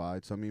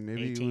crucified, so I mean,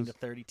 maybe he 18 was. to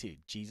 32.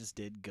 Jesus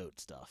did goat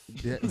stuff.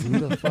 Yeah. Who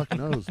the fuck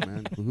knows,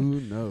 man?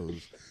 Who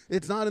knows?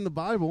 It's not in the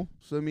Bible,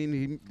 so I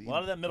mean, he A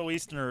lot of them Middle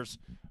Easterners,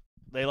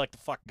 they like to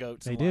fuck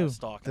goats. They and do.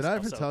 livestock and Did I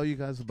stuff, ever so tell you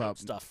guys about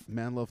stuff.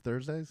 Man Love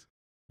Thursdays?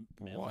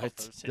 Man What? Love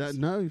Thursdays.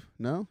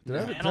 No. Did I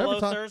ever Manilow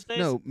talk? Thursdays?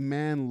 No,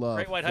 Man Love.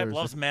 Great White Hype Thursdays.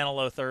 loves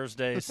Manilow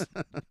Thursdays.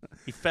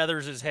 He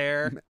feathers his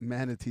hair,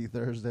 Manatee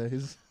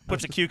Thursdays.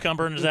 puts a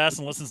cucumber in his ass,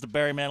 and listens to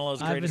Barry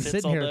Manilow's I've been greatest hits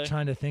sitting all here day.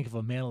 trying to think of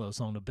a Manilow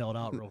song to belt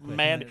out real quick.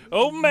 Man, and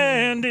oh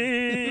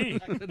Mandy. I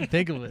couldn't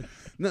think of it.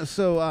 No,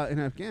 so in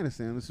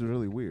Afghanistan, this is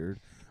really weird.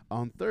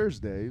 On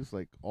Thursdays,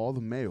 like all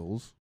the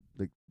males,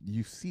 like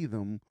you see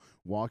them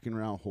walking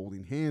around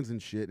holding hands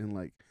and shit, and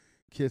like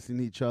kissing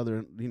each other,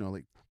 and you know,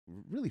 like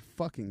really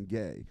fucking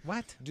gay.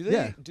 What? Do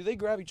they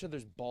grab each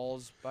other's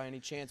balls by any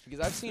chance? Because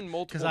I've seen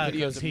multiple 'Cause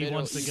videos of he Middle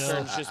wants to go-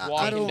 Easterns just I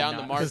walking don't- down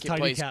the 'Cause Tidy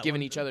marketplace, Cat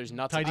giving wants- each other's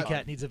nuts. Tidy out.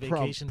 Cat needs a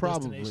vacation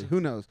Probably. destination.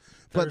 Who knows?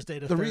 Thursday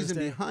but to the reason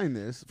Thursday. behind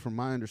this, from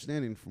my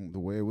understanding, from the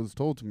way it was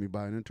told to me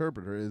by an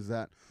interpreter, is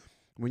that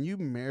when you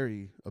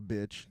marry a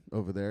bitch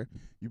over there,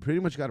 you pretty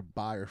much got to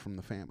buy her from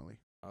the family.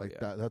 Oh, Like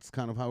yeah. that's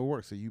kind of how it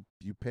works. So you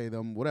pay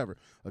them whatever,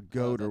 a Oh,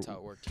 goat that's or how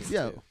it worked here,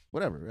 yeah, too.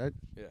 whatever, right?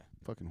 Yeah.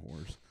 Fucking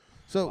whores.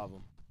 So Love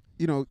 'em.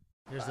 you know,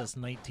 Here's this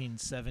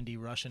 1970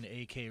 Russian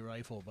AK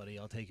rifle, buddy.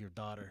 I'll take your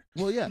daughter.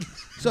 well, yeah.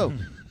 So,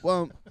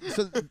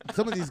 so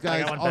some of these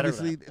guys got one better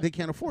obviously they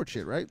can't afford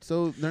shit, right?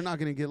 So they're not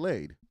gonna get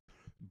laid.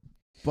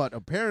 But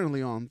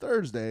apparently on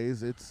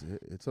Thursdays it's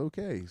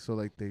okay. So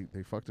like they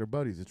fuck their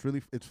buddies.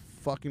 It's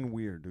fucking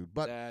weird, dude.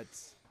 But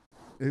That's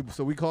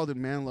so we called it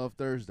Man Love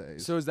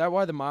Thursdays. so. Is that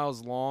why the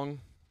Miles Long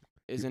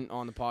isn't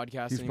on the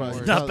podcast He's anymore?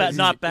 probably- not, He's-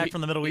 not back he-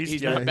 from the Middle East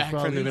he's yet. not back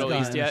from the Middle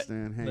East yet.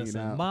 Hanging Listen,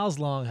 out. Miles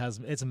Long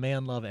it's a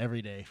man love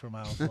every day for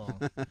Miles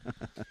Long.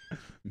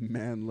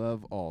 Man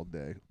love all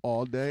day,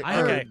 I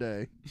every heard-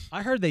 day.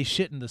 I heard they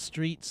shit in the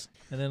streets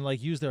and then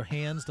like use their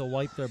hands to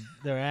wipe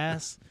their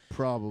ass,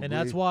 Probably. and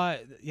that's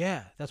why.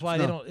 Yeah, that's why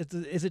No. they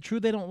don't. Is it true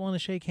they don't want to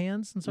shake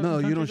hands in certain No,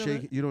 you don't countries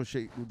over shake. You don't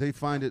shake. They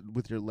find it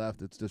with your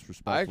left. It's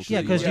disrespectful. I to actually,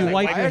 Yeah, 'cause you left.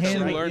 wipe I your actually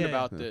hand- learned yeah.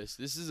 about this.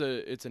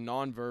 It's a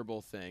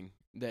nonverbal thing.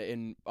 that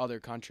in other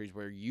countries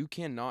where you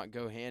cannot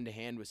go hand to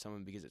hand with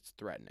someone because it's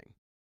threatening.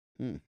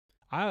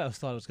 I always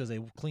thought it was because they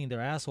cleaned their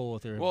asshole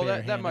with their Well, bare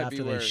that hand might after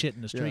be they where- shit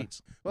in the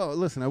streets. Well,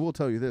 listen, I will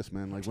tell you this,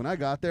 man. Like when I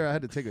got there, I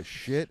had to take a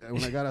shit.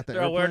 When I got out the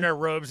They're all wearing airplane, their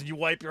robes, and you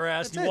wipe your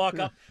ass, and That's you it. walk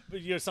up.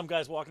 You know, some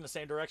guys walk in the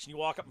same direction. You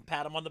walk up and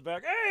pat them on the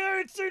back. Hey, I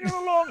ain't seen you in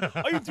a long.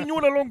 I ain't seen you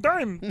in a long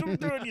time.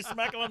 And you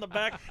smack them on the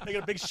back. They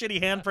got a big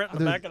shitty handprint on the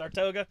Dude. back of their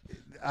toga.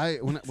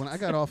 when I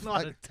got off,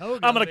 Not a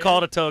toga, I'm gonna man. call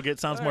it a toga. It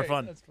sounds All more right,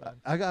 fun. that's fine.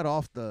 I got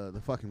off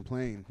the fucking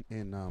plane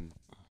in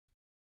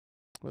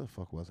where the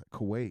fuck was it?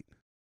 Kuwait,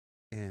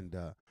 and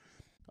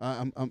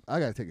I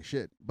gotta take a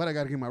shit, but I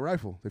gotta get my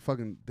rifle.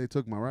 They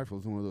took my rifle. It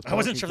was one of those. I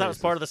wasn't parking sure that was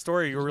cases. part of the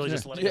story. You were really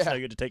just letting us Yeah. know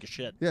you had to take a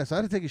shit. Yeah, so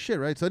I had to take a shit,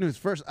 right? So anyways,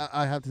 first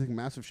I have to take a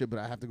massive shit, but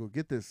I have to go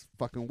get this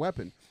fucking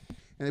weapon.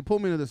 And they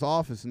pulled me into this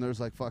office, and there's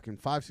like fucking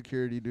 5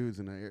 security dudes,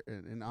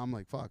 and I'm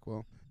like, fuck,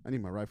 well, I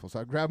need my rifle. So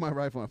I grab my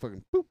rifle and I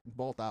fucking boop,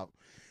 bolt out.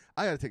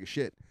 I gotta take a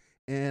shit.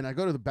 And I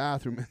go to the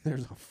bathroom, and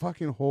there's a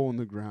fucking hole in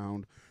the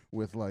ground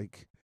with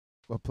like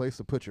a place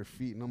to put your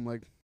feet. And I'm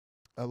like,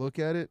 I look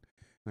at it,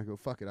 and I go,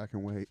 fuck it, I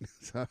can wait.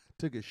 So I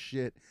took a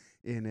shit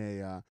in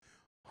a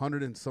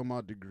 100 and some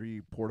odd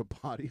degree porta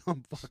potty.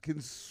 I'm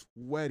fucking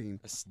sweating.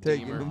 A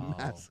Taking steamer. a Oh.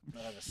 massive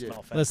That does shit.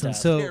 smell Listen,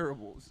 fantastic. so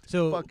terrible.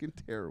 so Fucking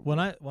terrible.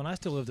 when I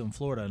still lived in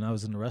Florida and I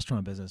was in the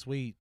restaurant business,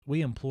 we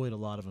employed a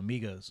lot of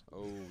amigos,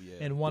 Oh yeah.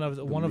 and one of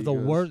the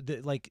Amigos. worst,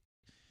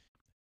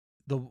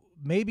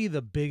 maybe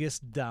the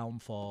biggest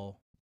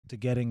downfall to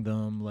getting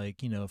them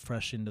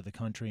fresh into the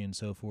country and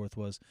so forth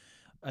was,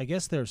 I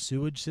guess their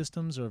sewage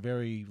systems are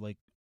very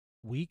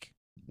weak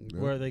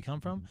where they come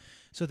from.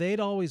 So they'd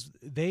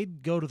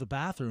go to the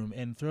bathroom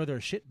and throw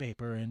their shit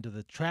paper into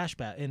the trash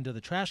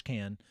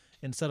can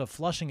instead of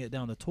flushing it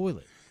down the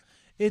toilet.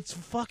 It's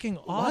fucking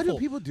awful. Why do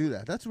people do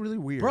that? That's really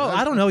weird. Bro,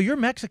 That's- I don't know. You're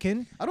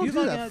Mexican. I don't You do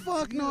fucking- that.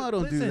 Fuck no, I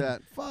don't do listen,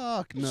 that.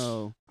 Fuck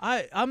no.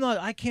 I'm not.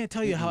 I can't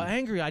tell you how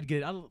angry I'd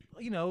get.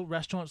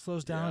 Restaurant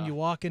slows down. Yeah. You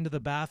walk into the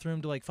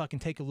bathroom to fucking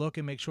take a look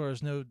and make sure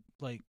there's no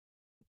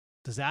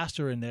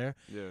disaster in there.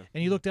 Yeah.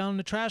 And you look down in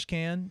the trash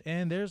can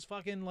and there's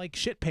fucking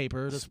shit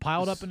paper that's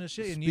piled up in the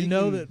shit, and you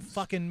know Speaking- that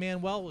fucking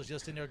Manuel was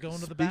just in there going to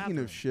the Speaking bathroom.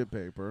 of shit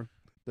paper,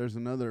 there's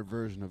another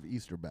version of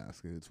Easter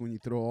basket. It's when you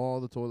throw all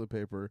the toilet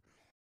paper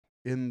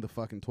in the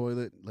fucking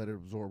toilet, let it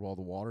absorb all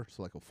the water,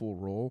 so like a full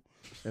roll,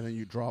 and then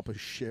you drop a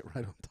shit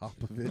right on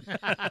top of it.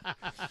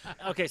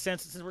 Okay,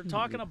 since we're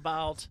talking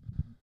about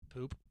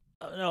Poop.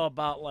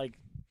 about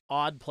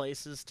odd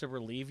places to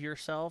relieve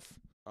yourself.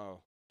 Oh.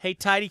 Hey,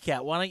 Tidy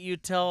Cat, why don't you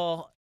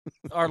tell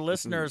our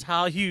listeners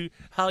how you've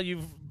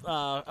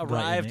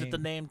arrived at the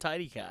name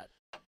Tidy Cat?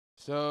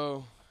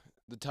 So,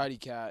 the Tidy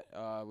Cat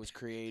was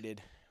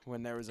created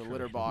when there was a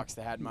litter box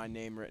that had my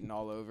name written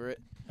all over it.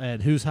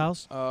 At whose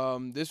house?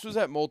 This was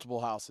at multiple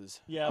houses.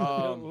 Yeah,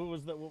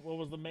 what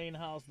was the main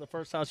house? The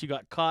first house you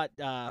got caught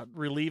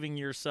relieving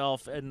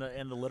yourself in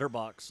the litter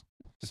box.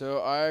 So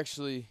I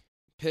actually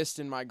pissed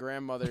in my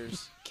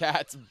grandmother's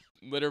cat's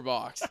litter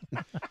box,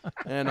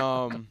 and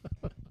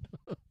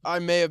I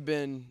may have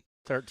been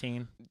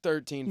 13.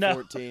 13, No.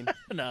 14.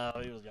 No,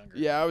 he was younger.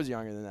 Yeah, I was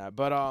younger than that,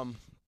 but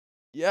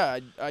yeah,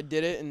 I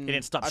did it, and He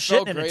didn't stop I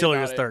felt shitting great until he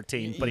about was it.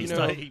 13, but You he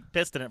know- he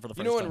pissed in it for the first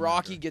You know when time.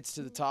 Rocky gets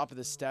to the top of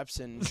the steps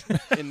in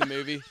the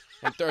movie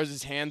and throws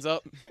his hands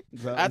up?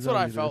 Is That's is what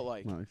I you did? felt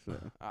like. Nice, yeah.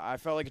 I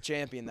felt like a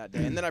champion that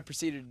day, and then I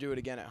proceeded to do it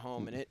again at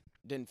home, and it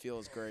didn't feel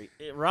as great.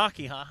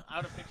 Rocky, huh? I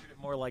would have pictured it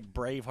more like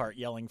Braveheart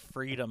yelling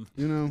freedom.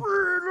 You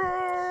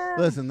know,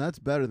 listen, that's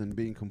better than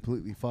being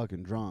completely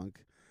fucking drunk.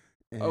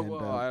 And, Oh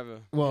well, I have a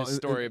well,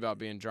 story about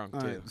being drunk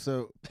all too. right,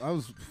 so I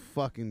was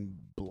fucking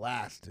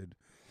blasted,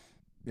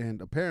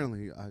 and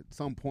apparently at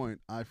some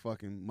point I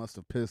fucking must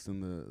have pissed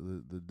in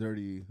the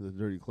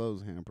dirty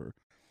clothes hamper.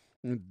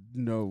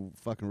 No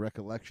fucking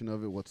recollection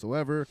of it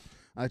whatsoever.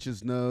 I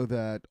just know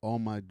that all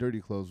my dirty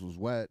clothes was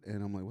wet,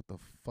 and I'm like, what the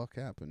fuck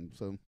happened?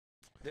 So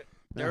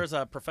There was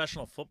a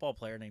professional football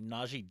player named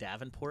Najee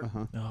Davenport,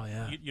 uh-huh. Oh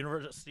yeah.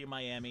 University of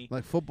Miami.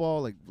 Like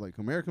football, like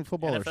American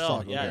football or NFL,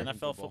 soccer? yeah, American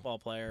NFL football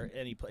player,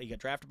 and he got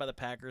drafted by the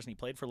Packers, and he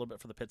played for a little bit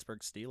for the Pittsburgh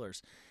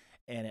Steelers.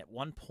 And at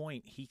one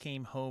point, he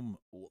came home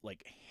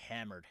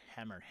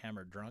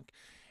hammered drunk,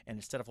 and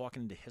instead of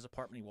walking into his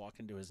apartment, he walked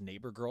into his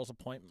neighbor girl's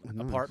Nice.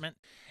 apartment,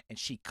 and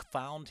she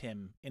found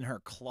him in her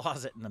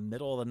closet in the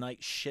middle of the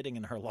night shitting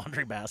in her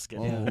laundry basket.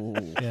 Oh,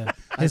 Yeah.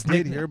 I His did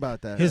nickname- hear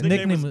about that. His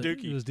nickname nickname was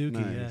Dookie. was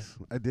Dookie. Yeah. Nice.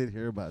 I did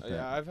hear about that.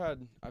 Yeah, I've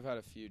had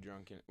a few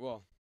drunken.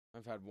 Well,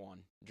 I've had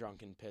one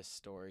drunken piss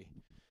story,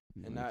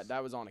 and Nice.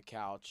 that was on a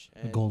couch.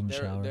 And golden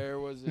there, shower. There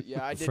was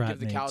I did Frat give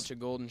the mates. couch a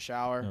golden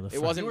shower. No, the It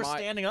frat- wasn't You were my.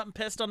 standing up and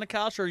pissed on the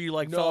couch, or you No,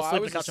 fell asleep I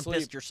on was the couch asleep.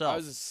 and pissed yourself? I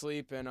was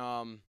asleep, and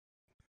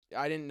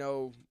I didn't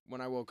know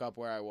when I woke up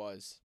where I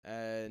was,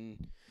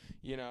 and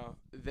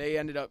they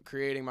ended up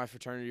creating my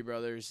fraternity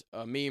brothers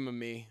a meme of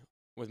me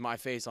with my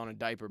face on a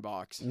diaper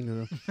box,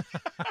 Yeah.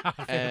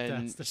 and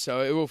Fantastic.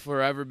 so it will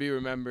forever be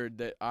remembered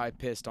that I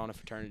pissed on a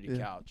fraternity Yeah.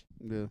 couch.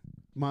 Yeah.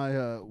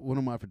 My one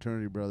of my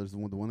fraternity brothers, the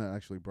one that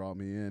actually brought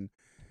me in,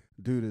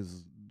 dude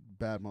is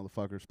bad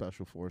motherfucker,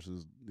 special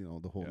forces,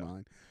 the whole Yeah.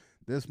 nine.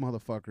 This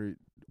motherfucker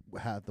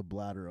had the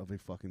bladder of a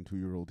fucking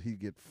 2-year-old. He'd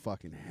get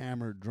fucking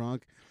hammered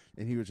drunk,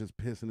 and he would just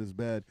piss in his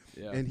bed.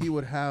 Yeah. And he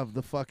would have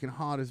the fucking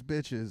hottest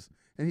bitches,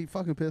 and he'd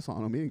fucking piss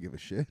on them. He didn't give a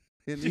shit.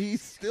 And he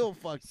still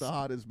fucked the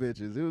hottest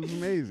bitches. It was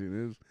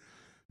amazing. It was,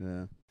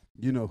 yeah.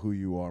 You know who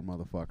you are,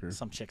 motherfucker.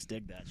 Some chicks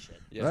dig that shit.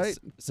 Yeah, Right?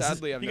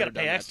 Sadly, I've You never gotta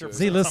pay done extra that for Does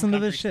he some listen to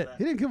this countries shit? for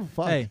He didn't give a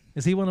fuck. Hey,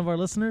 is he one of our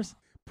listeners?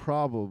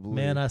 Probably.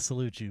 Man, I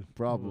salute you.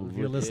 Probably. If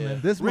you're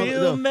listening. This that.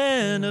 Real no,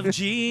 man of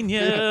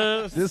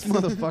genius. this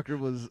motherfucker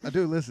was.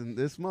 Dude, listen.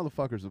 This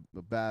motherfucker's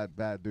a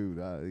bad dude.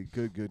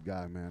 Good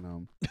guy,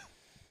 man.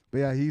 But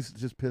yeah, he's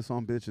just piss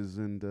on bitches,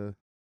 and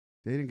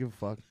they didn't give a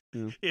fuck.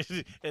 You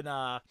know?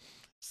 And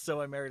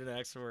so I married an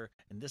ex where,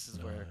 and this is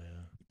Oh, where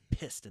yeah.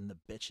 pissed in the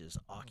bitch's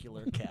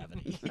ocular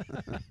cavity.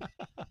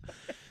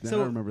 Yeah,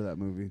 So- I remember that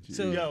movie.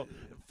 so- Yo,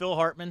 Phil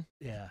Hartman.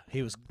 Yeah,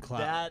 he was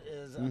That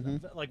is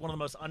Mhm. like one of the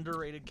most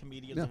underrated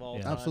comedians Yeah, of all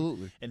yeah. time.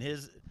 absolutely. And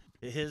his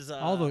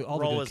All the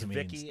role good as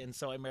comedians. Vicky, and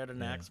so I married an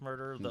Yeah. axe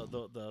murderer,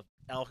 the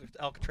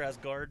Alcatraz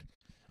guard.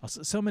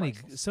 So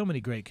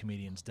many great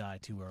comedians die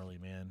too early,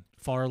 man.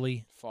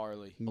 Farley.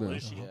 Farley. Yeah.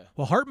 Belushi. Yeah.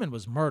 Well, Hartman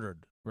was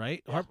murdered,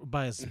 right? Yeah.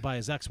 By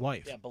his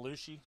ex-wife. Yeah,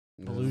 Belushi.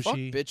 Belushi. Fuck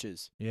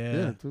bitches.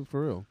 Yeah, dude,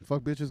 for real.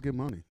 Fuck bitches, get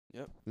money.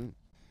 Yep. Yeah.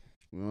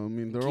 Well, I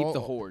mean, they're Keep all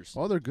the whores.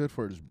 all they're good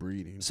for is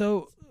breeding.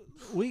 So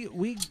we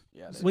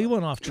Yeah. we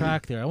went off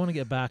track there. I want to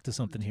get back to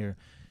something here.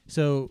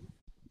 So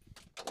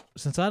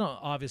since I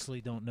obviously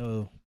don't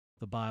know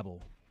the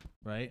Bible,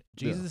 right?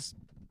 Yeah. Jesus,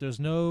 there's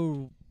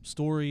no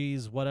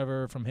stories,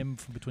 whatever, from him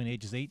from between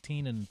ages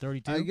 18 and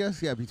 32. I guess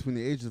between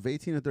the ages of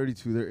 18 and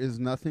 32, there is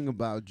nothing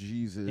about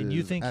Jesus. And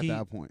you think at he-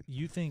 that point?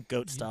 You think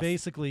Goat stuff.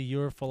 basically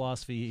your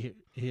philosophy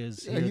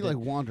is Yeah, here he that like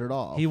wandered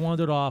off. he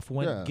wandered off,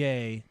 went Yeah.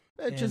 gay,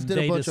 It just and did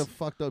a they bunch just- of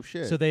fucked up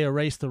shit. so they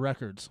erased the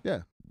records.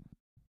 yeah,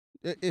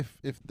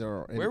 if there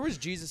are. Any. Where was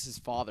Jesus'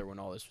 father when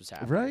all this was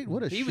happening? Right?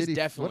 What a He shitty. was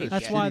definitely what a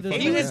That's why shitty there's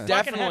He no- was fucking-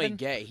 definitely heaven.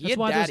 gay. He That's had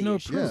why there's daddy no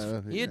issues. proof.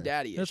 Yeah, He had yeah.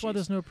 daddy That's why issues.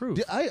 there's no proof.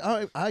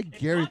 I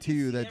guarantee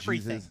you see that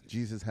everything,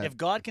 Jesus had If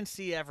God can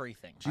see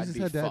everything, Jesus I'd be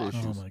had dad fucked.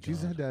 issues. Oh my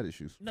Jesus God. had dad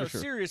issues. no, for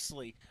sure.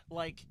 seriously,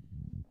 like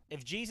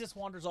if Jesus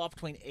wanders off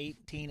between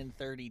 18 and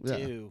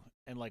 32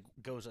 and like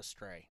goes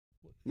astray.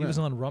 He was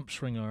on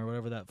Rumpspringer or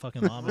whatever that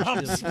fucking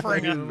Amish is.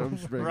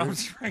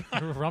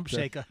 Rumspringa. Rump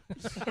shaker.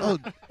 Oh,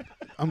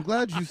 I'm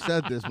glad you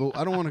said this, but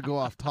I don't want to go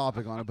off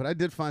topic on it. But I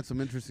did find some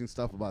interesting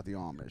stuff about the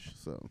Amish.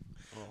 So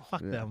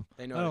Fuck Yeah. them.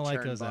 They I know don't how to like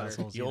churn those butter.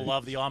 assholes. You'll either.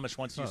 love the Amish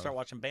once you Oh. start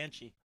watching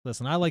Banshee.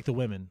 Listen, I like the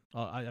women.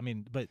 I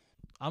mean, but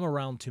I'm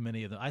around too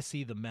many of them. I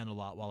see the men a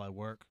lot while I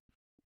work,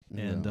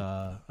 and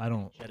I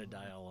don't.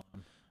 Jedediah on.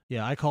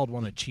 Yeah, I called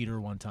one a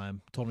cheater one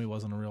time. Told me he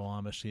wasn't a real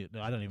Amish.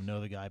 I don't even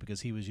know the guy because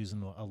he was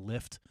using a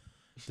lift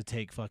to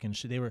take fucking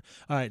shit. They were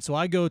all right. So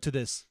I go to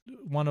this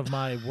one of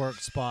my work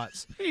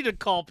spots. You need to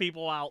call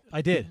people out.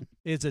 I did.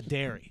 It's a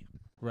dairy,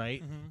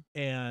 right? Mm-hmm.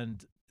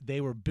 And they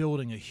were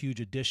building a huge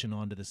addition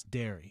onto this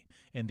dairy,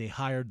 and they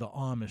hired the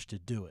Amish to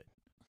do it.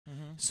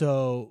 Mm-hmm.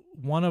 So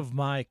one of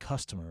my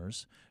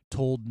customers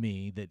told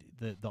me that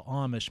the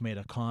Amish made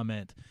a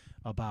comment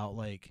about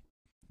like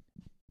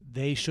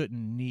they shouldn't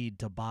need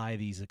to buy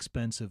these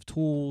expensive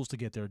tools to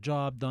get their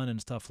job done and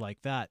stuff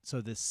like that.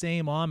 So the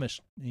same Amish,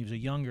 he was a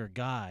younger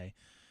guy,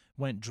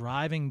 went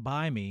driving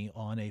by me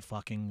on a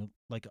fucking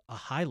like a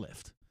high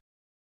lift.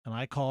 And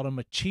I called him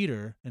a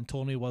cheater and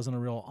told him he wasn't a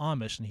real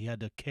Amish and he had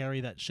to carry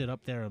that shit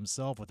up there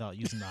himself without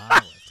using the high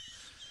lift.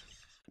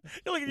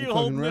 Look at You're you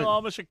holding fucking the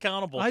right. Amish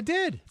accountable. I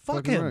did. Fuck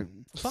Fucking him. right.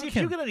 Fuck See if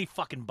him. you get any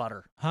fucking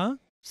butter. Huh?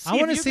 See I if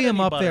want to you see get him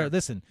any up there. butter.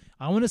 Listen,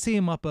 I want to see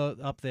him up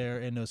there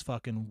in those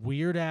fucking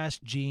weird ass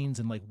jeans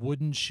and like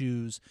wooden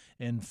shoes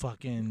and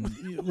fucking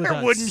with Wear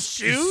that wooden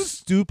shoes?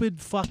 stupid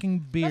fucking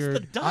That's beard. the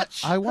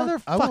Dutch. I Well, want.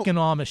 they're I want, fucking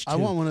Amish too. I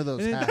want one of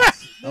those And-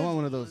 hats. I want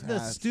one of those the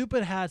hats.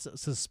 stupid hats,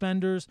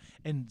 suspenders,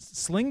 and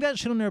sling that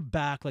shit on their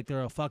back like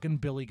they're a fucking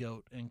billy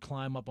goat and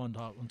climb up on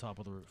top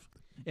of the roof.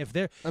 If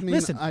they're I mean,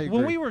 listen, I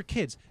when agree. we were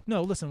kids,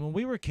 when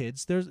we were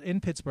kids, there's in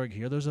Pittsburgh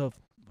here, there's a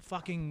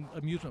fucking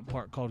amusement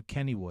park called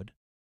Kennywood.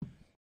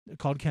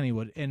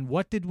 And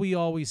what did we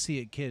always see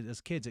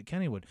as kids at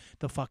Kennywood?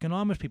 The fucking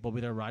Amish people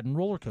be there riding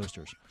roller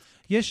coasters.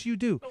 Yes, you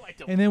do. No, I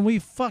don't. And then we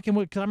fucking,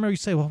 cause I remember you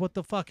say, well, what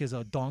the fuck is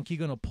a donkey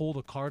gonna pull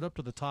the cart up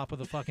to the top of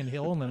the fucking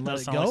hill and then let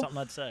That it sounds like go? something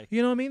I'd say.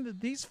 You know what I mean?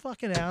 These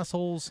fucking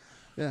assholes.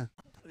 Yeah,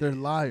 they're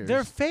liars.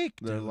 They're fake.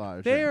 They're Dude.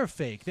 liars, They're yeah.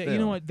 fake. They You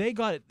know are.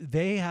 what?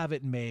 They have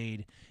it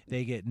made.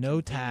 They get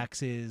no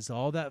taxes.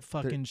 All that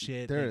fucking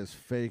shit. They're They- as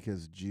fake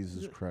as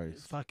Jesus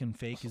Christ. fucking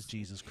fake as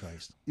Jesus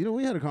Christ. You know,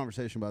 we had a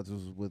conversation about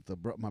this with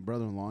my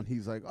brother-in-law, and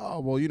he's like, "Oh,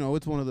 well, you know,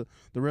 it's one of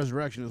the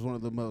resurrection is one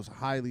of the most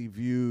highly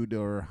viewed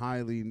or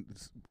highly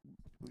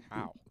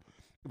How?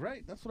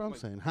 right." That's what I'm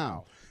saying.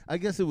 How? I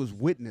guess it was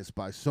witnessed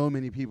by so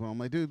many people. I'm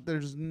like, dude,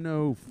 there's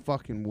no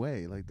fucking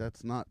way. Like,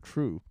 that's not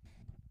true.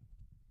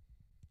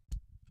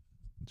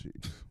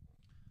 Jeez.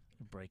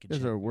 breaking These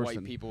shit. are worse White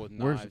than people with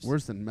worse, knives.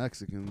 worse than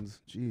Mexicans.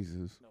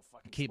 Jesus. No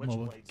fucking Keep 'em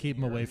away- switchblades keep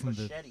in 'em here, away from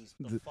the- machetes.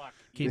 The fuck?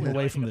 Keep You them know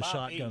away nothing from the about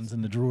shotguns these.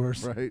 in the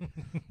drawers. Right.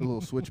 The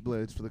little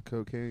switchblades for the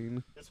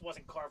cocaine. This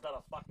wasn't carved out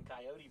of fucking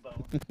coyote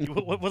bone.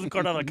 It wasn't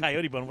carved out of a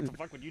coyote bone. What the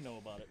fuck would you know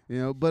about it? You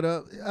know, but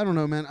I don't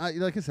know, man.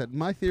 Like I said,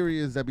 my theory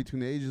is that between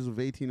the ages of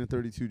 18 and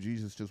 32,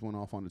 Jesus just went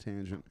off on a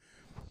tangent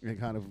and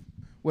kind of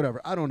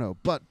whatever. I don't know.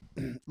 But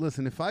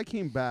listen, if I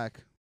came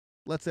back,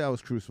 let's say I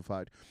was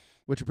crucified,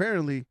 which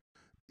apparently,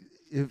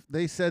 if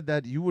they said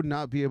that you would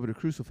not be able to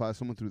crucify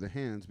someone through the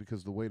hands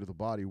because the weight of the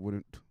body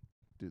wouldn't,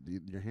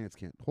 your hands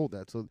can't hold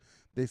that. So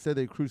they said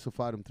they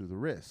crucified him through the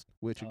wrist,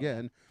 which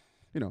again,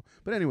 you know.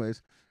 But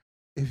anyways,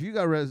 if you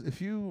got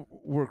if you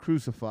were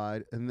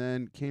crucified and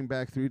then came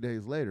back 3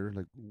 days later,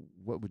 like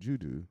what would you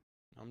do?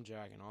 I'm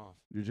jacking off.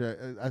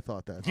 I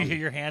thought that.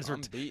 Your hands were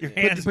I'm beating your it.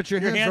 hands, But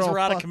your your hands hands are all were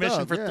out of fucked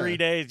commission up, for yeah. 3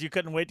 days. You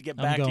couldn't wait to get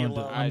I'm back to your going to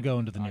low. I'm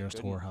going to the I nearest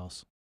couldn't.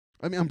 whorehouse.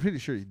 I mean, I'm pretty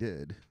sure he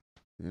did.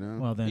 You know.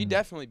 Well then, He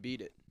definitely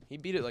beat it. He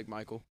beat it like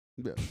Michael.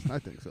 Yeah, I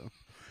think so.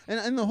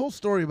 And the whole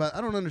story about,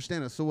 I don't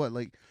understand it. So what?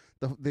 Like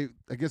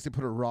I guess they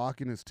put a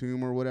rock in his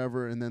tomb or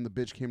whatever, and then the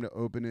bitch came to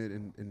open it,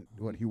 and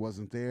what, he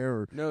wasn't there,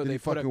 or No, did they he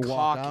put a fucking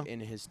walk cock out? in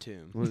his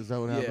tomb. What, is that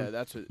what happened?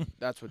 Yeah,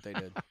 that's what they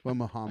did. When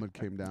Muhammad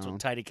came That's down.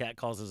 what Tidy Cat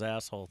calls his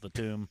asshole, the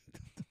tomb.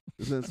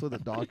 That's what the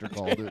doctor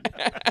called it.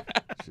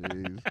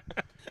 Jeez.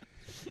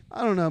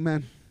 I don't know,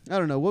 man. I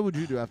don't know. What would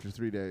you do after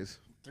 3 days?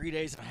 3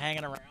 days of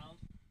hanging around.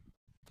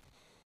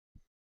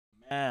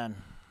 Man,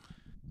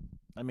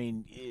 I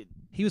mean,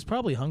 he was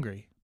probably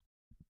hungry.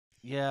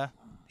 yeah.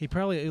 He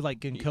probably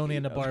like in He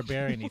Conan the ate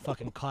Barbarian. He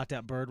fucking caught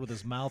that bird with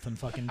his mouth and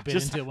fucking bit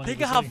Just into it. When think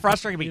he of was how sitting-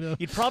 frustrating it'd be. you know?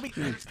 You'd probably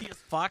thirsty as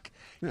fuck,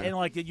 Yeah. and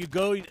like you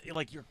go,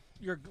 like you're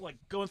like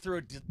going through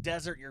a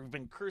desert. You've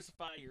been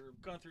crucified. You're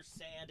going through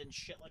sand and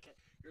shit like it.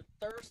 You're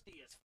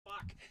thirsty as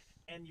fuck,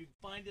 and you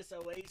find this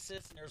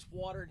oasis and there's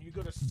water, and you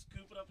go to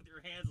scoop it up with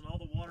your hands, and all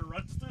the water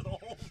runs through the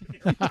hole. In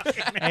your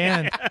fucking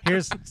And hand.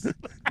 here's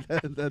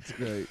That's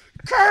great.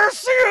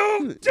 Curse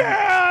you,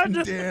 Dad!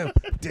 Damn.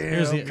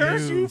 Here's the-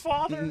 Curse you,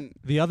 Father!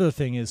 the other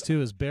thing is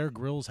too is Bear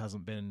Grylls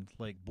hasn't been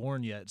like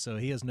born yet, so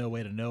he has no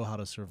way to know how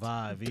to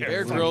survive. either.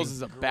 Bear fucking Grylls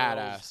is a gross.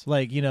 badass.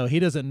 Like, you know, he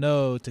doesn't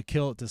know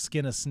to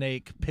skin a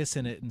snake, piss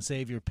in it, and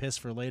save your piss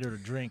for later to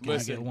drink. And you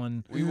Listen, get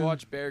one. we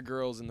watch Bear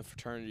Grylls in the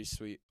fraternity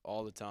suite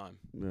all the time.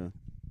 Yeah.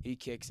 He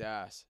kicks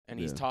ass, and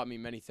he's Yeah. taught me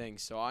many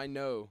things. So I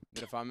know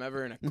that if I'm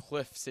ever in a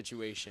cliff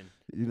situation,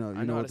 You know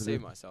I know how what to do.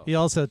 save myself. He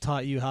also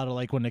taught you how to,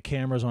 like, when the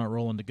cameras aren't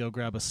rolling, to go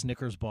grab a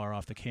Snickers bar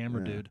off the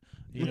camera, Yeah. dude.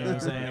 You know what I'm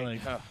saying?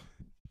 Like, Ugh,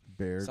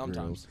 Bear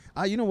sometimes.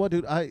 Grylls. You know what,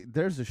 dude?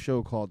 There's a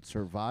show called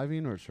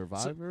Surviving or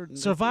Survivor.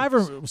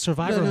 Survivor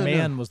no,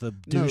 Man was the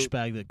No.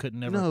 douchebag that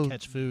couldn't never No.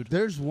 catch food.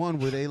 There's one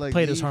where they like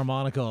Played his leave-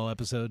 harmonica all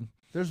episode.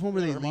 There's one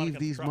where they Harmonica leave in the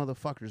these truck.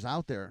 motherfuckers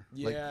out there.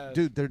 Yeah. Like,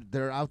 dude,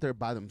 they're out there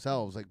by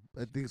themselves. Like,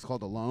 I think it's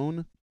called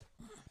Alone.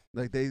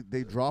 Like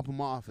they drop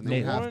them off and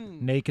they Na- have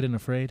One Naked and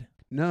Afraid.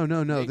 no.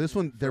 Naked This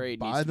one they're Afraid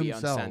by needs to be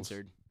themselves.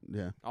 uncensored.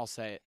 Yeah. I'll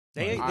say it.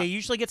 They I- they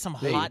usually get some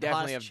they hot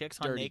definitely have chicks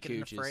on dirty Naked and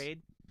cooches.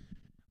 Afraid,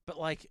 but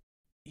like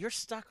you're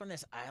stuck on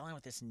this island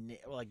with this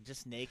like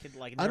just naked,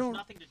 like I there's don't-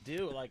 nothing to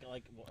do. Like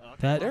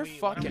That- They're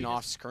fucking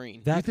off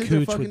screen. That think they're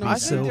cooch would fucking be off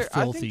so screen?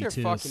 I filthy think they're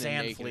too. fucking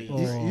Sand naked. fleas.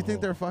 You think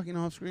Oh. they're fucking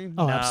off screen?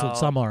 Oh, No. absolutely.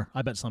 Some are.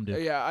 I bet some do.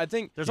 Yeah, I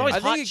think There's always I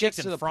hot think it chicks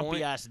gets to and the frumpy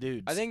point. ass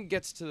dudes. I think it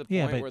gets to the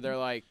Yeah, point but where they're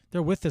like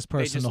They're with this they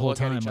person just the whole look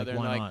at time. each Like, other and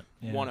why like not?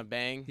 Yeah. want to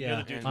bang. Yeah.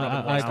 the dudes and rubbing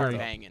then one start agree.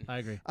 banging. I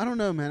agree. I don't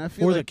know, man. I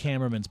feel Or like the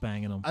cameraman's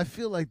banging them. I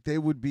feel like they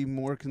would be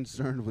more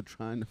concerned with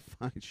trying to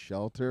find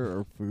shelter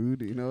or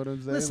food. You know what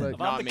I'm saying? Listen, like,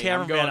 If I'm Not the me. I'm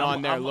cameraman, going I'm-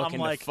 on there I'm looking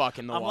like- to fuck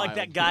in the I'm wild. like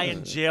that guy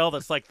in jail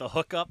that's like the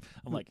hookup.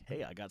 I'm like,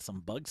 hey, I got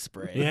some bug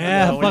spray.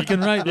 Yeah, You know, when you-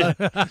 fucking right.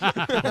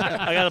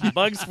 I got a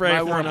bug spray My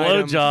for a one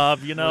item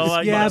blowjob. You know,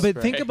 I yeah, got-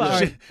 but think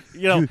about it.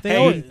 you know, They hey,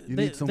 always, you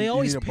they, need some. they you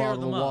always need a pair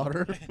bottle them of up.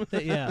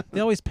 water. Yeah, they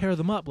always pair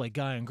them up like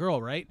guy and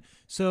girl, right?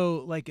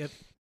 So like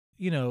if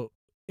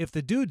if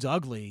the dude's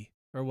ugly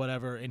or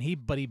whatever, and he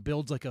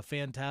builds like a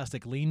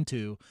fantastic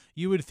lean-to,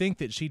 you would think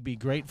that she'd be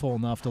grateful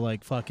enough to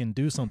like fucking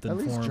do something At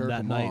least for him jerk that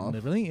him night off.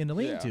 in the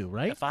lean-to,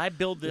 right? if I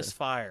build this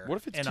fire What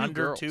if it's in two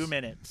under girls? 2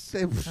 minutes,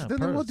 Then they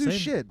won't do same.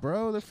 shit,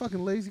 bro. They're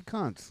fucking lazy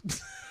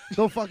cunts.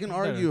 They'll fucking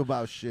argue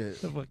about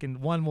shit. The fucking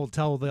one will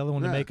tell the other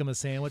one Yeah. to make him a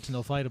sandwich, and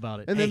they'll fight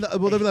about it. And then they'll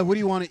be like, "What do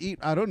you want to eat?"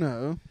 I don't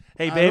know.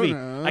 hey I baby,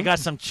 don't know. I got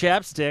some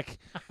chapstick.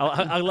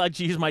 I'll let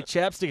you use my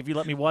chapstick if you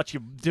let me watch you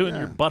doing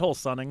your Yeah. butthole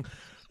sunning.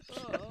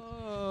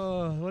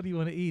 Oh, what do you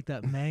want to eat?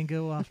 That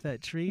mango off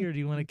that tree, or do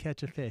you want to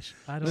catch a fish?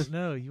 I don't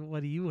know.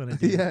 What do you want to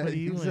do? Yeah, what do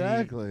you wanna eat?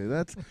 exactly.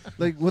 That's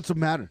like, what's the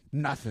matter?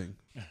 Nothing.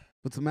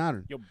 What's the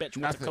matter? Yo, bitch, what's a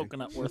Nothing.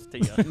 coconut worth to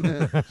you?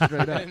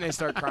 Straight up. and they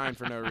start crying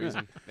for no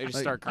reason. They just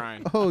Like, start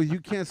crying. Oh, you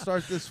can't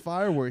start this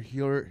fire where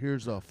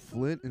here's a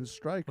flint and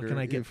striker. What can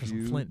I get if for some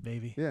you- flint,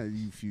 baby? Yeah,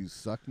 if you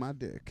suck my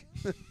dick.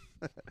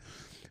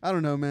 I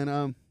don't know,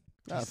 man.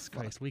 Jesus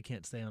Christ, we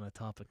can't stay on a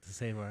topic to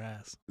save our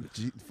ass.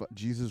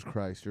 Jesus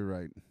Christ, you're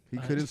right. He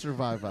I- couldn't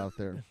survive out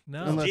there.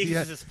 No, Unless he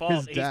had Jesus' fault.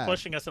 his He's dad.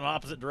 pushing us in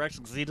opposite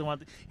directions because he doesn't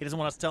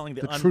want us telling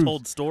the The truth.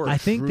 untold story. I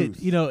think that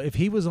truth. if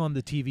he was on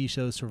the TV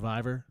show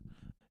Survivor,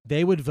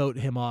 they would vote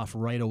him off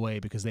right away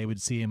because they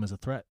would see him as a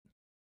threat.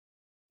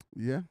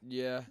 Yeah.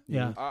 Yeah.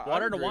 Yeah.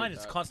 Water and a wine,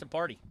 it's a constant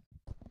party.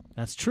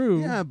 That's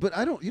true. Yeah, but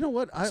I don't. You know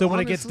what? So when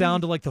it gets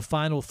down to like the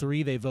final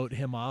 3, they vote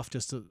him off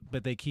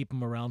but they keep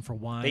him around for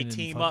wine. They and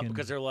team up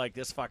because they're like,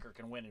 this fucker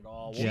can win it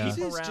all. We'll Yeah. keep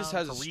him Jesus just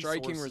around has a for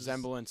striking resources.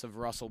 resemblance of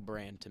Russell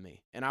Brand to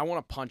me, and I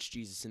want to punch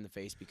Jesus in the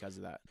face because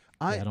of that.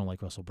 I don't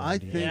like Russell Brand. I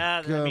either. think-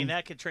 Yeah, I mean um,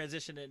 that could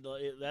transition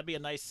into that'd be a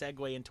nice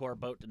segue into our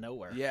boat to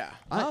nowhere. Yeah.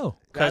 Oh,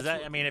 because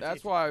That's I mean, if,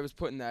 that's why I was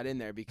putting that in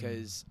there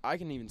because I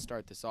can even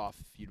start this off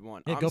if you'd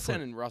want. Yeah, I'm go for it.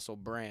 sending Russell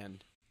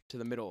Brand to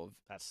the middle of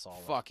that's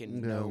solid. fucking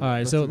Yeah. nowhere. all right.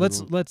 That's So a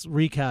good let's one.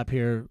 recap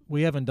here.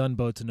 We haven't done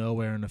Boat to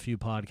Nowhere in a few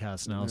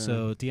podcasts now. Yeah.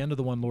 So at the end of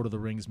the one Lord of the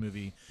Rings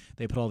movie,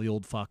 they put all the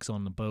old fucks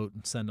on the boat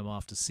and send them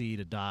off to sea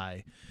to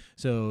die.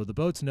 So the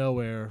Boat to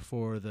Nowhere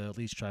for the At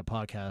Least Try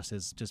podcast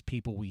is just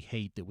people we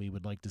hate that we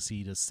would like to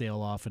see to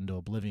sail off into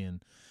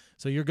oblivion.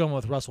 So you're going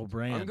with Russell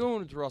Brand. I'm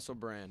going with Russell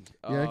Brand.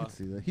 Yeah, I can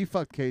see that. He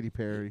fucked Katy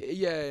Perry.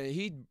 Yeah,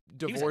 he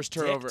divorced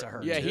her dick over. to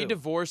her, yeah, he too.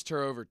 divorced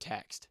her over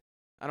text.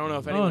 I don't know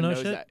if Oh, anyone no knows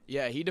shit. that.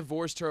 Yeah, he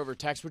divorced her over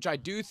text, which I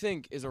do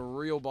think is a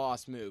real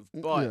boss move.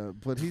 But Yeah,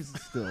 but he's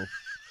still.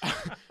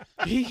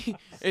 it's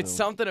Still.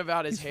 something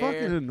about his He's hair.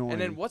 fucking annoying.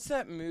 And then what's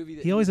that movie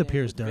that He always he's in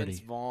appears with Vince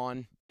dirty.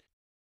 Vaughn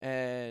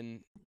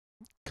and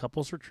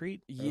Couples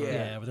retreat.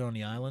 yeah, They're on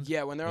the island.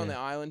 yeah, when they're on Yeah. the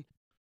island.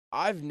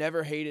 I've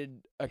never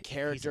hated a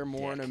character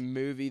more in a dick.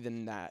 movie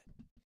than that.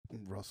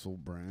 Russell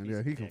Brand. He's Yeah,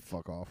 a he can dick.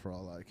 fuck off for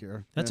all I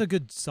care. That's yeah. a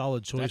good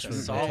solid choice That's for a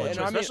the solid, And choice,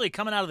 I mean- especially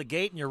coming out of the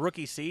gate in your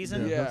rookie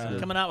season. Yeah, that's Yeah. good.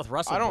 Coming out with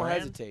Russell I don't Brand.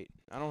 hesitate.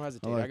 I don't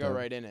hesitate. like I go that.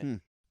 right in it. Hmm.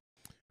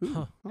 Ooh,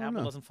 Huh. I don't Apple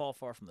know. doesn't fall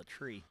far from the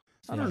tree.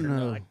 I don't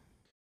know.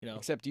 You know,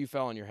 Except you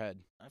fell on your head.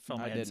 I fell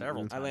my I head didn't.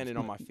 several I times. landed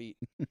on my feet.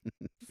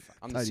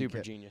 I'm the Tidy super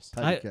cat. genius.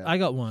 Tidy cat. I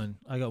got one.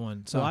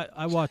 So Oh.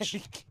 I watch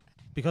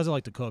because I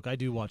like to cook. I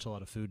do watch a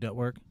lot of Food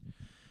Network.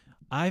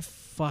 I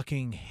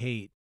fucking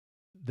hate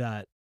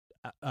that.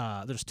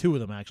 There's 2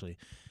 of them actually.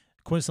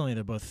 Coincidentally,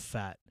 they're both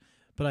fat,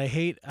 but I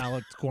hate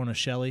Alex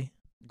Guarnaschelli.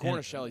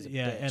 Guarnaschelli's a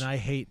yeah, bitch. and I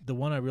hate the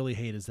one I really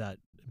hate is that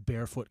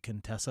Barefoot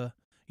Contessa.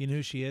 You know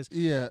who she is?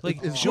 Yeah,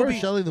 Like, is she'll Laura be-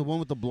 Shelley the one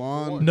with the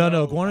blonde? No,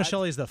 No,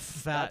 Guarnaschelli is the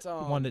fat that's,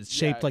 one that's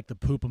shaped yeah. like the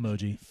poop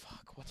emoji.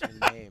 Fuck, what's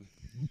her name?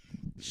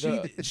 She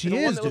the is,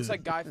 one that looks dude.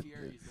 like Guy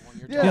Fieri is the one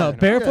you're Yeah. talking Yeah, about.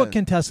 Barefoot Yeah.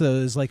 Contessa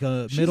is like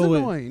a She's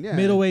annoying, yeah.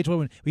 middle-aged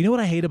woman. You know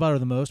what I hate about her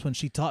the most? When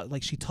she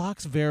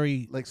talks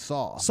very Like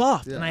soft.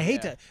 soft, Yeah. and I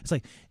hate Yeah. that. It's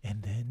like,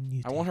 and then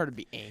you. I want her to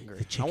be angry.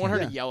 I chicken. want her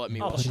Yeah. to yell at me.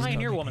 Oh, while the she's Pioneer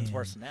Pioneer talking. Woman's Yeah.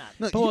 worse than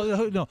that.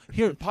 No, No,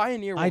 here.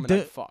 Pioneer I woman, do-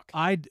 I'd fuck.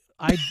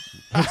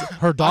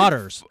 Her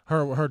daughters,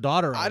 her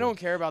daughter. I don't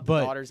care about the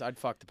but- daughters. I'd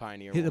fuck the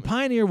Pioneer The woman.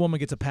 Pioneer woman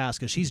gets a pass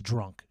because she's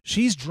drunk.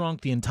 She's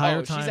drunk the entire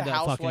oh, time she's a that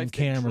housewife fucking that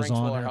camera's drinks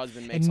on while her. her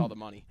husband makes And all the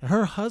money.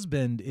 Her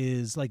husband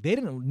is like they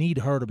didn't need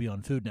her to be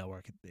on Food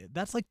Network.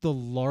 That's like the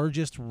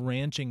largest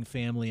ranching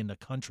family in the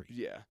country.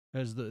 Yeah.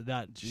 There's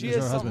She is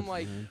has her something husband.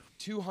 like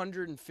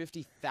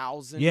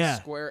 250,000 Yeah.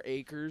 square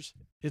acres.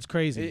 It's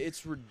crazy.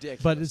 It's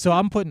ridiculous. But so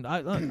I'm putting.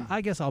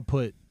 I guess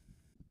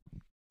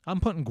I'm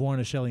putting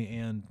Guarnaschelli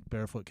and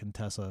Barefoot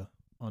Contessa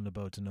on the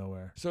Boat to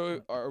Nowhere.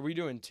 So are we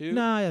doing 2?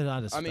 Nah,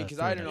 I just. I mean, because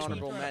I had an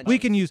honorable mention.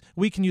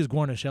 We can use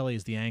Guarnaschelli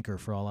as the anchor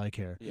for all I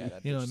care. Yeah,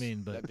 that You know what I bitch-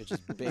 mean, but- that bitch is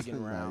big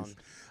and round. Nice.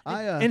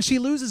 I And she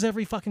loses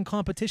every fucking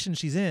competition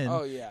she's in.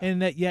 Oh yeah.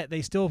 And that yet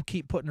they still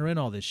keep putting her in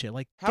all this shit.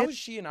 Like, How get is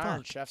she an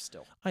Iron fucked. Chef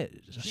still?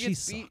 she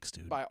gets beat sucks,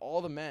 dude. By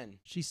all the men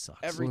She sucks.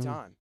 every Well,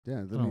 time. yeah, I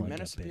I don't mean, like Men are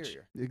that bitch.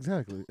 superior.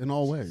 exactly in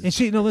all ways. And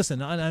she no,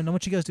 listen. I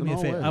want you guys to do In me a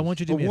all favor. I ways. want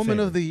you to do me a Woman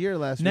favor. of the Year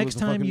last year. Next was a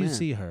time fucking you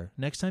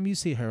man.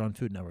 see her on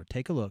Food Network,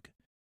 take a look,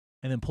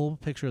 and then pull a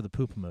picture of the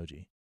poop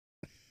emoji.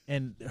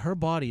 And her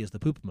body is the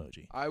poop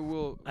emoji. I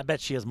will. I bet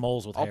she has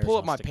moles with I'll hairs pull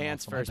up all my sticking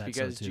pants off them. I first bet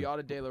so, because too.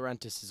 Giada De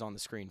Laurentiis is on the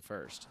screen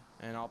first,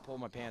 and I'll pull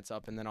my pants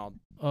up and then I'll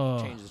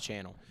Oh, change the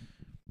channel.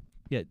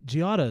 yeah,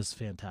 Giada is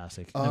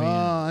fantastic. Oh,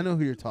 I know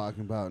who you're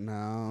talking about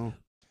now.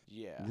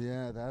 Yeah.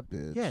 Yeah, that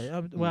bitch.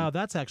 yeah. Wow,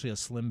 that's actually a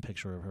slim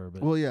picture of her,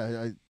 but Well,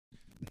 yeah,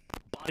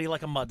 Body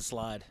like a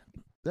mudslide.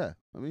 yeah.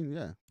 I mean,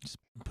 yeah.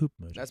 poop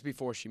emoji. That's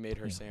before she made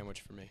her Yeah.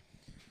 sandwich for me.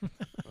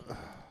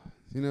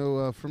 You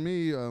know, for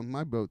me,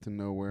 my Boat to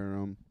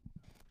Nowhere.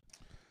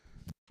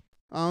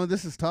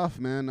 This is tough,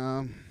 man.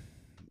 I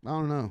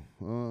don't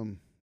know.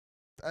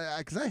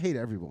 Because I hate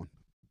everyone.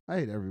 I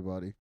hate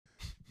everybody.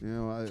 You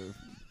know,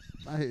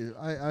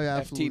 I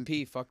absolutely.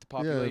 FTP, fuck the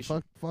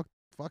population. Yeah,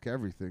 fuck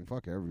everything.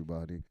 Fuck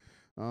everybody.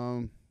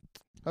 I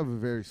have a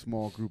very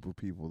small group of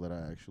people that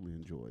I actually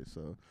enjoy,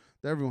 so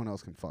everyone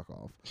else can fuck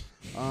off.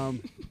 Let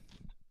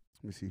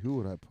me see, who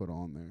would I put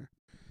on there?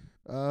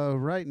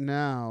 Right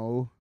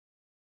now,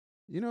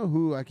 you know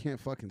who I can't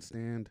fucking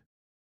stand?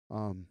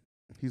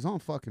 He's on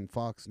fucking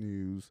Fox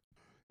News,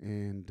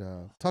 and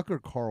Tucker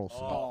Carlson.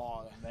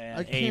 Oh man,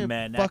 I can't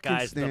amen. That fucking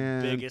guy's the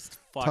stand biggest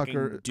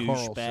Tucker fucking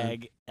Carlson.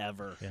 douchebag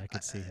ever. yeah, I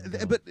could see him.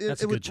 Th- though. But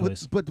that's a good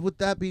choice. But with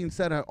that being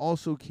said, I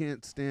also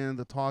can't stand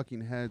the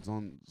talking heads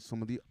on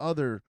some of the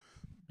other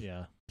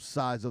Yeah.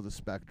 sides of the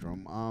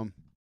spectrum.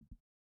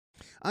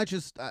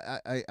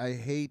 I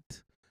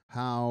hate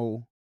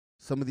how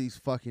some of these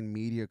fucking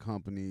media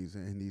companies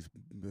and these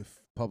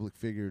public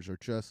figures are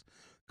just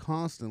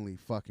constantly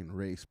fucking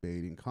race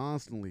baiting,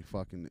 constantly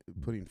fucking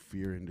putting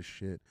fear into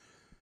shit.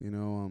 You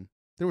know,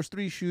 there was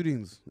 3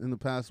 shootings in the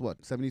past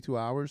 72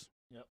 hours.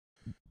 Yep.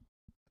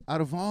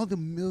 Out of all the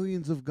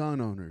millions of gun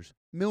owners,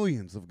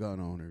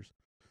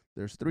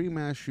 there's 3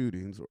 mass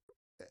shootings,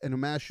 and a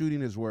mass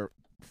shooting is where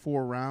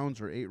 4 rounds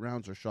or 8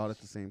 rounds are shot at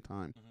the same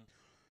time. Mhm.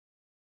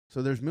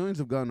 So there's millions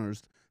of gun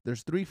owners.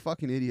 There's 3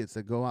 fucking idiots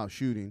that go out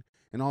shooting,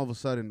 and all of a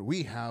sudden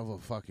we have a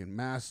fucking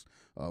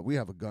we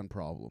have a gun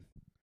problem.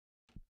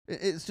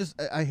 It's just,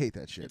 I hate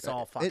that shit. It's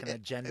all fucking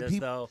agendas,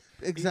 though.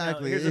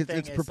 Exactly. Here's the thing,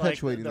 it's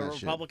perpetuating like that the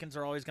shit. Republicans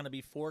are always going to be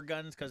for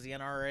guns because the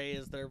NRA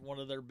is one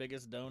of their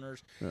biggest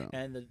donors, Yeah.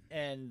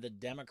 and the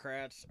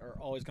Democrats are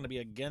always going to be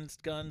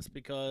against guns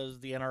because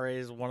the NRA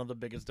is one of the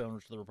biggest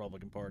donors to the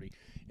Republican Party.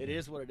 It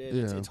is what it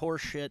is. Yeah. It's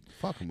horse shit.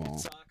 Fuck them It all.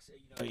 sucks.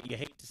 You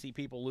hate to see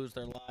people lose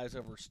their lives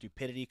over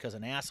stupidity because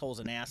an asshole's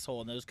an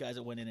asshole, and those guys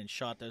that went in and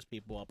shot those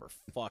people up are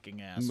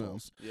fucking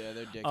assholes. Yeah,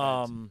 they're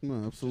dickheads. No,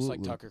 Just absolutely.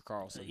 like Tucker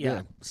Carlson.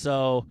 Yeah.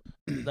 So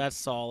that's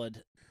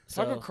solid.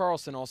 Tucker So,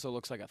 Carlson also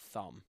looks like a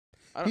thumb.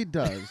 He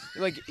does.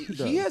 Like does.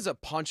 he has a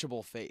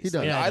punchable face. He does.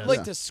 Like, Yeah, he I'd does. like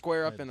Yeah. to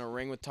square up in a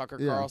ring with Tucker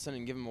Yeah. Carlson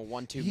and give him a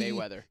 1-2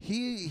 Mayweather.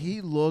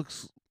 He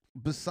looks,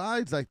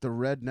 besides like the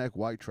redneck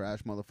white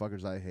trash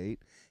motherfuckers I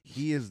hate,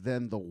 he is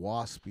then the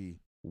waspy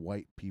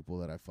white people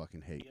that I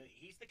fucking hate.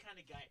 he's the kind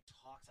of guy that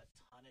talks a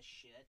ton of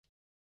shit,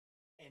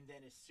 and then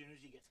as soon as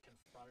he gets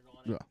confronted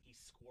on it, Yeah. he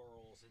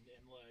squirrels and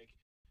like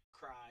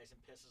cries and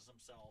pisses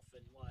himself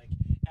and like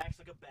acts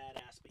like a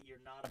badass, but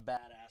you're not a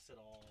badass at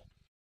all.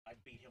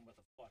 I'd beat him with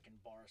a fucking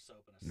bar of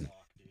soap and a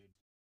sock,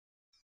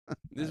 dude.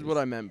 This is what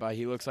I meant by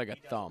he looks like a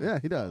He does. thumb. Yeah,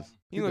 he does.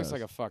 He looks does.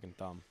 like a fucking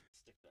thumb.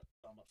 Stick that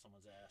thumb up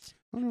someone's ass.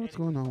 I don't know what's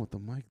going on with the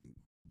mic.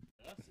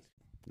 That's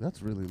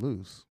That's really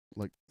loose,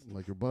 like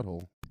your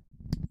butthole.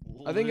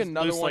 I think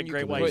another loose one like you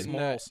Great could White put in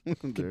that Smalls.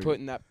 There. could put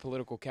in that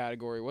political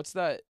category. What's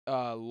that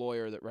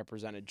lawyer that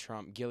represented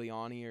Trump?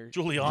 Giuliani or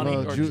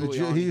Giuliani. or He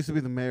Giuliani. used to be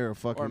the mayor of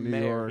fucking Or New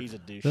mayor. York. He's a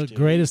douche. The too.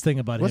 greatest thing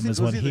about Was him he-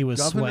 is was when he he the was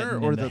governor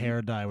sweating or and the the-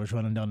 hair dye was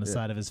running down the Yeah.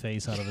 side of his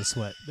face out of his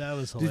sweat. That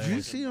was Did hilarious.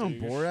 you see on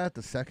Douche. Borat,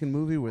 the second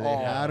movie, where they Oh,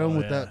 had him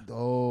with yeah. that?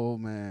 Oh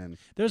man,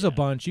 There's a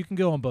bunch. You can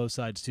go on both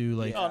sides too.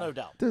 Like, Oh, no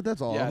doubt. dude,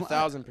 that's all. Yeah, I'm-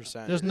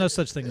 1000%. there's no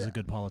such thing as a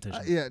good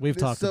politician. yeah, We've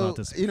talked so, about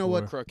this. you know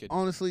what? before. Crooked.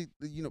 Honestly,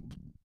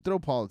 throw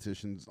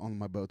politicians on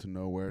my boat to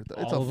nowhere.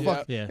 It's All a of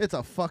fuck. them. Yeah. It's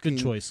a fucking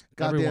Good choice.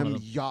 Every one goddamn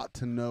of them. yacht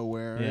to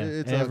nowhere. Yeah,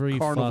 It's every a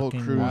carnival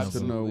fucking cruise one of to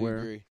them. Absolutely nowhere.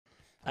 agree.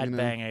 I'd know.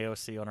 bang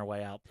AOC on her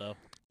way out, though.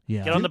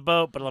 Yeah. Get on the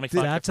boat, but let me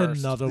fuck That's you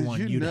first. another Did one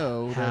you you'd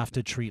know that- have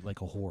to treat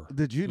like a whore.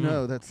 Did you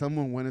know that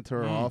someone went into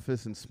her Mm.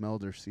 office and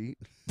smelled her seat?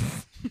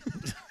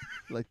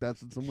 Like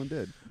that's what someone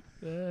did.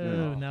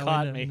 Now we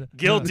Caught know- me. no.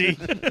 Guilty.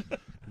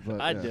 But,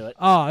 I'd yeah. do it.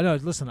 Oh no!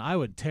 Listen, I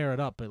would tear it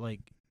up, but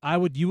like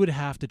you would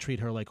have to treat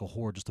her like a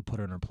whore just to put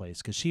her in her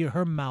place, because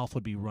her mouth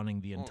would be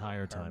running the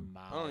entire time.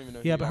 I don't even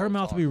know. Yeah, who but y'all her are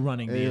mouth would be talking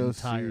running the AOC,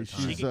 entire she's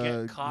time. She could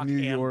get cock New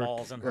and York,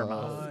 balls in her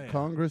mouth. yeah.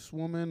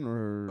 Congresswoman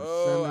or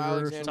Oh, senator.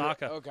 Alexandria.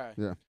 Taka. Okay.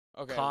 Yeah.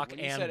 Okay. Cock when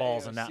you and said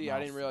balls in that AOC, I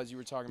didn't mouth. realize you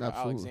were talking about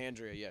Absolutely.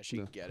 Alexandria. Yeah, she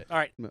No. could get it. All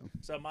right. No.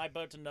 So my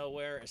boat to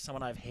nowhere is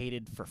someone I've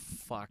hated for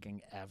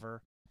fucking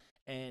ever,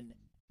 and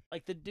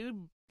like the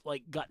dude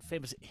like got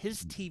famous.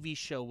 His TV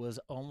show was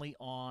only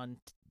on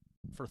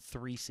for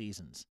 3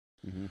 seasons,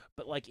 Mhm.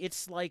 but like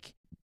it's like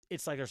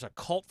there's a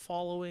cult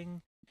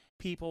following.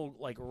 People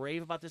like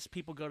rave about this.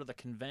 People go to the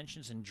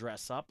conventions and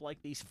dress up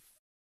like these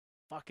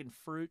fucking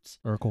fruits.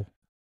 Urkel.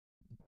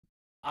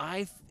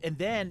 And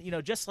then,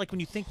 just like when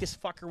you think this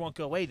fucker won't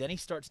go away, then he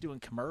starts doing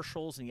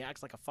commercials and he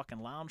acts like a fucking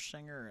lounge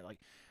singer. Like,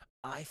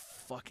 I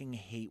fucking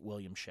hate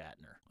William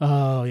Shatner.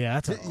 Oh yeah,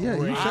 that's a Yeah, you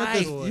great said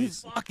I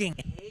choice. fucking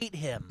hate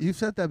him. You've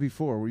said that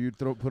before, where you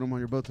put him on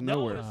your boat to No,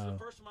 nowhere. this is the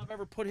first time I've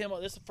ever put him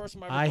on. This is the first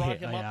time I ever I brought hate.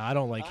 him up. Yeah, I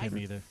don't like him I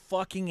either.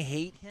 fucking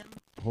hate him.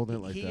 Hold it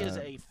like he that. is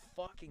a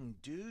fucking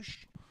douche.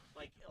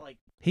 Like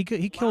He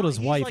killed his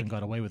he's wife like- and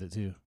got away with it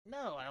too.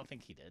 no, I don't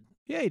think he did.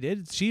 Yeah, he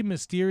did. She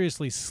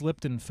mysteriously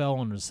slipped and fell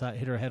on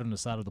hit her head on the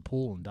side of the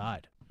pool and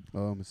died.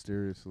 Oh,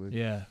 mysteriously.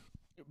 Yeah.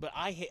 But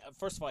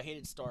first of all, I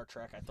hated Star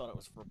Trek. I thought it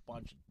was for a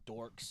bunch of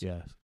dorks.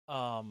 Yeah.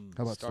 How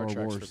about Star Trek's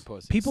Wars? for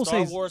pussies. People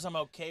Star say Wars I'm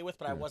okay with,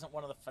 but I Yeah. wasn't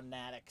one of the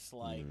fanatics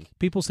like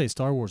people say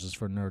Star Wars is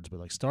for nerds, but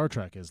like Star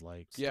Trek is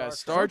like Yeah, Star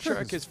Star Trek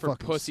Trek is is for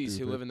fucking pussies who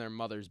stupid. live in their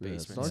mother's Yeah,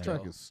 basement. Star Trek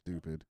still. is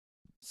stupid.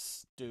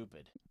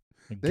 stupid.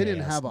 They didn't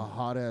gay-ass have a nerd.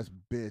 hot ass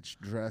bitch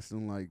dressed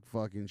in like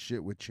fucking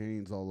shit with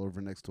chains all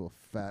over next to a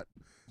fat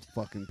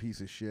fucking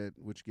piece of shit,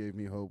 which gave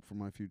me hope for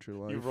my future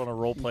life. You want to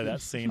role play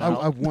that scene I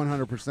out?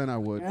 100% I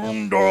would.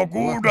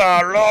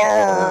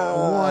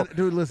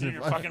 Dude, listen.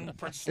 Your If I, fucking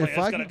Princess if Leia's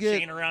I got can a get-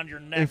 chain around your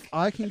neck. if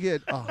I can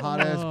get a hot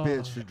ass Oh.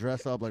 bitch to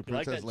dress up like You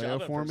like Princess that Leia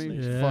job for me,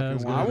 impersonation? Yeah, fucking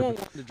that's I good. want 100%.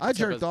 one to dress I up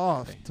jerked as-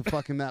 off to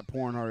fucking that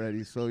porn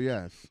already, so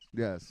yes,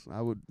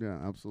 I would, yeah,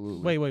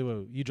 absolutely.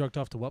 Wait. You jerked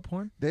off to what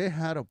porn? They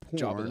had a Jabba the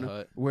porn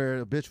Hutt.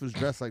 where a bitch was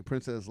dressed like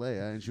Princess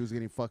Leia and she was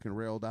getting fucking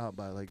railed out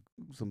by like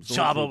some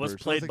Jabba stormtroopers. was I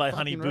played like, by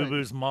Honey fucking Boo right.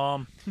 Boo's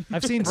mom.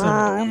 I've seen some.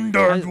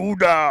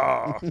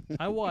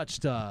 I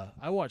watched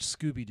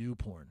Scooby Doo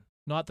porn,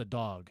 not the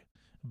dog,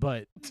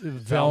 but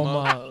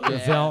Velma.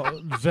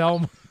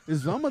 Velma.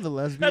 Is Velma the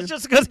lesbian? That's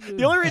just because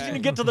the only reason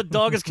you get to the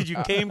dog is because you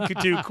came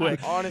too quick.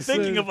 Honestly,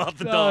 Thinking about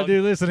the No, dog.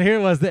 dude, listen. Here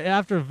it was.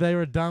 After they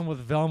were done with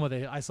Velma,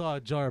 I saw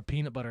a jar of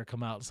peanut butter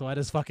come out, so I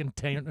just fucking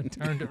turned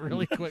it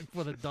really quick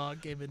before the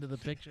dog came into the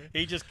picture.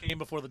 He just came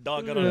before the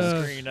dog got on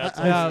the screen. That's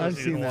all I've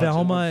you seen need to that. watch.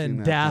 Velma I've seen and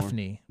that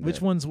Daphne. porn. Which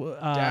Yeah. one's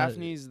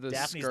Daphne's the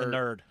Daphne's skirt. the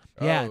nerd.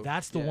 Yeah, Oh,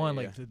 that's the yeah, one.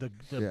 yeah. Like the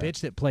Yeah.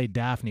 bitch that played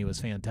Daphne was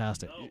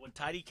fantastic. Oh, when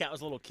Tidy Cat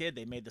was a little kid,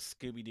 they made the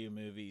Scooby Doo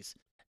movies.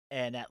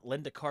 And that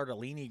Linda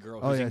Cardellini girl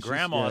Oh, who's yeah, in she's-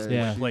 Grandma's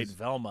yeah, yeah. played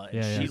Velma,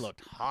 and Yeah, she yeah. looked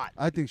hot.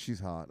 I think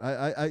she's hot.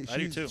 I do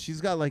she's, too. She's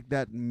got like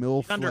that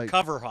MILF. Like,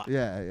 Undercover hot.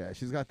 yeah.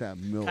 She's got that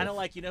MILF. Kind of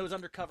like, you know who's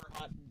undercover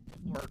hot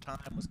before her time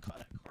was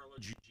Carla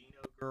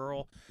Gugino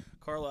girl.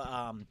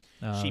 Carla,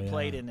 Oh, she yeah.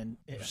 played in, and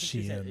I think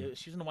She, she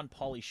was in the one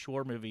Pauly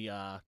Shore movie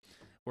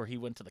where he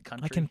went to the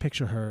country. I can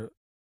picture her.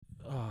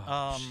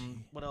 Oh,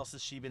 What else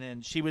has she been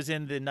in? She was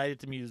in the Night at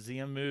the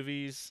Museum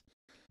movies.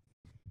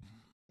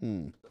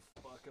 Hmm.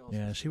 The fuck else?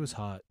 yeah, she was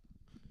hot.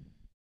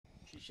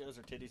 She shows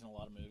her titties in a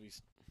lot of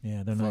movies.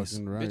 Yeah, they're nice.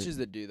 Fucking right. Bitches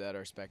that do that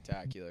are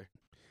spectacular.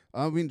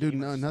 I mean, dude,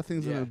 Demons.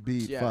 nothing's Yeah, gonna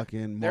beat yeah.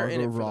 fucking They're in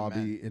Margot it for the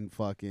Robbie in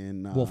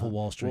fucking Wolf of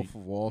Wall Street. Wolf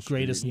of Wall Street.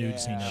 Greatest nude Yeah.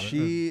 scene ever.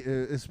 She,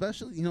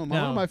 especially, you know, one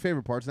Now- of my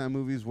favorite parts of that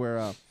movie is where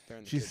They're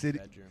in the She's kid's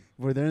sitting- bedroom.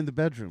 where they're in the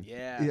bedroom.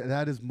 Yeah.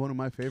 that is one of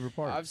my favorite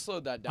parts. I've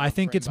slowed that down. I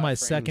think frame it's by my frame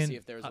to second- See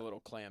if there was a little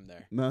clam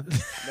there. No,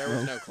 There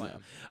was no clam.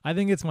 I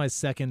think it's my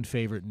second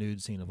favorite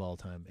nude scene of all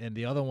time, and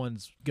the other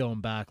one's going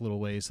back a little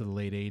ways to the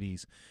late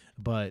 '80s.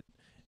 But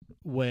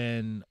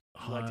when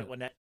You liked it when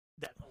that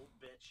old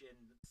bitch in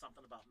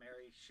Something About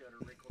Mary showed her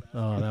wrinkled ass.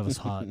 oh, that was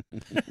hot.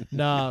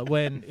 Nah,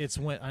 when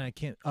I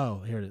can't. Oh,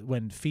 here it is.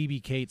 When Phoebe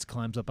Cates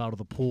climbs up out of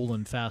the pool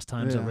in Fast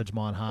Times at Yeah.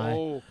 Ridgemont High.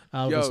 Oh,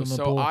 out of the yo, swimming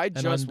so pool, I and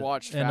just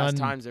watched and Fast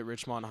Times at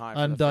Richmond High. For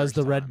undoes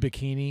the the red first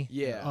time. bikini.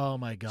 Yeah. Oh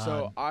my god.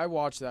 So I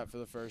watched that for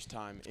the first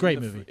time. Great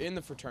in the movie. in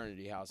the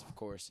fraternity house, of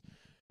course.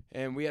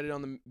 And we had it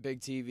on the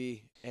big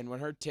TV. And when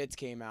her tits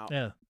came out,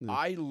 yeah.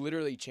 I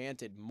literally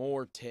chanted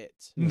 "more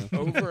tits" Yeah.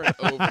 over and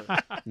over.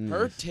 Mm.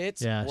 Her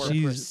tits Yeah, were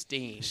she's-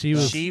 pristine. She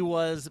was. She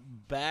was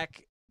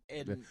back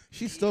in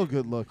She's still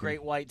good looking.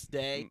 Great White's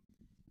Day.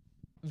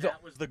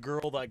 That was the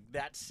girl, like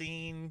that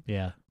scene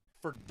yeah.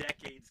 for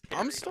decades.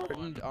 I'm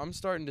carried on.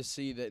 starting to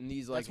see that in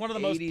these like That's one of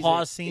the most 80s paused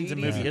and- scenes in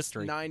 80s movie and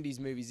history. 90s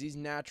movies, these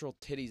natural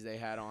titties they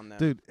had on them.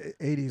 Dude,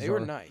 80s they are were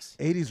nice.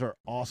 80s are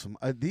awesome.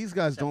 These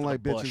guys Except don't for the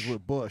like bitches bush.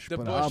 with bush, The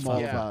but bush, I'm all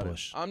yeah. about it.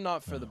 Bush. I'm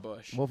not for the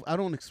bush. Well, I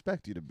don't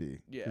expect you to be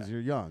because Yeah.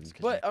 you're young.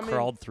 But I mean,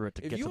 crawled through it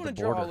to if get you to want the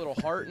to draw border. a little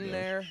heart in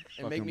there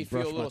and make Fucking me feel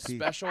brush a my little teeth.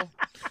 special,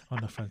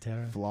 On the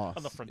Frontera. Floss.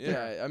 on the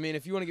frontier. yeah. I mean,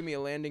 if you want to give me a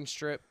landing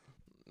strip,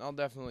 I'll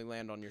definitely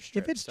land on your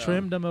strip. If it's so.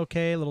 trimmed, I'm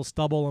okay. A little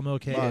stubble, I'm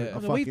okay. Yeah. I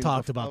mean, we've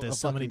talked about this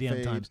so many damn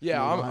fade. times.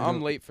 Yeah, Line I'm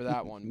up. late for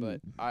that one,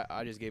 but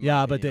I just gave.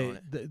 Yeah, my but opinion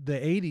on it. the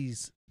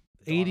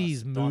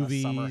 80s Donna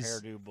movies. Summer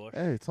hairdo bush.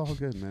 Hey, it's all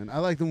good, man. I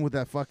like them with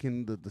that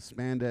fucking the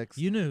spandex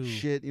You knew.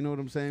 shit. You know what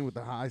I'm saying? With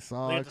the high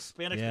They had the socks.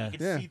 Spanish, Yeah. you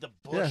can Yeah. see the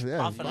bush Yeah.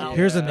 puffing out.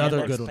 Here's of the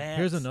another spandex good one.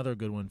 Here's pants. another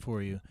good one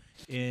for you.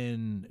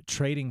 In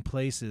Trading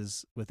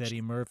Places with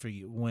Eddie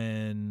Murphy,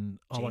 when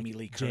Jamie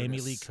Lee Jamie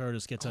Curtis. Lee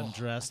Curtis gets Oh, I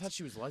undressed. thought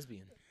she was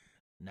lesbian.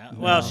 No. No.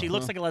 Well, she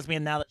looks like a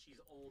lesbian now that she's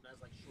old,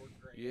 has like short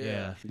gray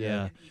hair.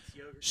 Yeah. And eats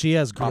yogurt. She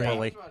has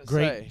Properly.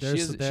 great. There's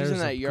she's there's in a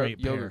that great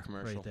yogurt pair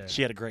commercial. right there.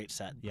 She had a great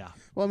set. Yeah.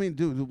 Well, I mean,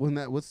 dude,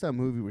 what's that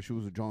movie where she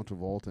was with John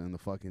Travolta in the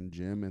fucking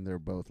gym and they're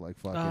both like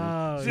fucking.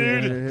 Oh,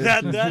 Dude, yeah.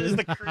 that is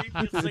the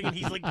creepiest thing. And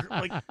he's like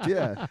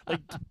Yeah,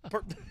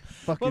 per-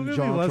 fucking What movie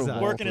John was Travolta.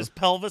 that? working his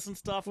pelvis and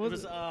stuff. It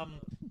Was was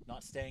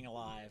Not Staying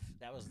Alive.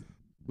 That was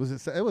Was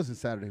it? It wasn't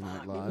Saturday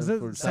Night Live. Was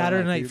it or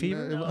Saturday Night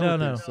Fever? Fever? I No, don't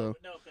no. think So.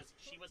 No, because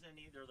she wasn't in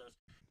either of those.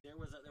 There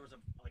was a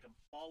like a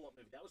follow-up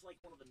movie. That was like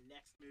one of the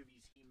next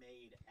movies he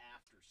made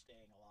after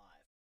Staying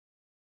Alive.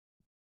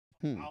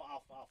 Hmm.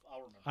 I'll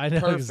remember. I know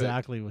Perfect.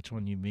 exactly which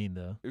one you mean,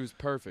 though. It was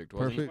perfect,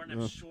 wasn't Perfect. Wearing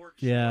them Yeah. short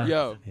Yeah.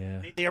 Yo,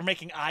 Yeah. They are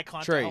making eye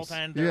contact the whole Trace.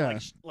 time. They're Yeah.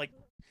 like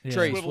Yeah.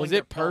 Trace, Swiveling was their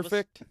it pelvis.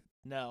 perfect?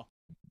 no.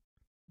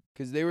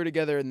 Because they were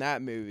together in that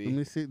Let movie.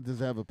 me see.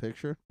 Does it have a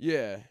picture?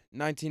 Yeah,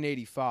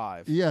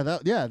 1985. Yeah,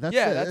 that's Yeah, it.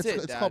 that's it's, it,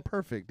 It's Dad. called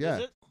Perfect. Yeah,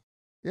 Is it?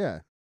 yeah,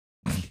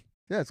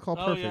 yeah. It's called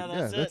Oh, Perfect. yeah,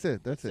 that's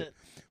it. That's it.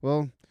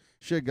 Well,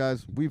 shit,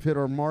 guys, we've hit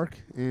our mark,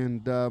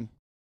 and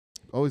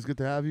always good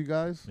to have you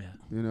guys. Yeah.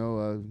 You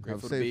know, have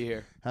Grateful to be safe,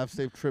 here. have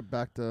safe trip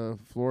back to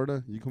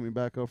Florida. You coming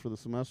back out for the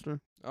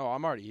semester? Oh,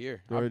 I'm already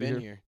here. You're I've already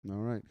been here? here.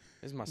 All right.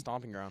 This is my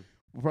stomping ground.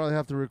 We'll probably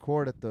have to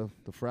record at the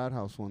frat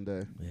house one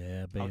day.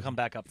 Yeah, baby. I'll come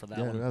back up for that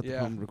Yeah, one. we'll have to Yeah.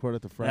 come record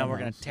at the frat Now house. we're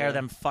gonna tear Yeah.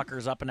 them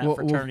fuckers up in that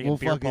fraternity we'll and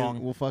beer fucking,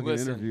 pong. We'll fucking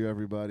Listen. interview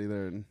everybody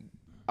there. And,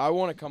 I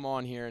want to come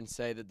on here and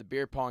say that the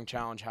beer pong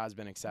challenge has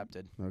been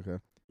accepted. okay.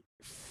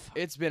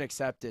 It's been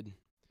accepted.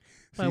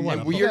 By See, what?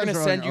 And you we are guys going to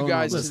on send your you own on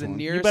guys to this the one.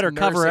 nearest You better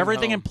cover nursing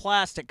everything in home.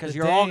 plastic because The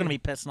you're all day- gonna be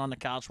pissing on the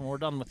couch when we're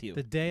done with you.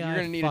 The day You're I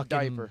gonna need a fucking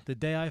diaper. the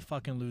day I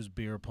fucking lose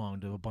beer pong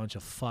to a bunch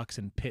of fucks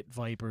and pit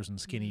vipers and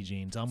skinny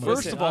jeans, I'm gonna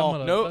First say- of I'm all,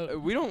 gonna- No,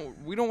 we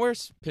don't wear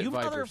pit You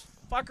vipers.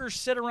 fuckers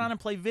sit around and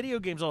play video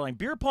games all night.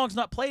 Beer pong's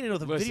not played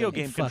with a video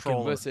game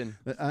controller. Listen,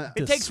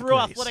 it takes real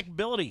Disgrace. athletic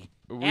ability.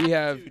 we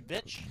have. Aptitude,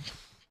 bitch.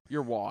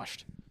 You're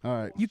washed. All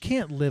right. You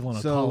can't live on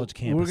a So college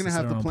campus. we're gonna and sit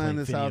have to around plan and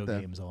play this out video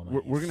then. games all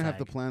night, We're you gonna have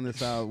to fag. plan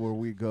this out where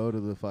we go to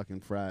the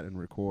fucking frat and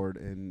record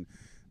and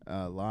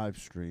live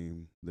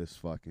stream this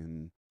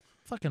fucking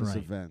Fucking this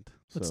right. event.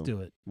 Let's So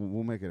do it.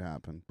 We'll make it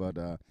happen. But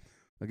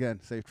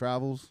again, safe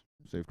travels.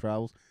 Safe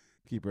travels.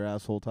 Keep your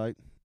asshole tight.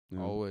 you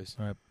know, Always.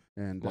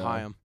 And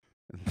L'chaim.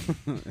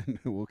 and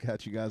we'll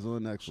catch you guys on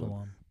the next one.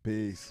 Shalom.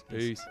 Peace.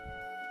 Peace.